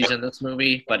works if she's in this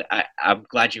movie. But I'm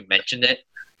glad you mentioned it.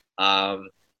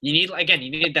 You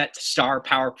need that star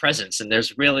power presence, and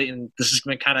there's really, and this has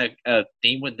been kind of a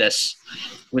theme with this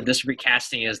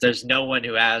recasting, is there's no one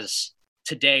who has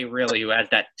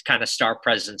that kind of star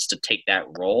presence to take that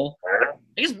role.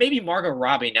 I guess maybe Margot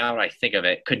Robbie, now that I think of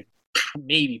it, could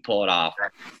maybe pull it off.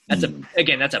 That's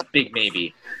a big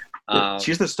maybe.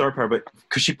 She's the star power, but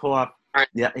could she pull off?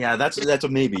 Yeah, that's a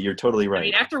maybe. You're totally right. I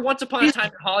mean, after Once Upon a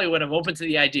Time in Hollywood, I'm open to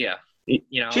the idea.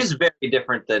 You know, she's very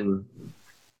different than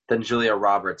Julia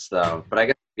Roberts, though. But I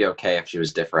guess it'd be okay if she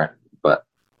was different. But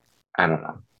I don't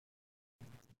know.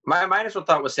 My initial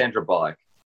thought was Sandra Bullock.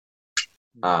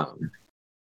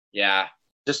 Yeah.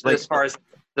 Just like, as far as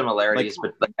similarities,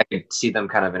 but like, I could see them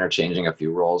kind of interchanging a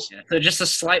few roles. Yeah, so just a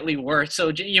slightly worse. So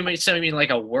you mean like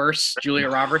a worse Julia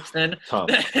Roberts then?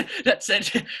 That's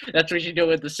what you do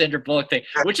with the Sandra Bullock thing,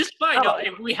 which is fine. No,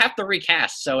 we have to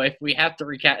recast. So if we have to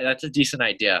recast, that's a decent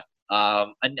idea.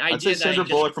 I'd say Sandra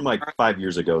Bullock from like 5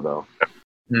 years ago, though.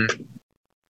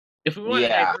 If we want to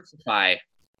diversify,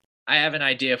 I have an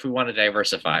idea. If we want to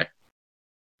diversify,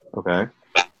 okay,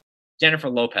 Jennifer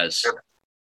Lopez.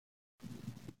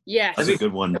 Yes, that's a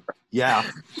good one. Yeah.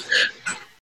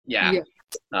 It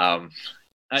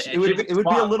would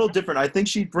be a little different. I think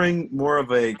she'd bring more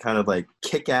of a kind of like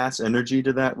kick-ass energy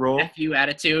to that role. FU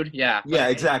attitude, yeah. Yeah,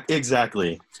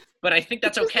 exactly. But I think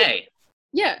that's okay.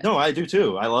 Yeah. No, I do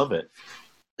too. I love it.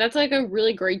 That's like a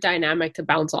really great dynamic to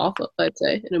bounce off of, I'd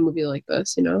say, in a movie like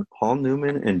this, you know? Paul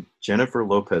Newman and Jennifer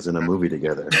Lopez in a movie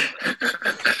together.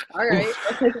 All right.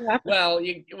 Well,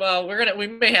 we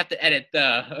may have to edit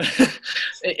the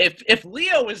if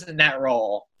Leo was in that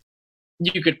role,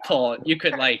 you could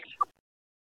like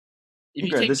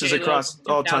okay, this is across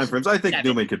all time frames. I think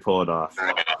Newman could pull it off.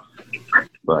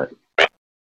 But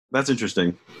that's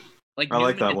interesting. Like I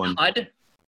like that one. HUD?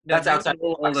 That's outside. A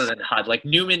little older than HUD. Like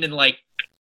Newman and like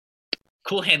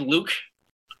Cool Hand Luke.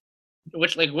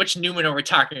 Which Newman are we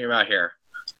talking about here?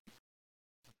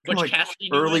 Which like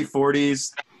Cassidy early Newman?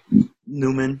 40s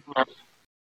Newman.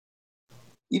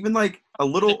 Even like a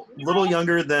little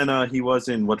younger than he was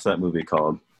in, what's that movie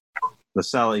called? The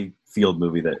Sally Field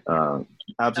movie that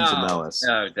Absence of Malice.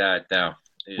 No.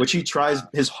 Which he tries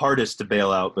his hardest to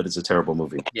bail out, but it's a terrible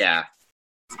movie. Yeah.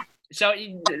 So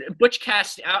Butch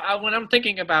Cassidy, when I'm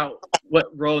thinking about what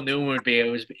role Newman would be, it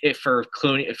was for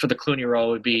the Clooney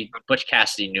role would be Butch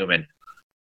Cassidy Newman.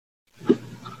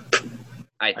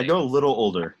 I go a little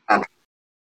older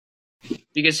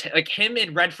because like him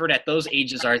and Redford at those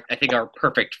ages are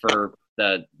perfect for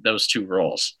those two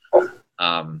roles.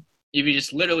 If you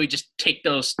just literally take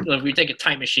those, if we take a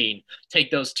time machine, take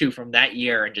those two from that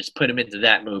year and just put them into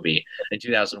that movie in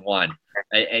 2001,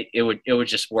 it would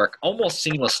just work almost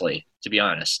seamlessly, to be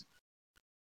honest.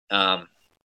 I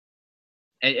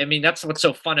mean, that's what's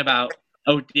so fun about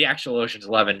the actual Ocean's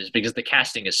 11 is because the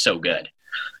casting is so good.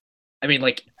 I mean,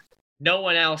 like no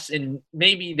one else in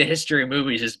maybe the history of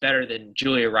movies is better than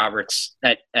Julia Roberts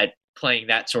at playing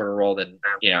that sort of role than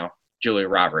Julia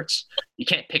Roberts. You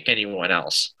can't pick anyone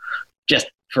else.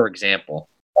 Just for example.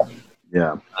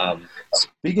 Yeah.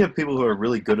 Speaking of people who are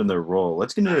really good in their role,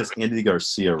 let's get into this Andy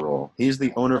Garcia role. He's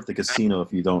the owner of the casino,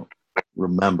 if you don't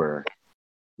remember.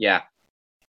 Yeah.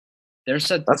 That's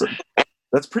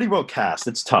pretty well cast.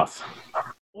 It's tough.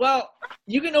 Well,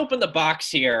 you can open the box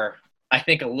here, I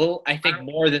think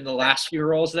more than the last few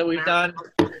roles that we've done.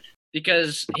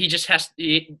 Because he just has to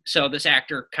be, so this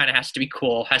actor kind of has to be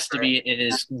cool, has to be in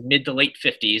his mid to late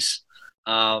 50s.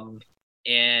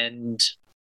 And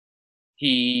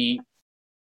he's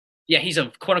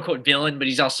a quote unquote villain, but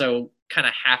he's also kind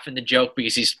of half in the joke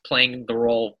because he's playing the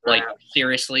role like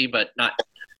seriously, but not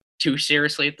too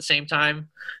seriously at the same time.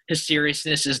 His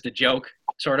seriousness is the joke,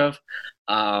 sort of.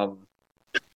 I'll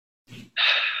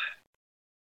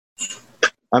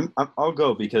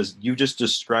go because you just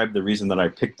described the reason that I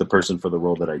picked the person for the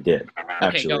role that I did. Actually.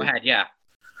 Okay, go ahead. Yeah.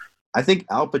 I think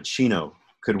Al Pacino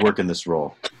could work in this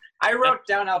role. I wrote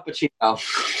down Al Pacino.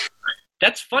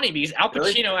 That's funny because Al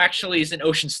Pacino actually is in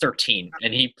Ocean's 13,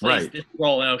 and he plays this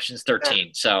role in Ocean's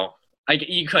 13. So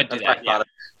you could do that. Yeah.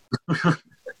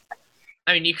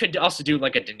 I mean, you could also do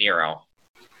like a De Niro.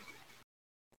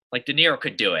 Like De Niro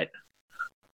could do it.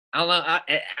 I don't know.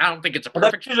 I don't think it's a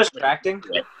perfect. That's distracting.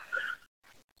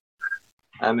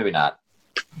 Maybe not.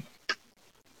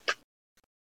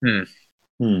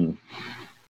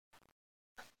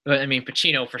 But I mean,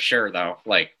 Pacino for sure, though.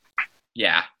 Like,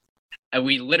 yeah. And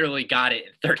we literally got it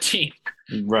in 13.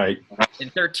 Right.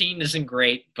 And 13 isn't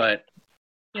great, but,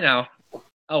 you know,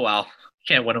 oh well.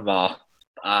 Can't win them all.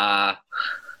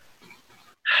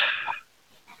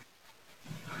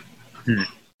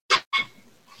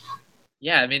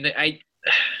 Yeah, I mean, I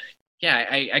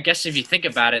guess if you think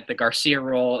about it, the Garcia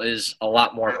role is a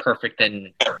lot more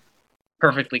perfectly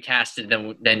casted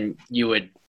than you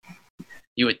would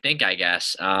think, I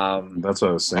guess. That's what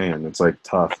I was saying. It's like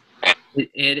tough.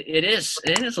 It is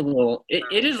a little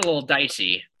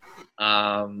dicey.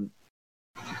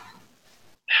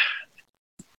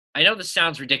 I know this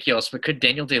sounds ridiculous, but could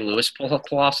Daniel Day-Lewis pull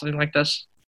off something like this?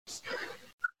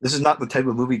 This is not the type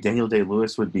of movie Daniel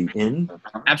Day-Lewis would be in.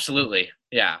 Absolutely,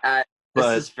 yeah. This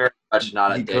is very much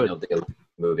not a Daniel Day-Lewis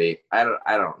movie. I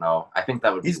don't know. I think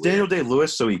that would. He's be Daniel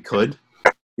Day-Lewis, so he could,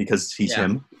 because he's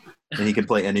him, and he can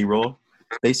play any role,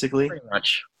 basically. Pretty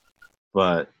much.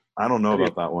 But I don't know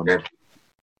about that one.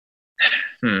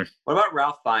 What about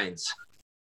Ralph Fiennes?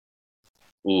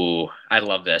 Ooh, I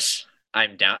love this.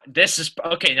 I'm down. This is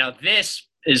okay. Now that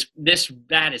is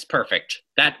perfect.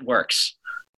 That works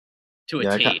to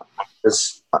a T.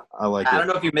 I like it. I don't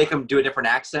know if you make him do a different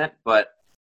accent, but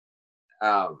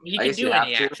he can do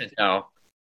any accent though.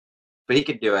 But he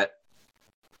could do it.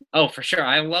 Oh, for sure.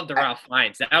 I love the Ralph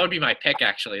Fiennes. That would be my pick,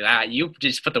 actually. You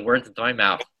just put the words into my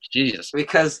mouth. Jesus.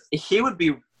 Because he would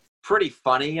be pretty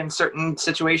funny in certain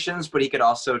situations, but he could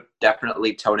also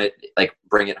definitely tone it, like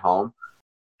bring it home.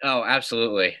 Oh,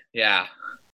 absolutely. Yeah.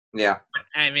 Yeah.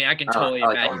 I mean, I can totally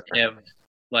imagine him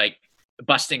like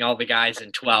busting all the guys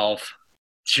in 12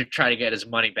 to try to get his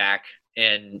money back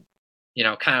and, you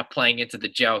know, kind of playing into the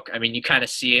joke. I mean, you kind of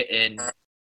see it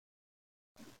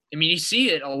you see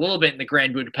it a little bit in the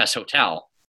Grand Budapest Hotel.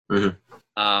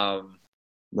 Mm-hmm.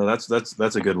 No,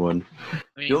 that's a good one. I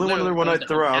mean, the only other one I'd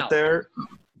throw out there,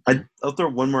 I'll throw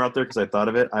one more out there because I thought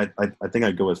of it. I think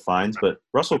I'd go with Fiennes, but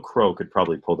Russell Crowe could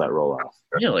probably pull that role off.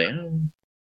 Really?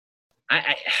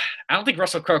 I don't think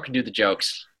Russell Crowe can do the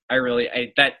jokes.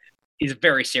 He's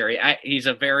very serious. He's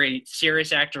a very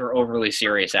serious actor or overly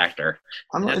serious actor.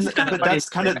 That's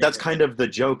kind of the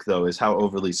joke, though, is how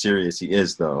overly serious he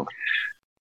is, though.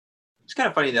 It's kind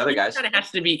of funny. The other guys kind of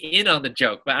has to be in on the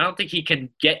joke, but I don't think he can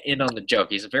get in on the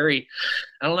joke. He's I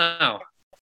don't know.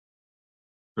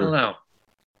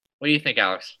 What do you think,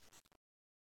 Alex?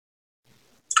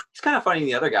 He's kind of funny.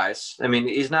 The other guys. I mean,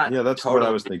 he's not. Yeah, that's what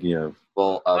I was thinking of.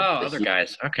 Other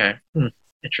guys. Okay.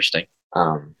 Interesting.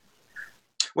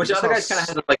 Which the other guys kind of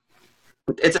has like,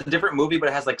 it's a different movie, but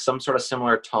it has like some sort of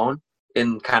similar tone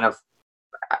in kind of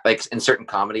like in certain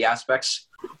comedy aspects.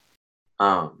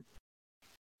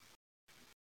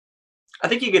 I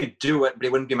think you could do it, but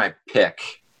it wouldn't be my pick.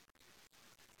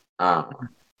 I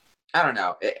don't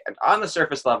know. On the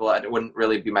surface level, it wouldn't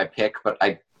really be my pick, but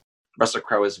Russell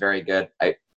Crowe is very good.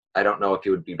 I don't know if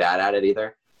he would be bad at it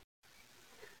either.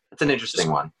 It's an interesting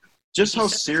one. Just how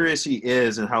serious he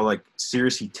is and how like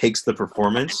serious he takes the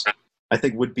performance, I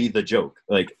think would be the joke.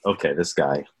 Like, okay, this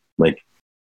guy, like,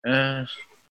 I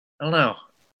don't know.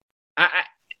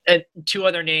 Two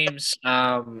other names,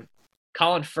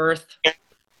 Colin Firth.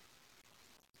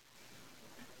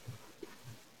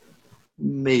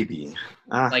 Maybe.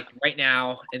 Like right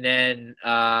now, and then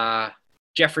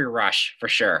Jeffrey Rush for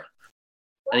sure.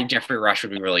 I think Jeffrey Rush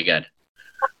would be really good.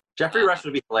 Jeffrey Rush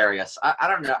would be hilarious. I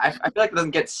don't know. I feel like it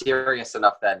doesn't get serious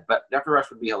enough then, but Jeffrey Rush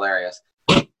would be hilarious.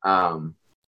 It'd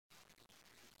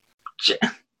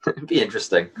be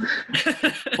interesting.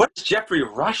 What's Jeffrey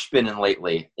Rush been in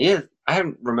lately? I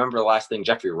don't remember the last thing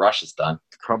Jeffrey Rush has done.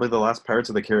 Probably the last Pirates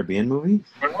of the Caribbean movie?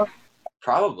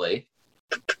 Probably.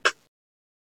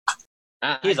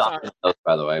 He's awesome,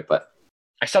 by the way, but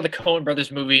I saw the Coen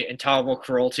Brothers movie Intolerable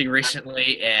Cruelty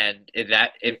recently, and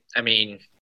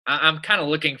I'm kind of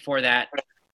looking for that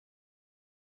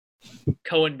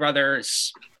Coen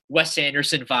Brothers, Wes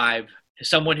Anderson vibe.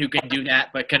 Someone who can do that,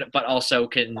 but also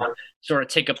can sort of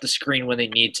take up the screen when they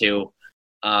need to.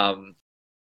 And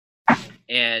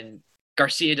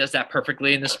Garcia does that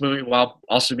perfectly in this movie while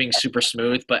also being super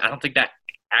smooth. But I don't think that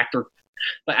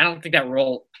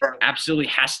role absolutely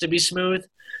has to be smooth.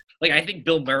 Like, I think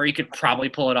Bill Murray could probably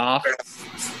pull it off,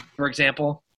 for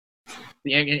example,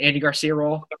 the Andy Garcia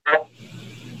role.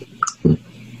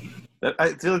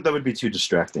 I feel like that would be too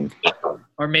distracting.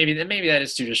 Or maybe that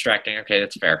is too distracting. Okay,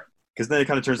 that's fair. Because then it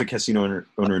kind of turns the casino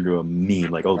owner into a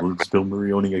meme, like, oh, it's Bill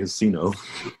Murray owning a casino.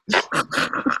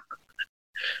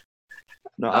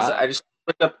 No, I just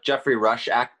looked up Jeffrey Rush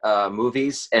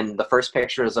movies, and the first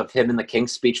picture is of him in the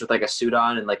King's Speech with like a suit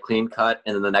on and like clean cut,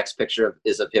 and then the next picture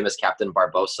is of him as Captain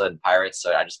Barbossa in Pirates.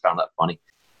 So I just found that funny.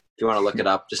 If you want to look it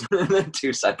up, just the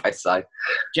two side by side.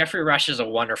 Jeffrey Rush is a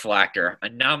wonderful actor, a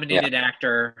nominated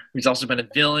actor who's also been a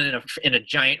villain in a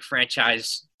giant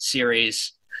franchise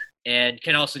series, and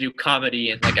can also do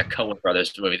comedy in like a Coen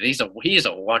Brothers movie. He's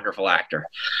a wonderful actor.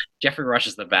 Jeffrey Rush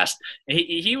is the best.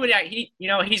 He's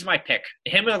my pick.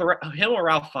 Him or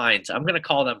Ralph Fiennes. I'm gonna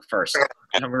call them first.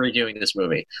 I'm redoing this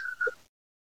movie.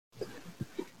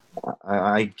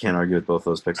 I can't argue with both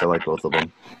those picks. I like both of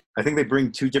them. I think they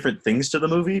bring two different things to the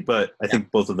movie, but I think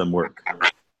both of them work.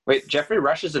 Wait, Jeffrey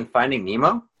Rush is in Finding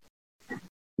Nemo?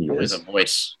 He There's is. a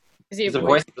voice. He's the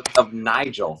voice of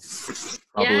Nigel.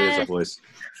 Probably is a voice.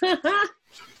 That's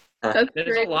There's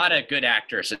great. a lot of good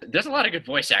actors. There's a lot of good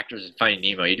voice actors in Finding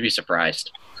Nemo. You'd be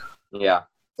surprised. Yeah.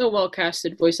 It's a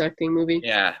well-casted voice acting movie.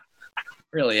 Yeah,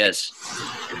 really is.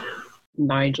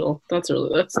 Nigel. That's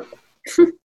that's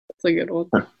a good one.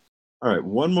 All right,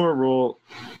 one more role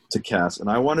to cast, and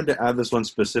I wanted to add this one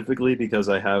specifically because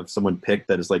I have someone picked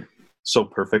that is like so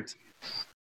perfect,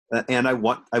 and I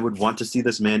would want to see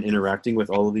this man interacting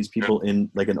with all of these people in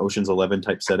like an Ocean's 11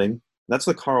 type setting. That's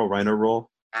the Carl Reiner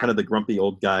role, kind of the grumpy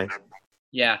old guy,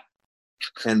 Yeah.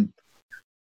 and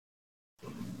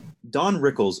Don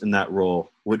Rickles in that role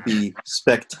would be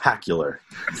spectacular.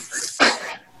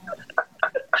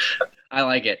 I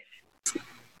like it.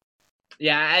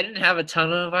 Yeah, I didn't have a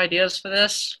ton of ideas for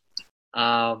this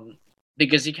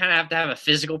because you kind of have to have a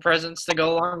physical presence to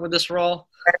go along with this role.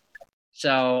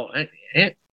 So,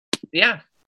 yeah,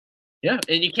 and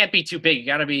you can't be too big.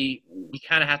 You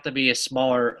kind of have to be a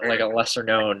smaller, like a lesser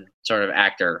known sort of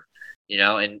actor,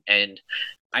 And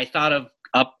I thought of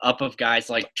up of guys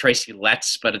like Tracy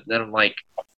Letts, but then I'm like,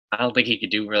 I don't think he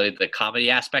could do really the comedy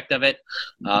aspect of it.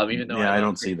 Even though I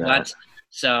don't see that. Letts.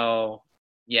 So,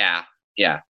 yeah.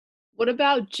 What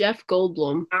about Jeff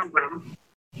Goldblum?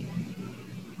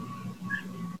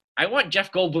 I want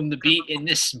Jeff Goldblum to be in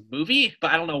this movie, but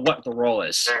I don't know what the role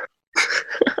is.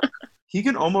 He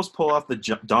can almost pull off the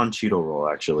Don Cheadle role,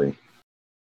 actually.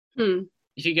 If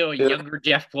you go a younger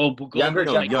Jeff Goldblum, Younger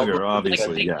Jeff Younger, Goldblum, obviously,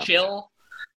 like Big yeah. Chill,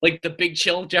 like the Big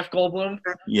Chill Jeff Goldblum.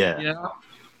 Yeah.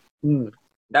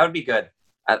 That would be good.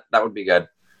 That would be good.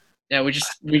 Yeah, we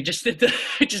just did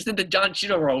the Don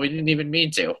Cheadle role. We didn't even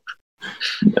mean to.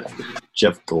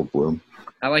 Jeff Goldblum.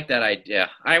 I like that idea.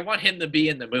 I want him to be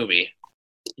in the movie.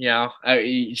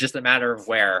 It's just a matter of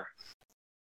where.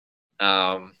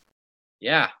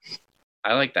 Yeah,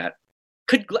 I like that.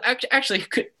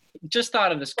 Just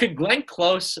thought of this. Could Glenn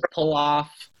Close pull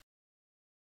off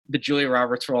the Julia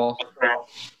Roberts role?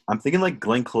 I'm thinking like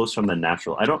Glenn Close from The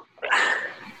Natural. I don't.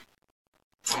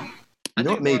 You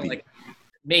know what? Maybe.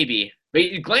 Maybe. But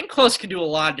Glenn Close can do a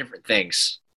lot of different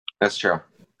things. That's true.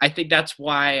 I think that's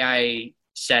why I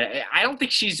said I don't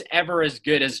think she's ever as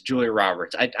good as Julia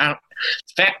Roberts. I don't.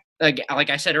 Like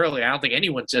I said earlier, I don't think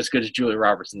anyone's as good as Julia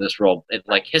Roberts in this role in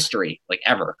like history, like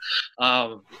ever.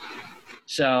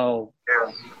 So,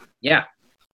 yeah.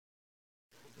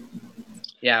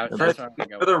 For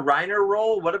the Reiner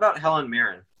role, what about Helen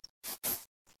Mirren?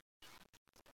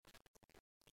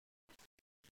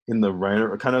 In the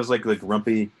Reiner, kind of like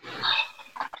grumpy,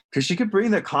 because she could bring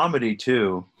the comedy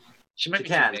too. She might be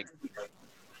too can. big.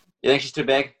 You think she's too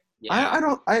big?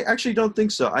 Yeah. I actually don't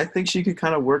think so. I think she could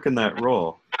kind of work in that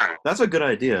role. That's a good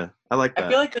idea. I like that. I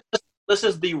feel like this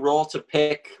is the role to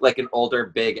pick like an older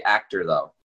big actor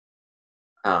though.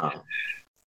 I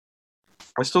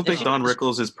still think Don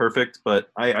Rickles is perfect, but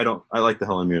I like the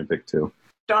Helen Mirren pick too.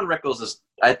 Don Rickles is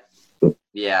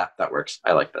yeah, that works.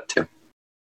 I like that too.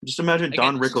 Just imagine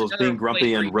Don Rickles being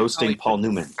grumpy and roasting Paul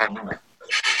Newman.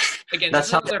 Again,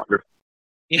 That's how.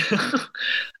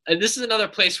 And this is another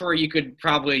place where you could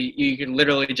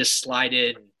literally just slide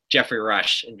in Jeffrey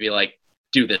Rush and be like,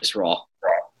 do this role.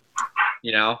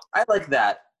 I like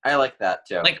that. I like that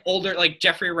too. Like older, like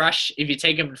Jeffrey Rush, if you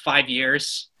take him in 5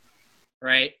 years,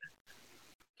 right?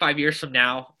 5 years from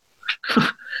now.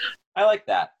 I like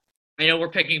that. I know we're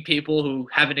picking people who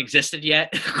haven't existed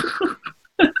yet.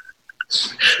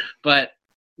 But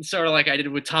sort of like I did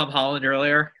with Tom Holland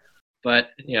earlier.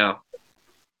 But, What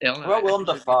about Willem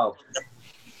Dafoe?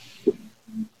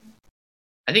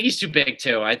 I think he's too big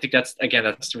too. I think that's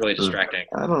really distracting.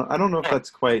 I don't know if that's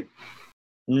quite.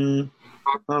 I don't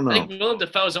know. I think Willem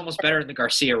Dafoe is almost better in the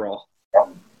Garcia role.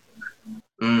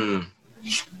 Yeah,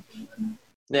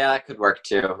 that could work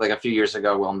too. Like a few years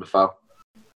ago, Willem Dafoe.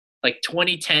 Like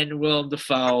 2010 Willem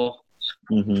Dafoe.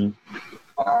 Mm-hmm.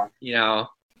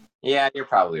 Yeah, you're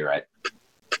probably right.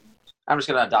 I'm just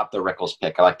gonna adopt the Rickles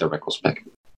pick. I like the Rickles pick.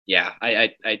 Yeah,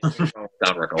 I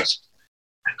Don Rickles.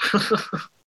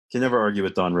 Can never argue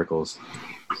with Don Rickles.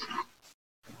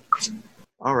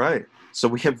 All right. So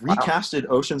we have recasted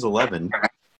Ocean's 11.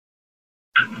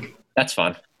 That's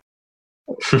fun.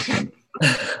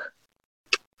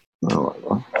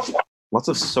 Oh, lots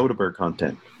of Soderbergh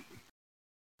content.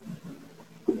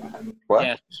 What?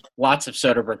 Yeah, lots of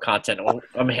Soderbergh content.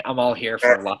 I'm all here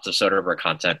for lots of Soderbergh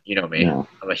content. You know me. Yeah.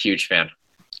 I'm a huge fan.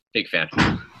 Big fan.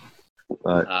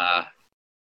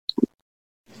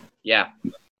 Yeah.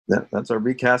 That's our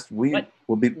recast. What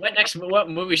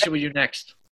movie should we do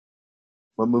next?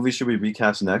 What movie should we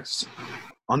recast next?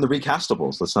 On the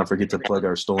Recastables. Let's not forget to plug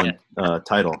our stolen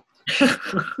title.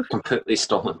 Completely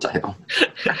stolen title.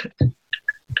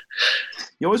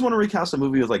 You always want to recast a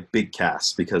movie with like big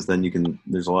casts because then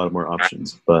there's a lot more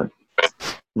options. But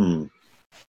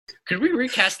could we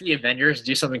recast the Avengers?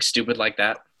 Do something stupid like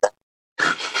that?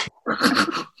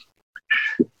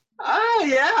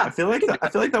 Yeah. I feel like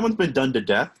that one's been done to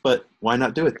death. But why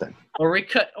not do it then? Or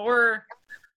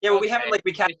yeah, well, we haven't like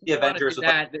recast the Avengers with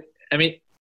that. I mean,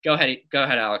 go ahead,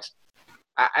 Alex.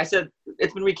 I said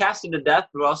it's been recasted to death,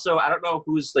 but also I don't know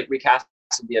who's like recasting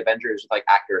the Avengers with like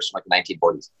actors from like the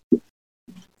 1940s.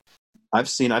 I've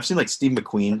seen like Steve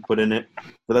McQueen put in it,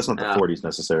 but that's not the 40s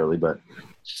necessarily. But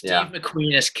Steve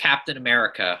McQueen as Captain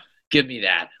America. Give me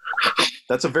that.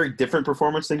 That's a very different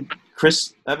performance than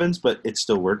Chris Evans, but it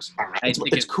still works.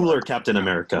 It's cooler Captain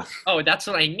America. Oh, that's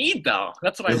what I need, though.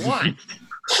 That's what I want.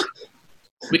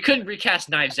 We couldn't recast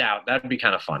Knives Out. That would be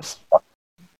kind of fun.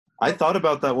 I thought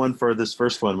about that one for this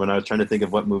first one when I was trying to think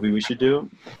of what movie we should do.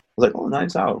 I was like,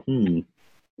 Knives Out. We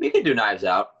could do Knives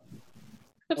Out.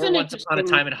 Or Once Upon a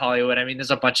Time in Hollywood. I mean,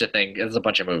 there's a bunch of things. There's a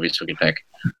bunch of movies we can pick.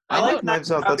 I like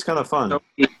Knives Out. That's kind of fun.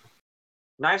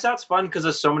 Knives Out's fun because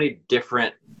there's so many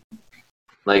different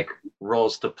like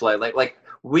roles to play. Like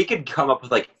we could come up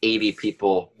with like 80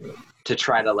 people to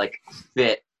try to like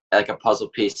fit like a puzzle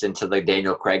piece into the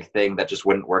Daniel Craig thing that just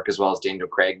wouldn't work as well as Daniel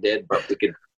Craig did. But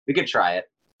we could try it.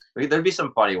 There'd be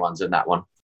some funny ones in that one.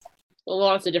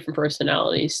 Lots of different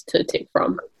personalities to take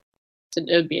from. So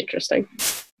it would be interesting.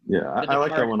 Yeah, I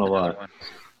like that one a lot.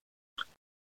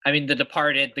 I mean, The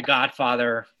Departed, The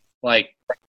Godfather, like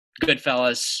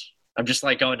Goodfellas. I'm just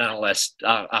like going down a list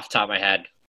off the top of my head.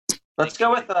 Let's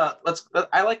go with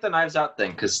I like the Knives Out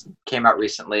thing because it came out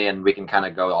recently, and we can kind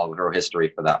of go all over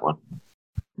history for that one.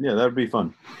 Yeah, that would be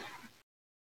fun.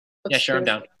 Yeah, sure, I'm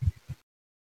down.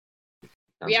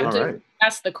 We have to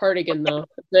ask the Cardigan though.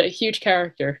 The huge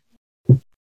character. The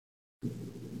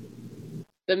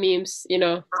memes,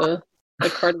 the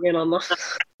Cardigan on the.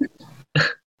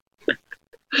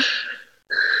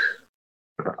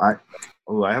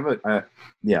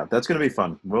 That's going to be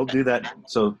fun. We'll do that.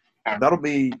 So that'll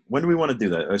be, when do we want to do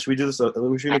that? Should we do this? Should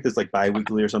we make this like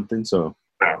bi-weekly or something? So.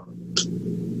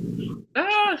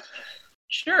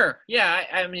 Sure. Yeah.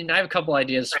 I mean, I have a couple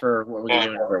ideas for what we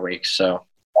can do every week, so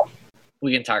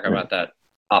we can talk about that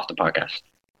off the podcast.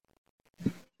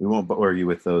 We won't bore you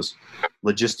with those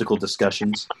logistical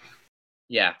discussions.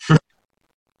 Yeah.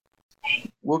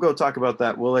 We'll go talk about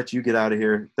that. We'll let you get out of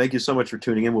here. Thank you so much for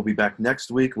tuning in. We'll be back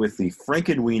next week with the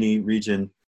Frankenweenie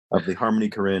region of the Harmony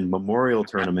Korine Memorial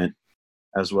Tournament,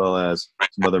 as well as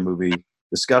some other movie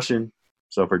discussion.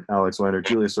 So for Alex Weiner,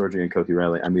 Julia Sorgi, and Koki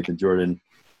Riley, I'm Ethan Jordan.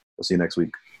 We'll see you next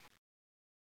week.